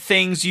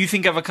things, you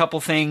think of a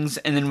couple things,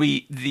 and then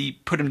we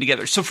put them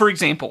together. So for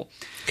example,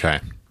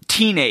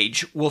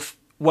 teenage,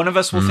 one of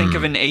us will think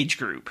of an age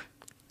group.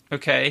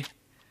 Okay.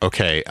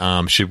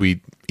 Should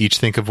we each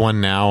think of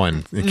one now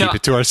and keep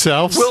it to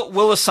ourselves?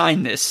 We'll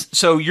assign this.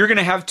 So you're going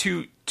to have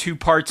two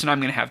parts, and I'm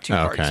going to have two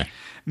parts.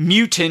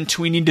 Mutant,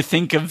 we need to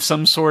think of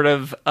some sort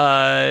of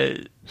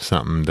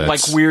something that's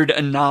like weird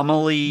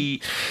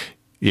anomaly.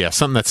 Yeah,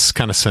 something that's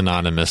kind of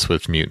synonymous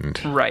with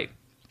mutant. Right.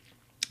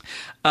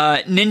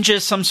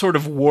 Ninja, some sort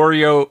of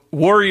warrior. A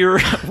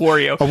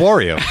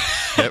Wario.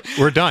 Yep,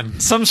 we're done.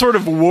 Some sort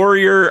of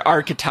warrior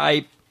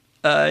archetype.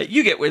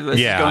 You get where this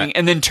is going.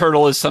 And then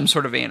turtle is some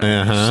sort of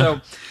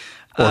animal.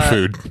 Or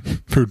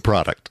food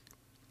product.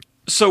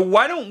 So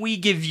why don't we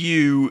give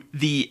you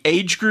the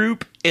age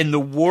group and the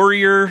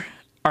warrior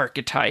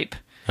archetype?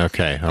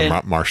 Okay,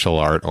 martial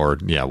art or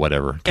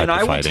whatever. Type and I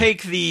of will fighting.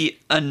 take the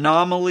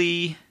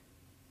anomaly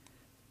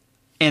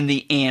and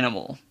the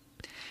animal.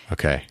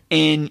 Okay.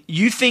 And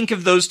you think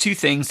of those two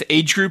things, the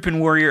age group and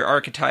warrior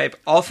archetype.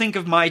 I'll think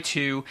of my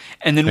two,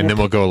 and then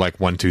we'll go like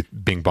 1, 2,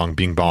 bing bong,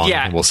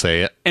 and we'll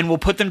say it. And we'll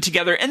put them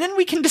together, and then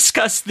we can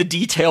discuss the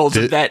details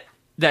of that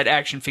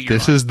action figure.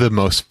 This is the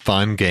most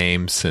fun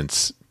game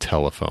since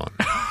Telephone.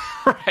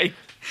 Right.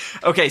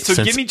 Okay, so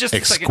since give me just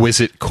a second.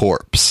 Exquisite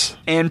Corpse.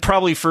 And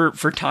probably for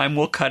time,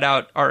 we'll cut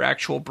out our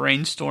actual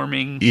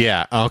brainstorming.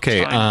 Yeah,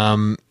 okay.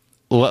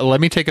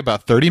 Let me take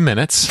about 30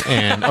 minutes.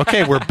 And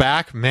okay, we're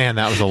back. Man,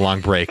 that was a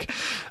long break.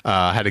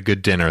 Had a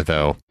good dinner,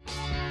 though.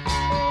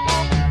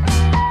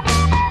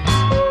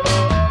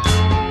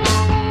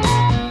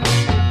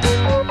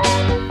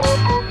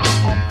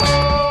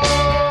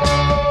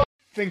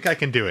 Think I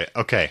can do it.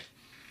 Okay.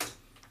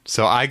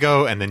 So I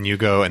go, and then you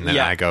go, and then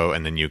I go,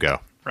 and then you go.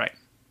 Right.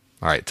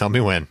 All right, tell me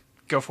when.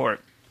 Go for it.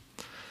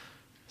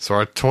 So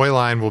our toy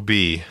line will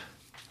be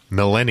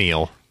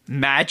Millennial,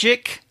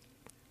 Magic,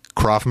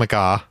 Krav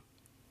Maga,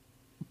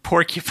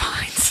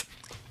 Porcupines.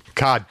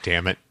 God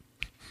damn it.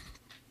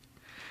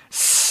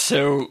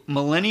 So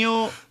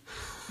Millennial,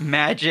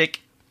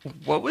 Magic,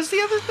 what was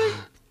the other thing?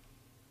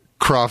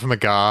 Krav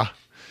Maga.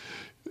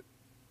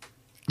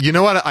 You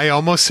know what? I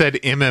almost said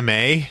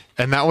MMA,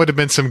 and that would have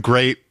been some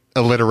great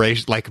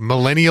alliteration, like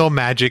Millennial,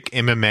 Magic,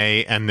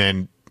 MMA, and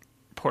then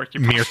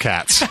Porcupines.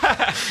 Meerkats.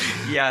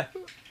 Yeah.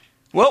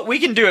 Well, we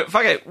can do it.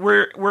 Fuck it.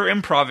 We're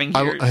improving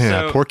here.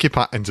 So.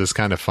 Porcupines is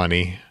kind of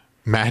funny.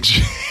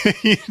 Magic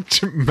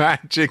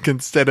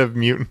instead of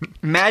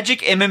mutant. Magic,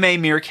 MMA,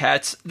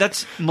 Meerkats.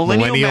 That's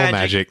Millennial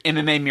Magic,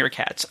 MMA,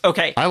 Meerkats.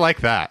 Okay. I like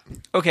that.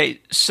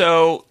 Okay,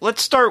 so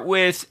let's start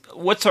with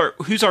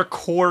who's our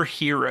core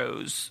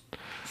heroes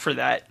for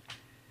that?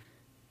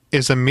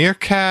 Is a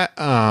meerkat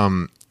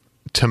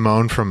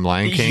Timon from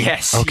Lion King?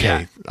 Yes. Okay,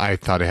 yeah. I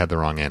thought I had the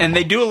wrong animal. And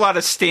they do a lot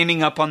of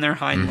standing up on their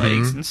hind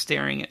legs and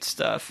staring at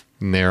stuff.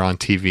 And they're on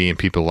TV and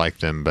people like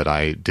them, but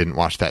I didn't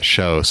watch that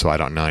show, so I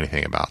don't know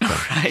anything about them.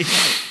 Right.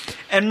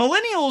 And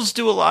millennials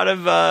do a lot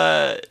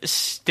of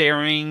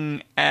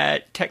staring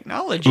at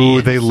technology.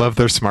 Ooh, they love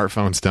their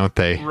smartphones, don't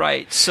they?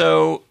 Right.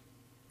 So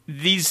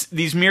these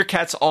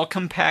meerkats all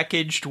come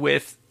packaged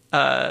with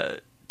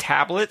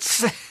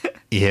tablets.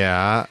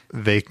 Yeah,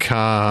 they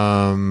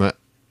come.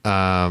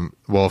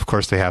 Well, of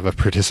course, they have a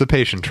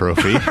participation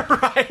trophy.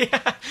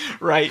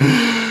 Right.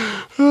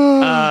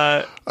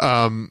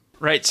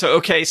 Right.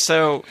 So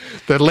so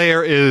the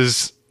layer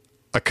is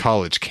a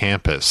college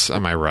campus.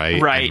 Am I right?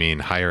 Right. I mean,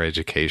 higher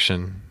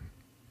education.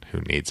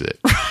 Who needs it?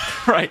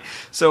 Right.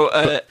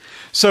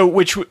 So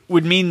which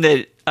would mean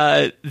that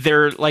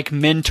their like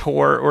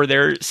mentor or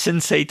their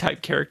sensei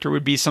type character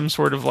would be some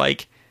sort of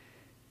like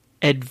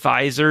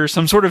advisor,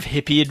 some sort of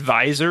hippie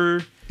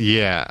advisor.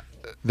 Yeah,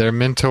 their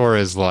mentor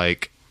is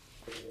like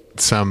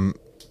some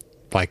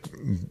like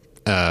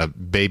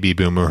baby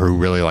boomer who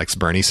really likes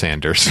Bernie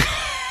Sanders.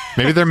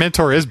 Maybe their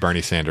mentor is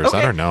Bernie Sanders. Okay.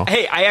 I don't know.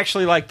 Hey, I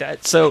actually like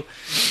that. So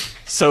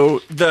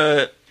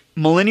the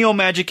Millennial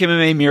Magic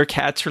MMA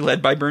Meerkats are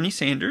led by Bernie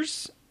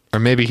Sanders. Or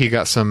maybe he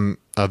got some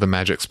of the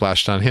magic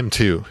splashed on him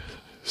too.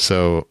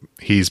 So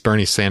he's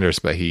Bernie Sanders,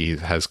 but he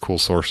has cool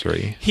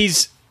sorcery.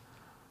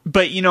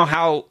 But you know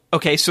how,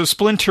 okay, so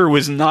Splinter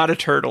was not a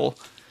turtle.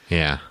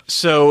 Yeah.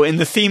 So in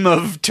the theme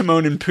of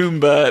Timon and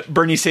Pumbaa,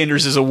 Bernie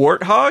Sanders is a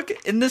warthog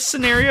in this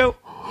scenario.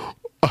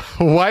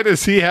 Why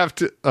does he have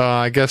to,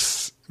 I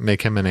guess,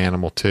 make him an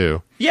animal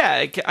too?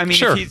 Yeah, I mean,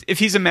 sure. if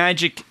he's a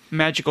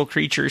magical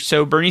creature,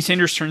 so Bernie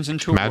Sanders turns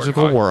into a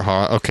magical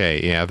warthog.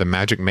 Okay, yeah, the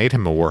magic made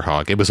him a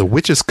warthog. It was a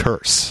witch's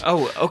curse.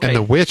 Oh, okay. And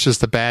the witch is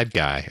the bad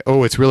guy.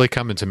 Oh, it's really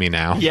coming to me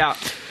now. Yeah.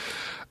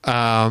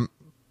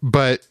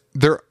 But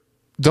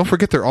don't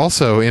forget they're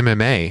also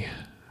MMA,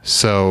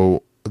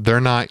 so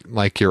they're not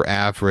like your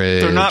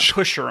average. They're not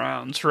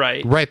push-arounds,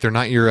 right? Right, they're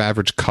not your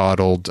average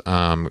coddled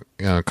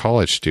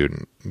college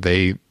student.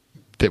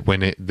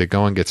 When the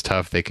going gets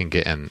tough, they can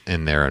get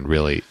in there and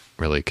really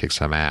kick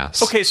some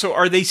ass. Okay, so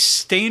are they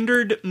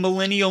standard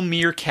millennial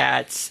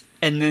meerkats,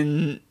 and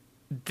then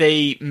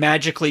they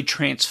magically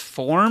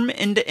transform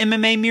into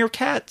MMA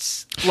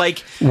meerkats?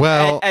 Like,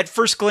 well, at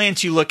first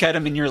glance, you look at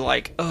them and you're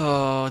like,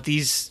 oh,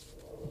 these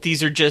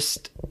are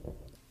just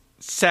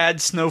sad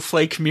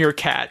snowflake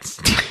meerkats.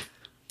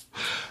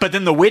 But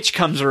then the witch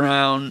comes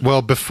around.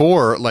 Well,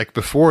 before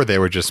they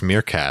were just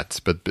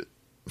meerkats, but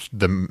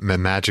the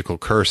magical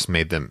curse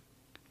made them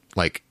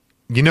like,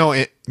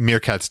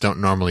 meerkats don't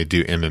normally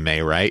do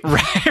MMA, right?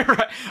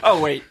 Right. Oh,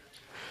 wait.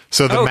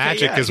 So the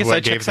magic is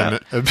what gave them.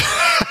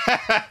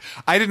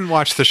 I didn't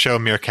watch the show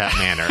Meerkat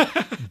Manor,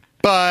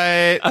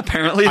 but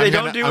apparently they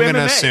don't do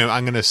MMA.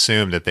 I'm going to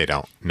assume that they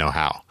don't know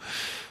how,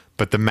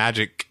 but the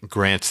magic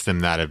grants them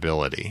that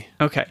ability.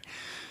 Okay,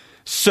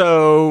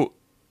 so.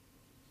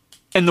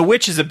 And the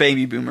witch is a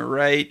baby boomer,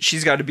 right?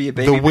 She's got to be a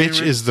baby boomer. The witch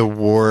is the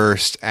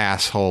worst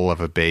asshole of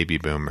a baby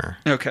boomer.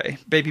 Okay,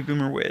 baby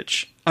boomer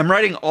witch. I'm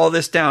writing all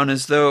this down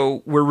as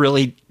though we're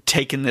really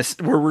taking this.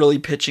 We're really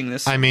pitching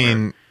this. I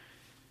mean,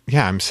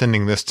 yeah, I'm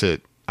sending this to.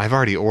 I've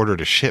already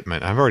ordered a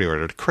shipment. I've already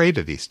ordered a crate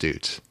of these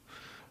dudes.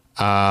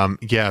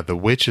 Yeah, the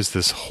witch is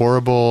this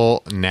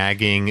horrible,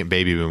 nagging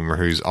baby boomer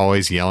who's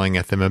always yelling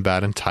at them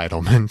about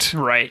entitlement.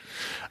 Right.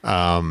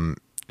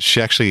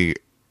 She actually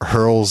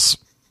hurls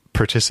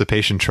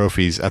participation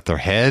trophies at their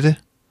head.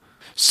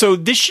 So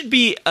this should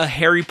be a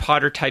Harry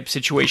Potter type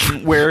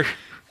situation where,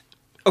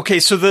 okay,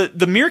 so the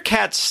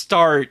Meerkats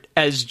start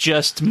as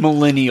just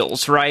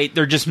millennials, right?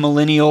 They're just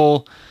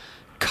millennial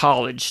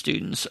college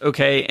students,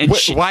 okay? And were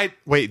these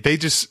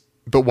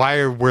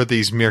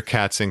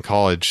meerkats in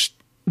college?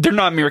 They're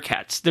not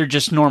meerkats. They're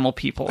just normal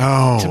people.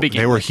 Oh, to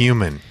begin they were with.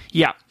 human.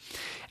 Yeah.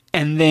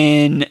 And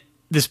then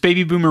this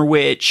baby boomer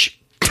witch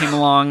came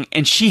along,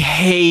 and she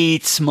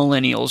hates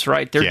millennials,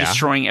 right? They're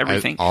destroying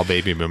everything. All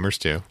baby boomers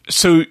do.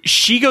 So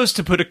she goes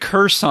to put a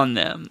curse on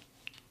them.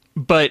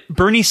 But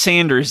Bernie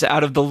Sanders,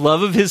 out of the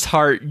love of his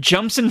heart,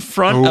 jumps in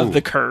front of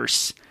the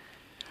curse,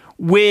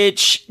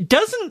 which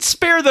doesn't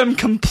spare them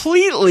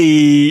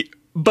completely,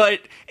 but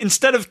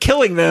instead of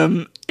killing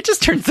them, it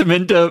just turns them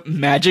into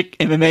magic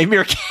MMA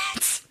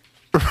meerkats.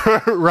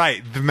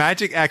 Right. The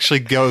magic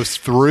actually goes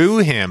through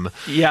him.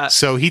 Yeah.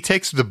 So he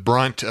takes the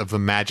brunt of the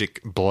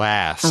magic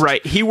blast.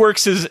 Right. He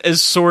works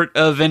as sort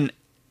of an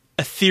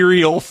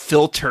ethereal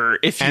filter,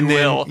 if you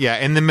will. Yeah,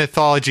 in the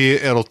mythology,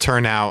 it'll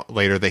turn out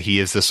later that he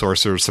is the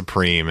sorcerer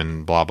supreme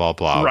and blah, blah,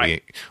 blah.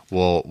 Right.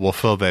 We'll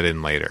fill that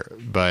in later.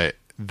 But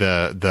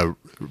the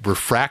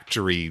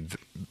refractory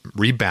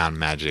rebound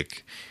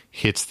magic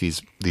hits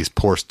these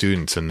poor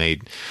students, and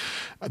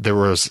there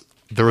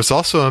was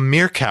also a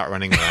meerkat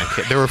running around.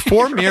 There were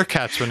 4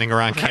 meerkats running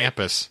around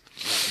campus.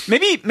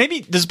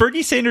 Maybe does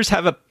Bernie Sanders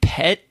have a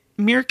pet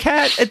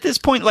meerkat at this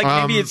point? Like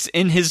maybe it's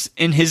in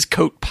his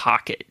coat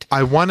pocket.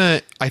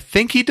 I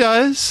think he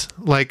does.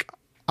 Like,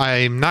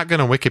 I'm not going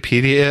to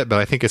Wikipedia it, but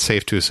I think it's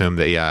safe to assume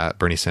that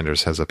Bernie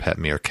Sanders has a pet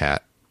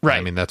meerkat. Right.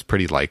 I mean, that's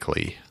pretty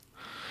likely.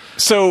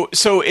 So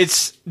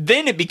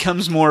it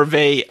becomes more of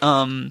a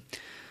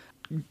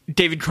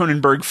David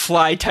Cronenberg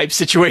Fly type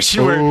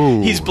situation where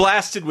he's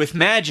blasted with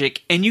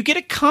magic, and you get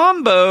a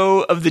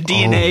combo of the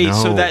DNA,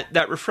 so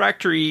that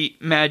refractory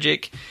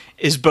magic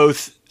is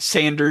both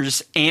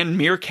Sanders and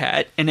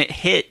Meerkat, and it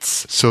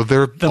hits. So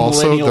they're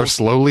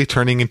slowly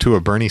turning into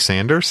a Bernie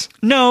Sanders?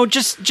 No,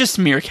 just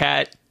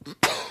Meerkat.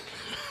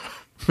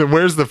 Then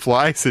where's the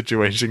Fly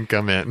situation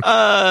come in?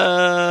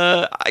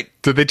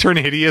 Did they turn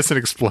hideous and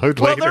explode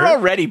later? Well, they're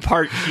already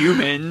part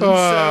human.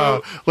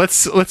 So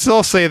let's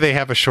all say they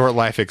have a short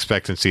life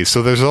expectancy.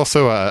 So there's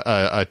also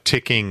a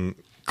ticking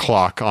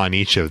clock on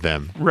each of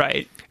them.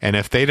 Right. And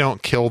if they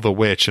don't kill the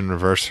witch and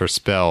reverse her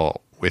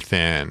spell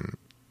within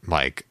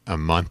like a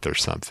month or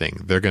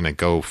something, they're going to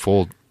go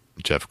full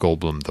Jeff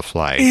Goldblum the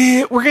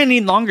Fly. We're going to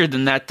need longer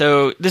than that,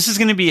 though. This is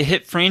going to be a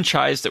hit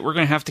franchise that we're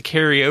going to have to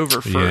carry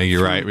over for. Yeah,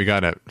 you're right. We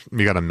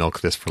gotta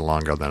milk this for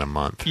longer than a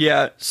month.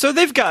 Yeah, so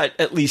they've got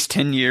at least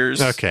 10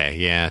 years. Okay,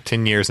 yeah,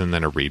 10 years and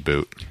then a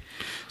reboot.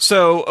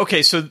 So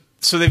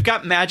they've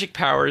got magic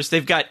powers.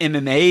 They've got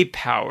MMA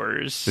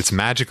powers. It's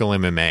magical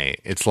MMA.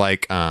 It's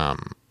like a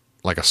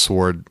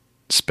sword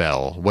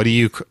spell.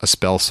 A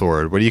spell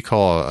sword? What do you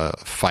call a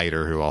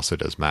fighter who also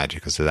does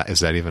magic? Is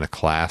that even a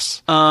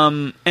class?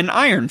 An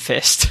Iron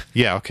Fist.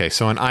 Yeah, okay.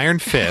 So an Iron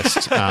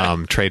Fist,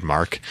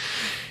 trademark,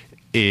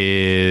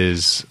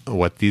 is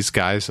what these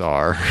guys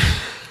are.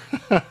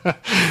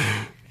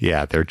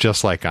 Yeah, they're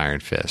just like Iron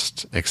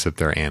Fist, except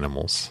they're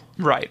animals.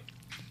 Right.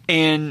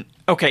 And,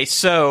 okay,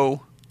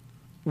 so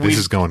this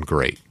is going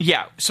great.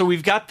 Yeah, so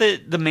we've got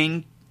the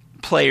main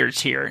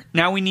players here.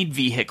 Now we need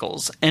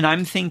vehicles. And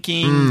I'm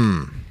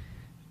thinking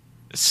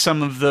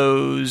some of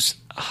those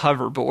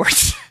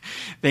hoverboards.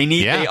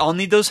 They all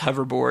need those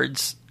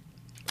hoverboards.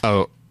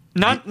 Oh,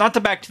 not the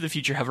Back to the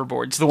Future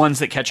hoverboards, the ones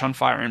that catch on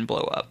fire and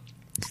blow up.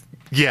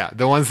 Yeah,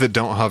 the ones that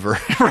don't hover.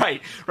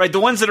 Right. The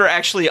ones that are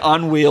actually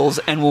on wheels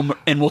and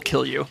will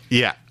kill you.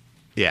 Yeah.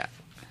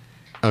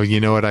 Oh,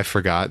 you know what? I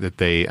forgot that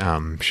they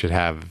should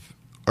have,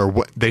 or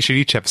what they should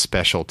each have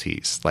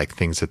specialties, like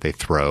things that they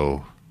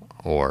throw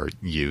or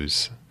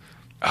use.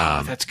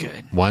 Oh, that's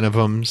good. One of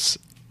them's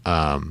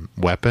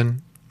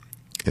weapon.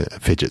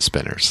 Fidget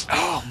spinners.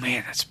 Oh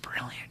man, that's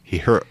brilliant. He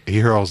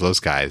hurls those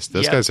guys.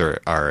 Those guys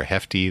are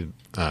hefty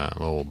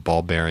little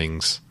ball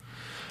bearings.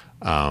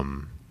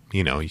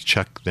 You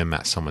chuck them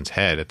at someone's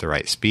head at the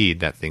right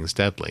speed, that thing's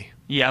deadly.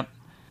 Yep.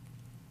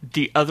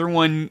 The other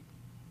one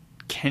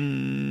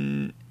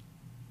can...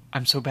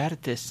 I'm so bad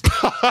at this.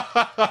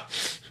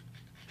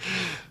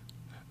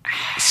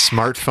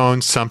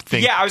 Smartphone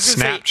something. Yeah, I was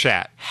going to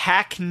Snapchat. Say,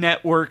 hack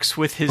networks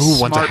with his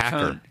smartphone. One's a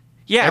hacker.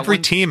 Yeah, every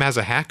team has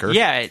a hacker.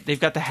 Yeah, they've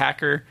got the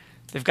hacker.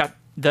 They've got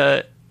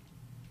the...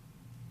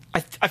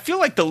 I feel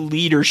like the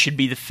leader should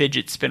be the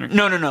fidget spinner.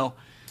 No.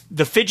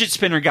 The fidget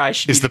spinner guy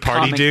should be the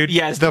party dude.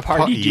 Yeah, is the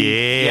party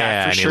dude.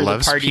 Yeah, for and sure. He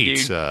loves the party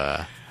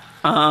pizza.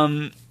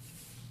 Dude.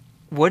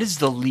 What does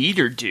the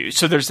leader do?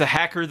 So there's the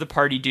hacker, the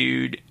party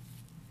dude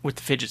with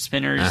the fidget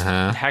spinners.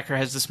 The hacker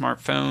has the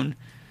smartphone.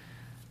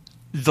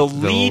 The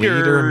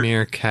leader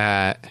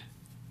meerkat.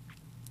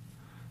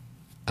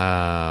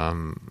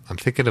 I'm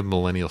thinking of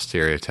millennial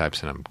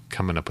stereotypes, and I'm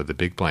coming up with a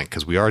big blank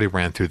because we already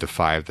ran through the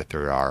 5 that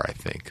there are. I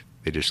think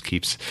it just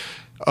keeps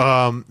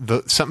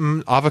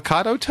something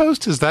avocado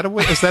toast. Is that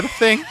a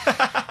thing?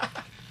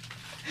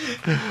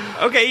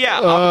 Okay, yeah,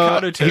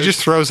 avocado toast. He just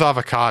throws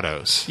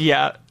avocados.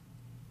 Yeah.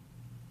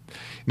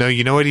 No,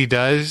 you know what he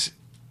does?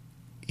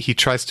 He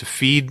tries to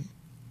feed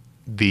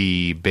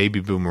the baby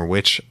boomer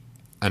witch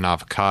an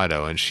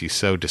avocado, and she's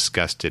so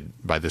disgusted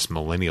by this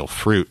millennial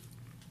fruit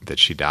that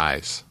she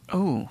dies.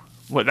 Oh,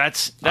 well,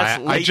 that's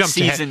late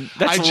season.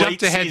 I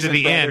jumped ahead to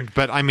the end,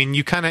 but I mean,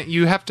 you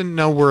have to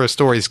know where a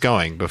story's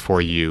going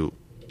before you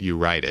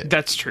write it.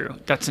 That's true.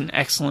 That's an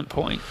excellent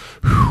point.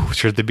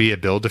 Should there be a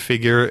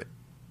Build-A-Figure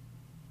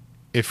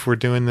if we're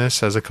doing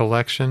this as a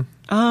collection?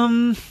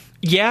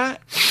 Yeah.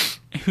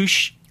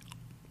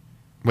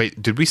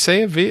 Wait, did we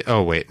say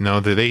oh, wait, no,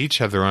 they each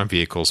have their own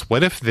vehicles.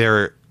 What if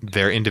their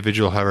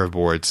individual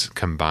hoverboards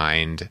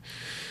combined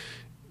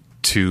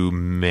to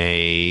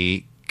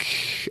make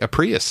a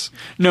Prius?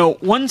 No,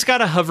 one's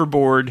got a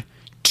hoverboard.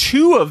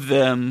 2 of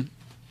them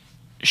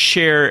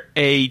share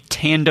a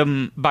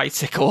tandem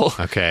bicycle.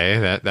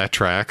 Okay, that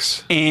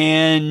tracks.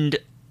 And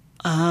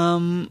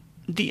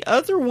the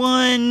other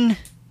one...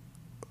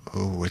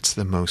 Oh, what's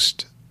the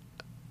most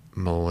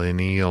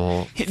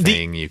millennial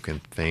thing you can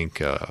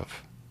think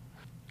of?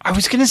 I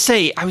was gonna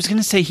say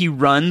he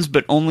runs,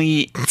 but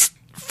only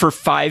for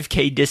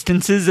 5K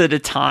distances at a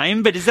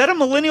time. But is that a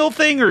millennial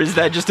thing, or is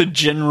that just a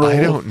general? I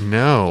don't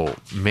know.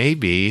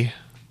 Maybe.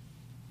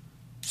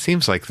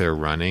 Seems like they're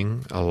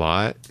running a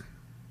lot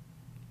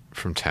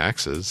from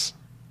taxes.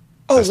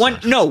 Oh,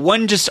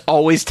 one just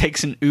always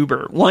takes an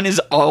Uber. One is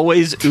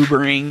always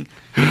Ubering.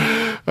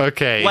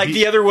 Okay. Like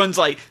the other one's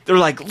like, they're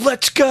like,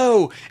 let's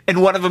go.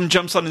 And one of them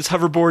jumps on his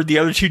hoverboard. The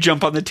other 2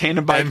 jump on the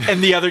tandem bike.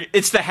 And the other,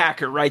 it's the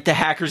hacker, right? The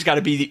hacker's got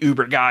to be the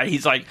Uber guy.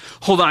 He's like,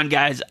 hold on,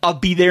 guys. I'll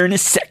be there in a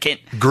second.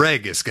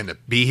 Greg is going to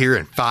be here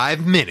in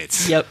 5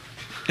 minutes. Yep.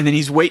 And then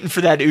he's waiting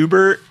for that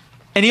Uber.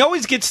 And he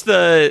always gets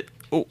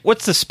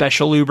what's the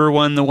special Uber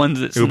one? The one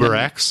that's Uber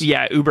X?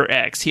 Yeah, Uber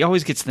X. He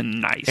always gets the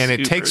nice And it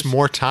Ubers. takes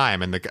more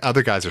time. And the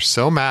other guys are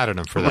so mad at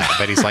him for that.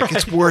 But he's like,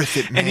 it's worth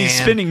it, man. And he's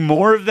spending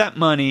more of that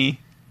money.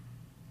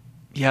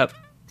 Yep.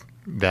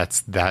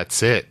 That's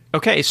it.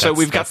 Okay, so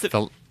we've got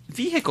the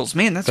vehicles.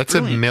 Man, that's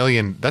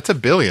brilliant. That's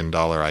 $1 billion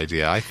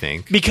idea, I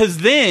think. Because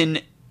then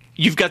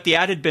you've got the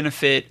added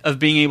benefit of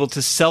being able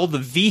to sell the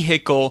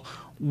vehicle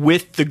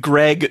with the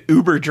Greg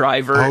Uber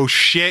driver. Oh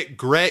shit,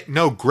 Greg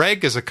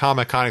is a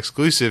Comic-Con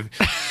exclusive.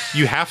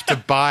 You have to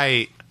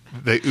buy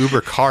the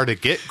Uber car to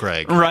get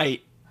Greg.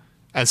 Right.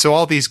 And so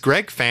all these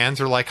Greg fans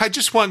are like, I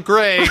just want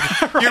Greg.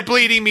 Right. You're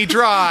bleeding me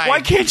dry.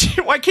 Why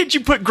can't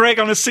you put Greg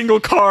on a single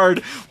card?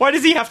 Why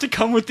does he have to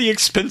come with the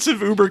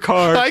expensive Uber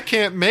card? I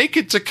can't make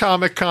it to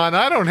Comic-Con.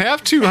 I don't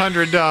have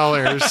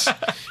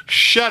 $200.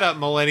 Shut up,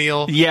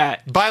 millennial. Yeah.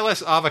 Buy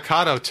less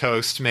avocado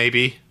toast,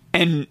 maybe.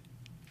 And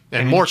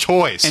more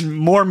toys. And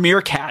more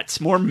meerkats.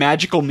 More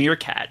magical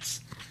meerkats.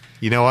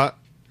 You know what?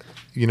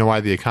 You know why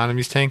the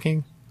economy's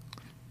tanking?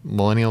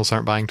 Millennials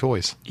aren't buying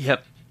toys.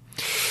 Yep.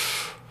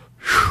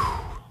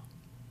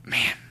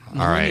 Man.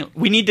 All right.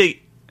 We need to...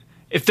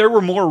 If there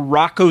were more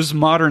Rocco's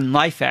Modern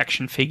Life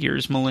action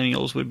figures,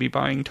 millennials would be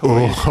buying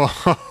toys.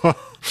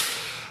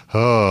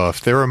 Oh,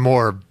 if there were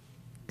more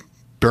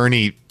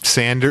Bernie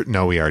Sanders...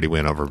 No, we already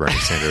went over Bernie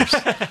Sanders.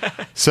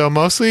 So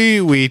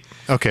mostly we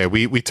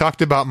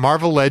talked about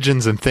Marvel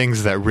Legends and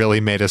things that really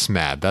made us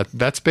mad.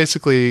 That's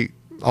basically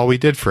all we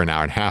did for an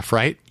hour and a half,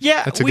 right?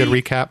 Yeah. That's a good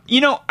recap.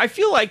 You know, I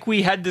feel like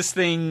we had this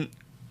thing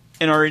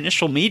in our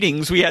initial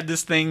meetings. We had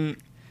this thing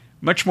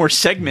much more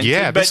segmented.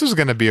 Yeah, this was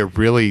going to be a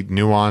really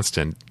nuanced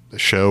and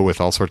show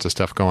with all sorts of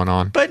stuff going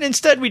on. But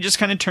instead, we just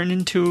kind of turned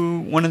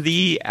into one of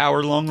the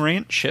hour-long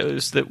rant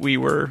shows that we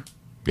were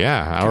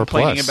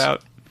complaining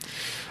about.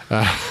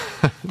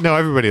 No,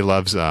 everybody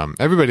loves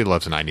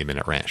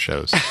 90-minute rant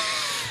shows.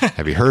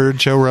 Have you heard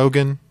Joe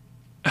Rogan?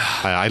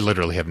 I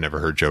literally have never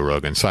heard Joe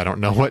Rogan, so I don't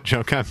know what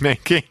joke I'm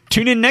making.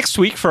 Tune in next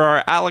week for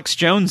our Alex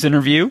Jones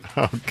interview.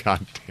 Oh,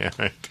 God damn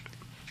it.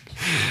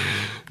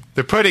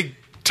 They're putting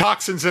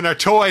toxins in our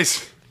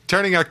toys,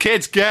 turning our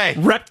kids gay.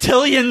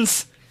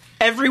 Reptilians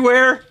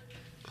everywhere.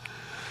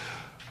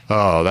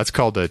 Oh, that's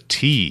called a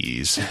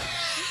tease.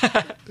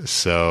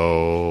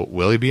 So,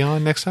 will he be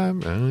on next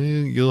time?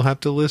 You'll have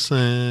to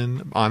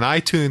listen. On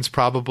iTunes,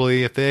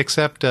 probably, if they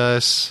accept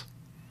us.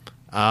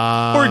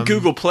 Or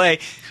Google Play.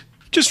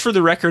 Just for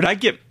the record, I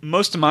get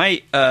most of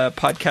my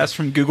podcasts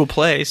from Google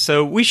Play,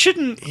 so we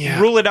shouldn't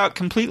rule it out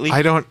completely.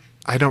 I don't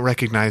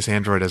recognize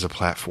Android as a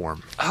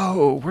platform.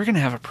 Oh, we're going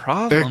to have a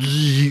problem.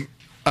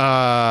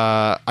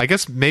 I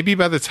guess maybe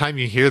by the time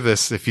you hear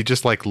this, if you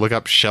just look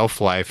up Shelf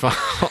Life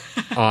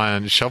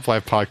on Shelf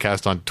Life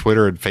Podcast on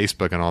Twitter and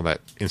Facebook and all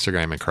that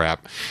Instagram and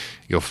crap,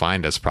 you'll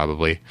find us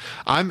probably.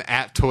 I'm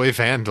at Toy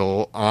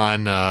Vandal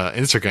on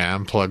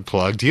Instagram.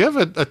 Plug. Do you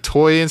have a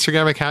toy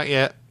Instagram account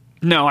yet?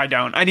 No, I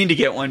don't. I need to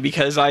get one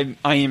because I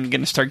am going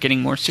to start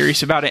getting more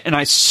serious about it, and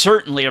I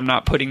certainly am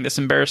not putting this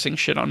embarrassing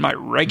shit on my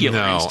regular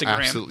Instagram. No,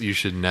 absolutely, you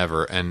should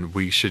never, and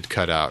we should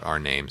cut out our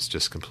names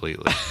just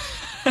completely.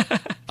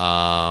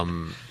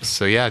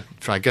 So yeah,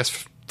 I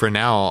guess for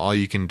now, all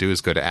you can do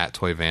is go to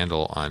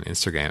 @ToyVandal on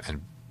Instagram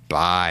and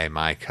buy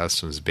my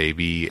customs,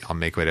 baby. I'll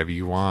make whatever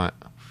you want.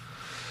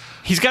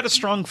 He's got a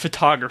strong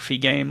photography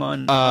game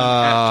on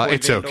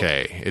it's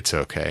okay. It's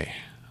okay.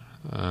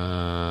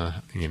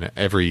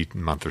 Every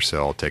month or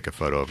so I'll take a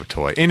photo of a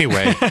toy.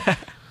 Anyway,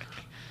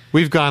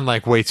 we've gone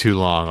like way too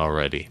long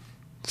already.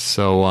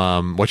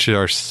 So, what should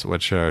our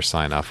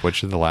sign off? What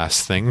should the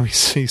last thing we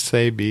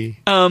say be?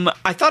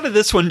 I thought of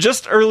this one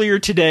just earlier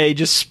today,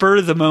 just spur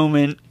of the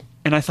moment,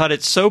 and I thought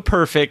it's so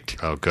perfect.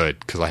 Oh, good,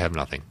 because I have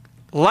nothing.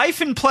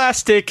 Life in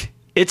plastic,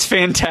 it's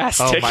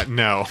fantastic. Oh,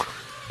 no.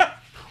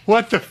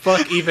 What the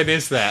fuck even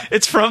is that?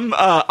 It's from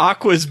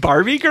Aqua's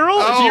Barbie Girl.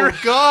 Oh,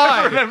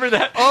 God. Remember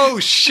that? Oh,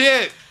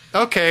 shit.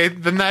 Okay,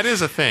 then that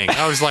is a thing.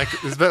 I was like,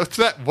 is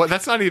that what?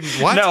 That's not even,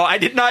 what? No, I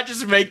did not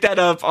just make that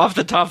up off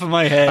the top of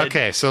my head.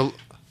 Okay, so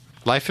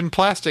Life in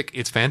Plastic,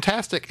 it's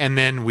fantastic. And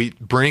then we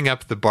bring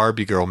up the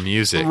Barbie Girl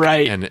music.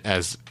 Right. And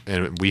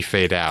we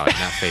fade out, and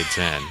that fades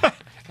in.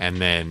 And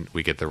then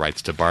we get the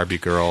rights to Barbie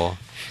Girl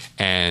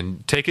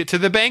and take it to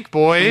the bank,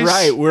 boys.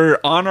 Right, we're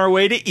on our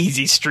way to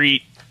Easy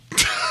Street.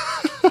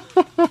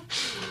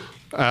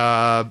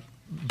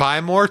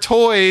 Buy more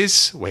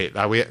toys. Wait,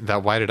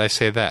 why did I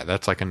say that?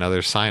 That's like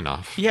another sign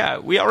off. Yeah,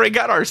 we already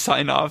got our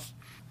sign off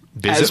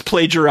as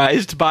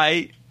plagiarized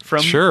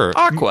from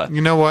Aqua.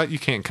 You know what? You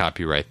can't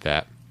copyright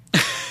that.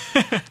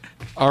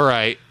 All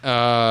right.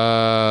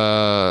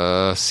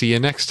 See you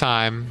next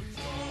time.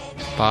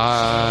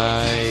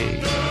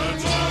 Bye.